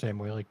been in the same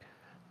way. Like,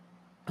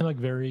 I'm like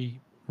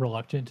very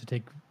reluctant to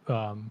take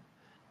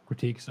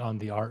critiques on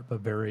the art,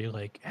 but very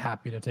like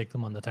happy to take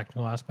them on the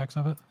technical aspects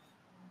of it.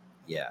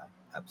 Yeah,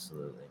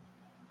 absolutely.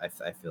 I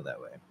feel that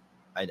way.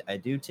 I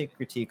do take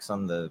critiques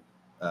on the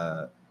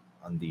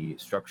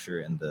structure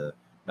and the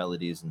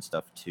melodies and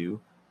stuff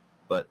too,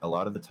 but a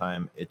lot of the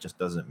time it just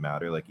doesn't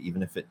matter. Like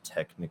even if it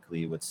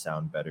technically would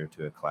sound better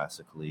to a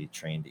classically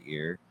trained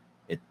ear,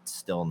 it's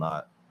still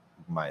not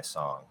my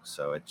song.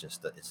 So it's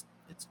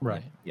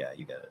Right. Yeah,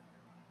 you get it.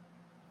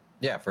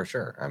 yeah, for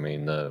sure. I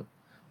mean,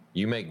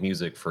 you make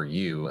music for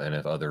you, and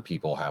if other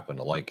people happen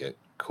to like it,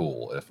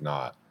 cool. If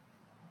not,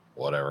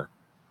 whatever.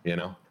 You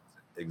know?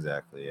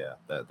 Exactly. Yeah.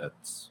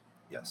 That's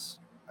yes.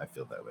 I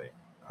feel that way.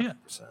 Yeah.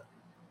 100%.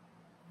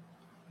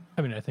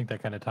 I mean, I think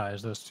that kind of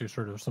ties this to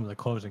sort of some of the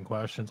closing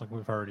questions. Like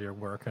we've heard your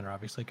work and are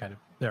obviously kind of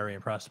very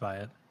impressed by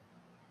it.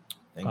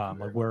 Thank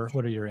you. Like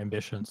what are your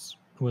ambitions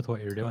with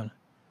what you're doing?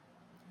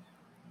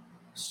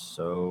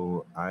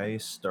 So I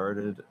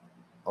started,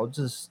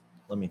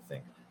 let me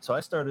think. So I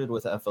started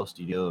with FL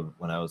Studio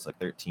when I was like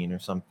 13 or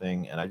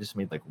something, and I just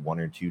made like 1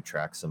 or 2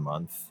 tracks a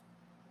month,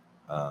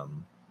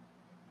 on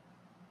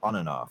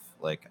and off.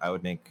 Like I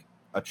would make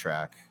a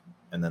track,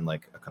 and then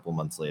like a couple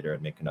months later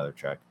I'd make another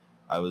track.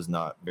 I was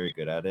not very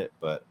good at it,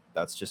 but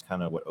that's just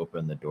kind of what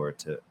opened the door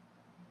to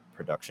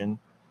production.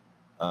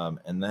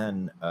 And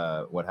then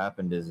what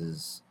happened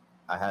is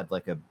I had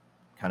like a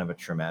kind of a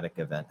traumatic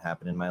event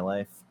happen in my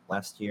life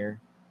last year,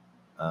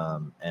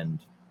 and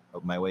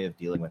my way of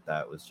dealing with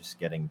that was just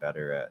getting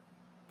better at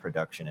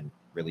production and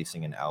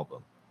releasing an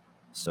album.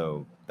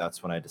 So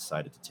that's when I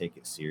decided to take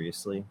it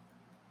seriously,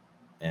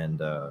 and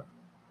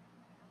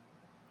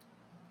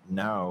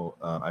now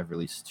I've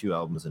released 2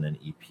 albums and an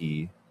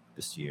EP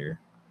this year,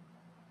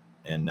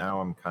 and now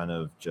I'm kind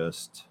of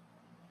just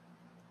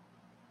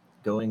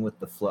going with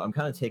the flow. I'm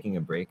kind of taking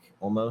a break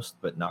almost,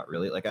 but not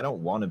really. Like I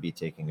don't want to be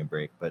taking a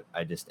break, but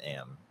I just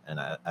am, and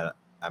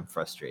I'm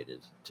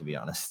frustrated, to be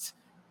honest.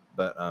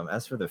 But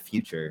as for the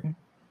future,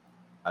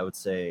 I would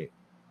say,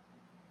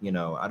 I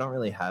don't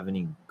really have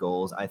any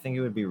goals. I think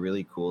it would be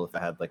really cool if I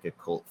had like a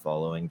cult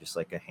following, just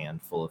like a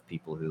handful of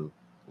people who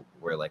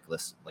were like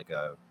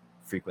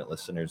frequent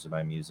listeners of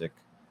my music.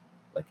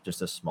 Like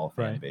just a small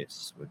fan Right.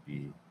 base would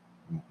be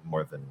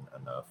more than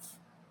enough.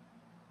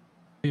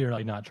 You're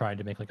like not trying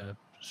to make like a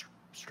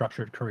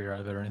structured career out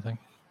of it or anything.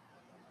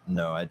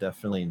 No, I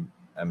definitely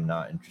am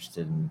not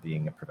interested in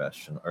being a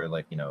professional, or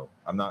like,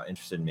 I'm not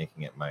interested in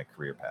making it my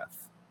career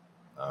path,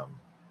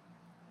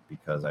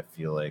 because I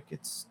feel like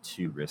it's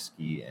too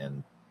risky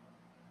and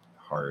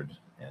hard,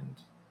 and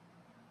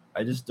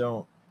I just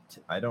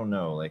I don't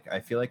know. Like, I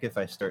feel like if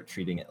I start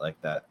treating it like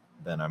that,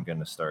 then I'm going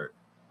to start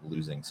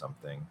losing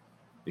something,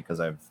 because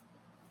I've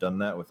done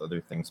that with other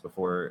things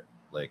before,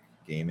 like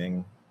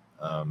gaming,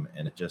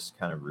 and it just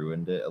kind of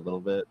ruined it a little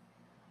bit.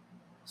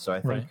 So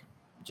I think Right.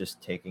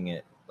 just taking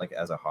it like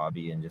as a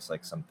hobby and just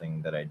like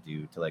something that I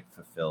do to like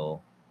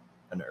fulfill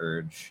an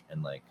urge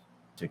and like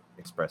to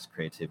express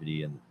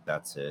creativity, and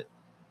that's it.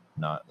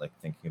 Not like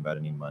thinking about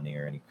any money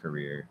or any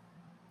career.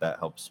 That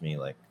helps me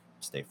like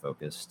stay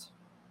focused.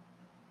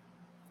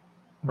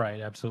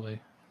 Right. Absolutely.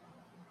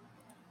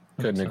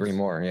 That Couldn't makes agree sense.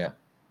 more. Yeah.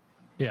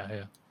 Yeah.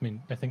 Yeah. I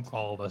mean, I think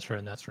all of us are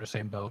in that sort of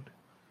same boat.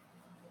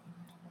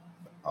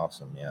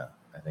 Awesome. Yeah,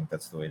 I think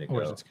that's the way to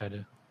Or is go. it kind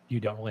of you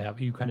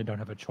kind of don't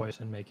have a choice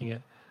in making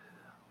it,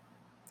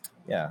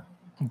 Yeah.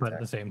 but at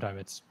the same time,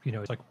 it's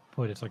it's like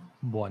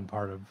one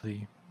part of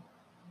the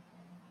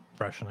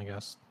expression, I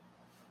guess.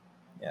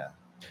 Yeah.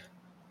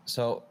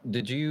 So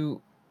did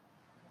you?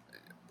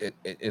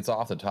 It's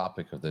off the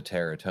topic of the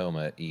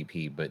Teratoma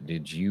EP, but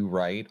did you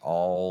write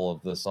all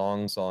of the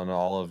songs on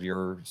all of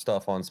your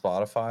stuff on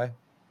Spotify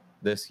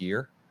this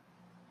year?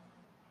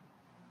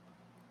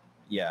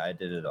 Yeah, I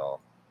did it all,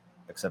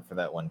 except for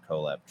that one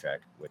collab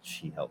track, which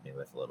he helped me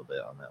with a little bit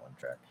on that one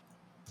track.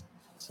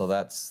 So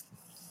that's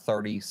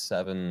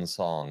 37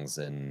 songs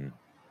in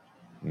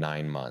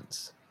 9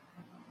 months.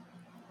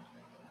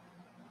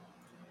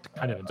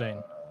 Kind of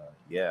insane.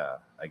 Yeah,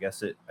 I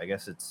guess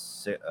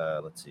it's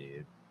let's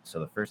see. So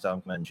the first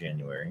album came out in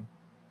January,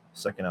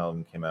 second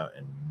album came out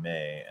in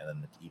May, and then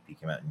the EP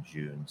came out in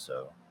June.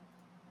 So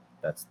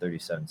that's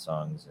 37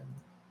 songs in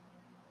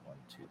 1,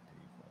 2, 3, 4,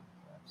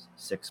 5,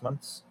 6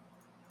 months.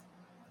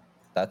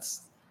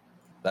 That's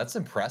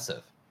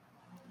impressive.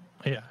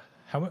 Yeah.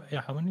 How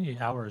many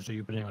hours are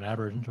you putting on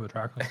average into a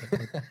track like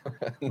that?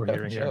 We're No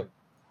hearing here. joke.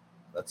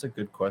 That's a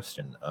good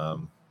question.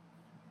 Ask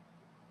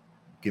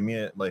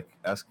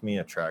me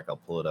a track, I'll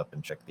pull it up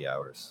and check the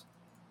hours.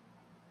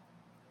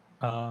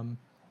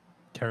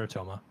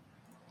 Teratoma.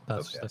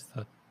 That's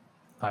the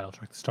title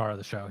track, the star of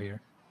the show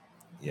here.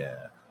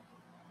 Yeah.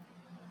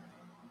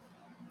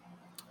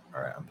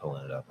 All right, I'm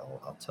pulling it up.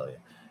 I'll tell you.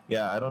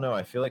 Yeah, I don't know.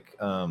 I feel like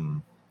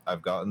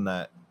I've gotten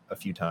that a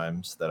few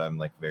times that I'm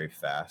like very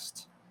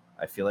fast.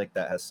 I feel like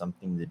that has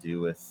something to do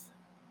with.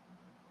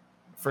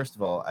 First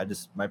of all,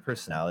 my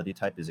personality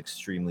type is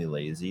extremely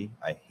lazy.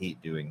 I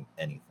hate doing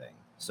anything,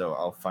 so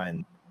I'll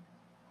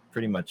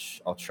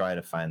try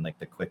to find like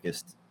the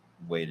quickest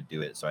way to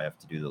do it, so I have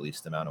to do the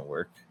least amount of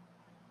work.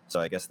 So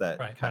I guess that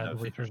kind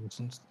of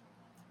resistance.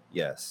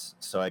 Yes.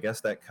 So I guess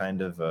that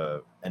kind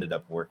of ended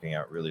up working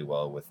out really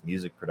well with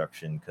music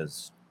production,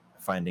 because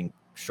finding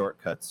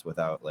shortcuts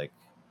without like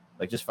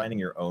just finding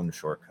your own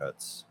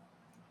shortcuts,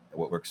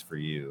 what works for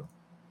you,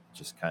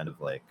 just kind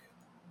of like,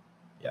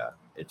 yeah,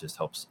 it just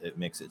helps. It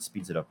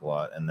speeds it up a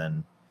lot. And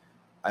then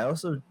I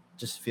also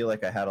just feel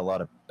like I had a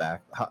lot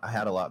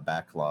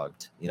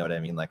backlogged. You know what I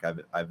mean? Like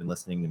I've been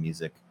listening to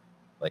music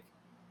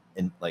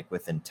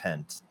with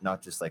intent,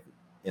 not just like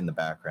in the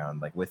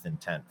background, like with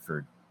intent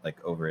for like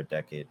over a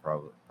decade,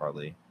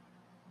 probably.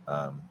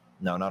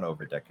 No, not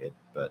over a decade,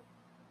 but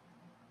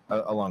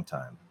a long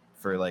time.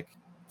 For like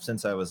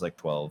since I was like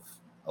 12,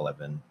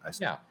 11.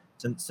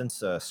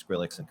 Since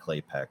Skrillex and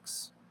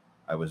Claypex,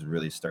 I was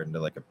really starting to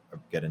like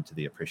get into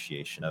the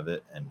appreciation of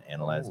it and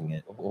analyzing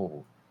it.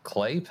 Oh,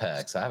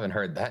 Claypex! I haven't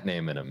heard that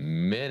name in a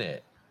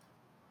minute.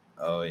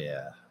 Oh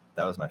yeah,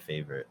 that was my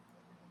favorite.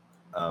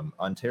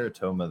 On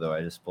Teratoma though,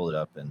 I just pulled it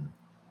up and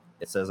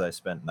it says I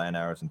spent 9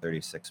 hours and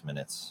 36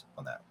 minutes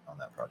on that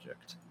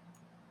project.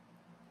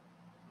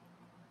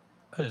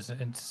 That is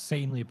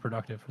insanely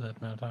productive for that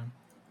amount of time.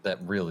 That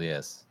really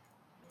is.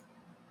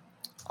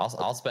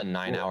 I'll spend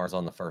 9 hours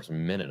on the first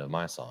minute of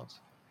my songs.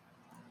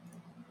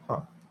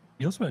 Huh.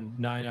 You'll spend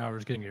 9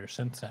 hours getting your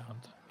synth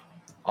sound.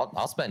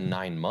 I'll spend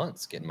 9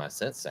 months getting my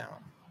synth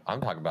sound.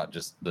 I'm talking about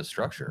just the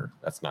structure.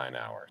 That's 9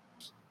 hours.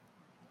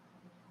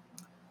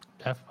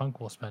 Daft Punk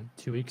will spend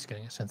 2 weeks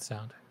getting a synth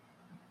sound.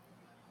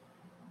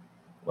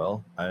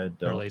 Well,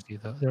 They're lazy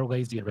though. They're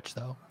lazy and rich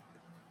though.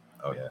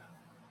 Oh yeah,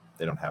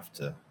 they don't have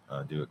to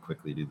do it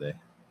quickly, do they?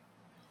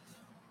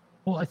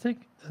 Well, I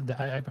think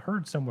I've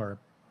heard somewhere,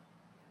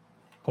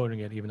 quoting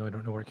it, even though I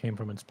don't know where it came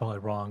from, and it's probably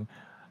wrong,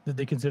 that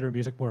they consider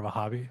music more of a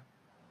hobby.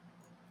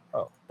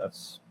 Oh,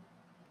 that's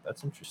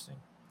interesting.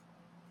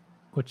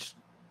 Which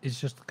is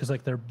just because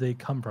like they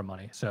come from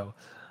money, so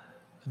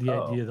the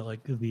idea that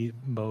like the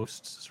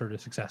most sort of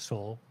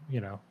successful,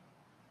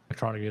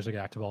 electronic music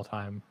act of all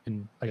time,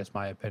 in I guess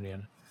my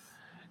opinion,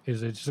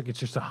 is it's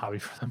just a hobby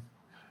for them.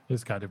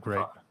 It's kind of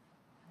great.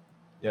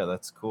 Yeah,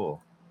 that's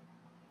cool.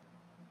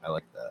 I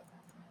like that.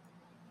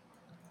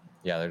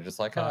 Yeah, they're just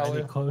like, Any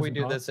we closing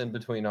do thoughts? this in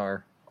between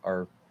our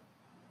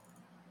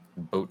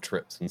boat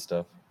trips and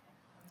stuff.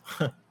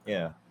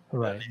 Yeah.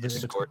 Right. They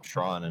just scored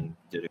Tron and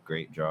did a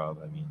great job.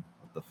 I mean,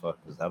 what the fuck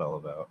was that all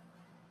about?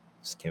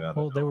 Just came out.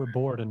 Well, they were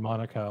bored in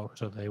Monaco,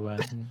 so they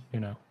went and,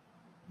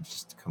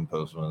 just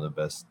composed one of the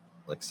best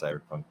like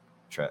cyberpunk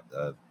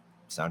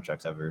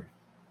soundtracks ever.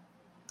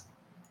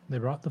 they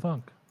brought the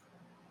funk.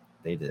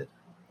 They did,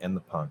 and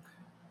the punk,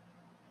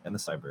 and the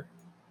cyber.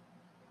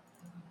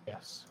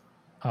 Yes.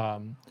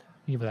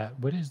 Even that.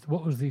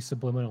 What was the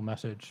subliminal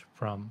message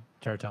from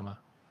Teratoma?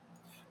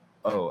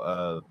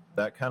 Oh,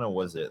 that kind of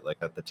was it. Like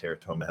that the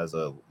Teratoma has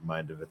a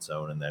mind of its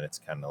own, and that it's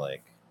kind of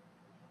like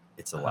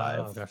it's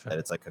alive. Gotcha. That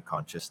it's like a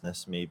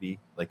consciousness, maybe.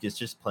 Like it's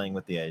just playing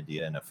with the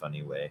idea in a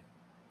funny way,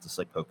 just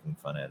like poking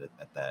fun at it,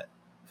 at that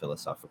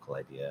philosophical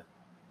idea.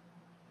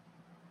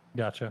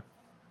 Gotcha.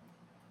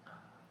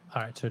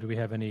 All right. So, do we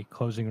have any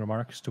closing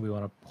remarks? Do we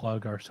want to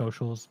plug our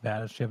socials?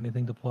 Baz, do you have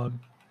anything to plug?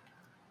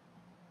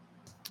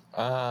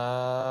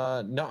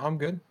 No, I'm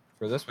good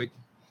for this week.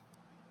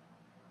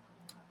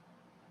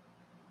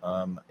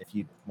 If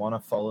you want to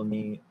follow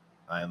me,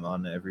 I'm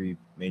on every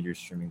major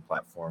streaming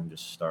platform,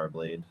 just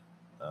Starblade.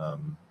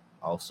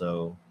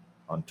 Also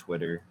on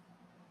Twitter,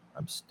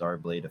 I'm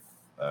Starblade.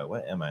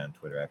 What am I on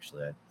Twitter?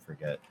 Actually, I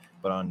forget.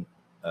 But on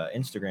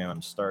Instagram,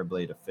 I'm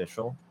Starblade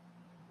Official.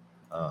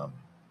 On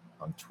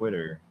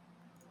Twitter,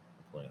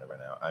 I'm pulling it up right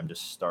now. I'm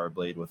just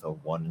Starblade with a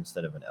 1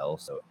 instead of an L,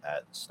 so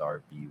at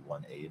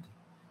StarB18.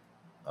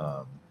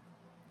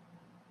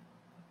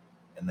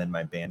 And then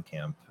my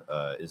Bandcamp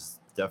is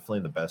definitely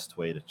the best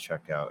way to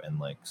check out and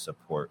like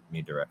support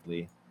me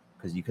directly,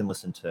 because you can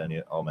listen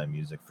to all my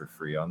music for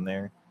free on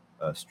there,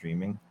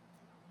 streaming.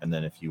 And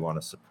then if you want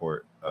to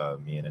support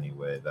me in any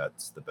way,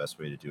 that's the best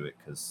way to do it,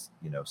 because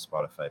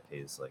Spotify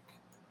pays like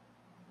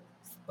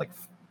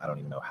I don't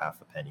even know,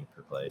 half a penny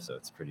per play, so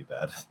it's pretty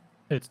bad.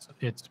 It's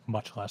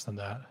much less than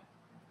that.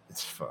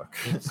 It's fuck.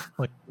 It's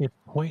like it's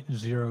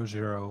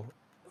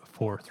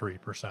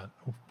 0.0043%,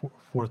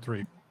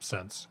 43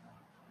 cents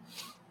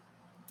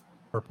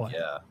per play.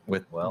 Yeah.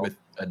 with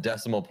a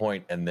decimal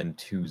point and then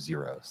 2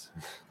 zeros.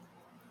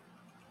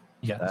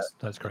 Yes,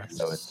 that's correct.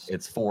 So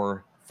it's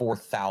 4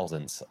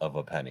 thousandths of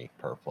a penny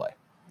per play.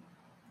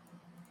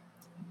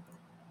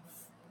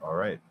 All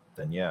right,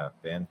 then yeah,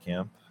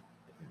 Bandcamp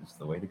is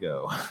the way to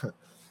go.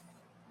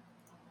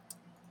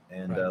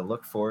 And Right.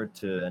 look forward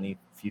to any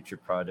future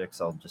projects.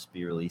 I'll just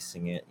be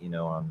releasing it,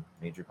 on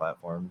major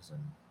platforms.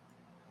 And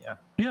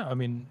Yeah, I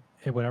mean,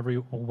 whenever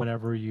you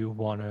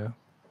want to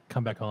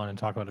come back on and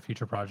talk about a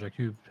future project,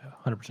 you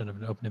 100% of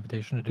an open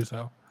invitation to do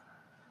so.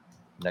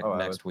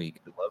 Next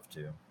week. I'd love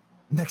to.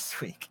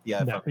 Next week,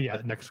 yeah, Next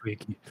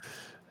week.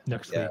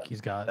 Next Yeah, week he's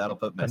got that'll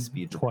put my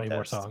speed to the 20 more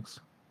test. songs.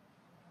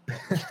 All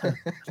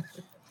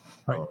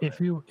right. All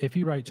If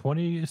you write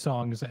 20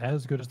 songs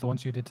as good as the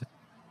ones you did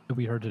that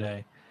we heard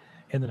today,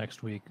 in the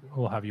next week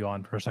we'll have you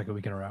on for a second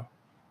week in a row.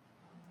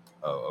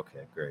 Oh,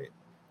 okay, great.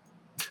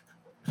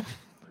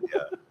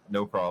 Yeah,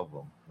 no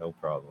problem.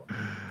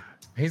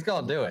 He's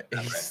gonna do it.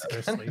 Right, He's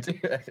seriously. gonna do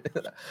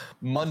it.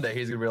 Monday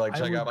he's gonna be like, I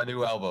check out my would-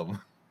 new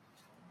album.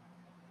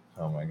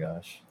 Oh my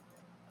gosh,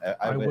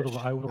 I would wish.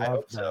 love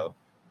hope that. so.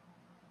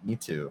 Me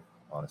too,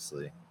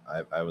 honestly.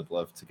 I would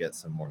love to get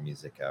some more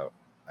music out.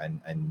 I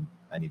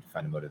need to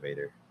find a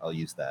motivator. I'll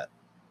use that.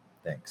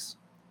 Thanks.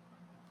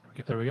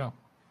 There we go.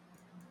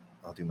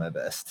 I'll do my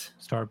best.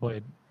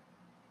 Starblade,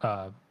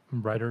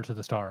 writer to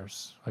the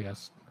stars, I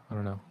guess. I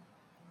don't know.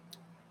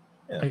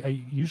 Yeah.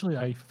 I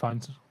usually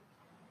find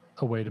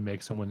a way to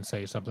make someone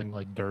say something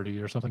like dirty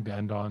or something to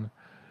end on,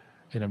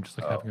 and I'm just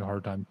like having a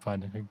hard time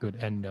finding a good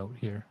end note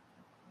here.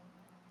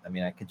 I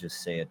mean, I could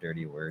just say a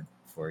dirty word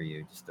for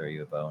you, just throw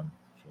you a bone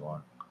if you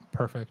want.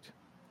 Perfect.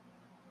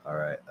 All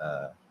right,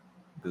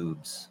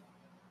 boobs.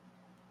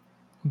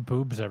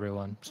 Boobs,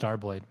 everyone.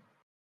 Starblade.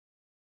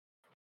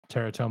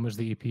 Teratoma's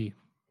the EP.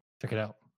 Check it out.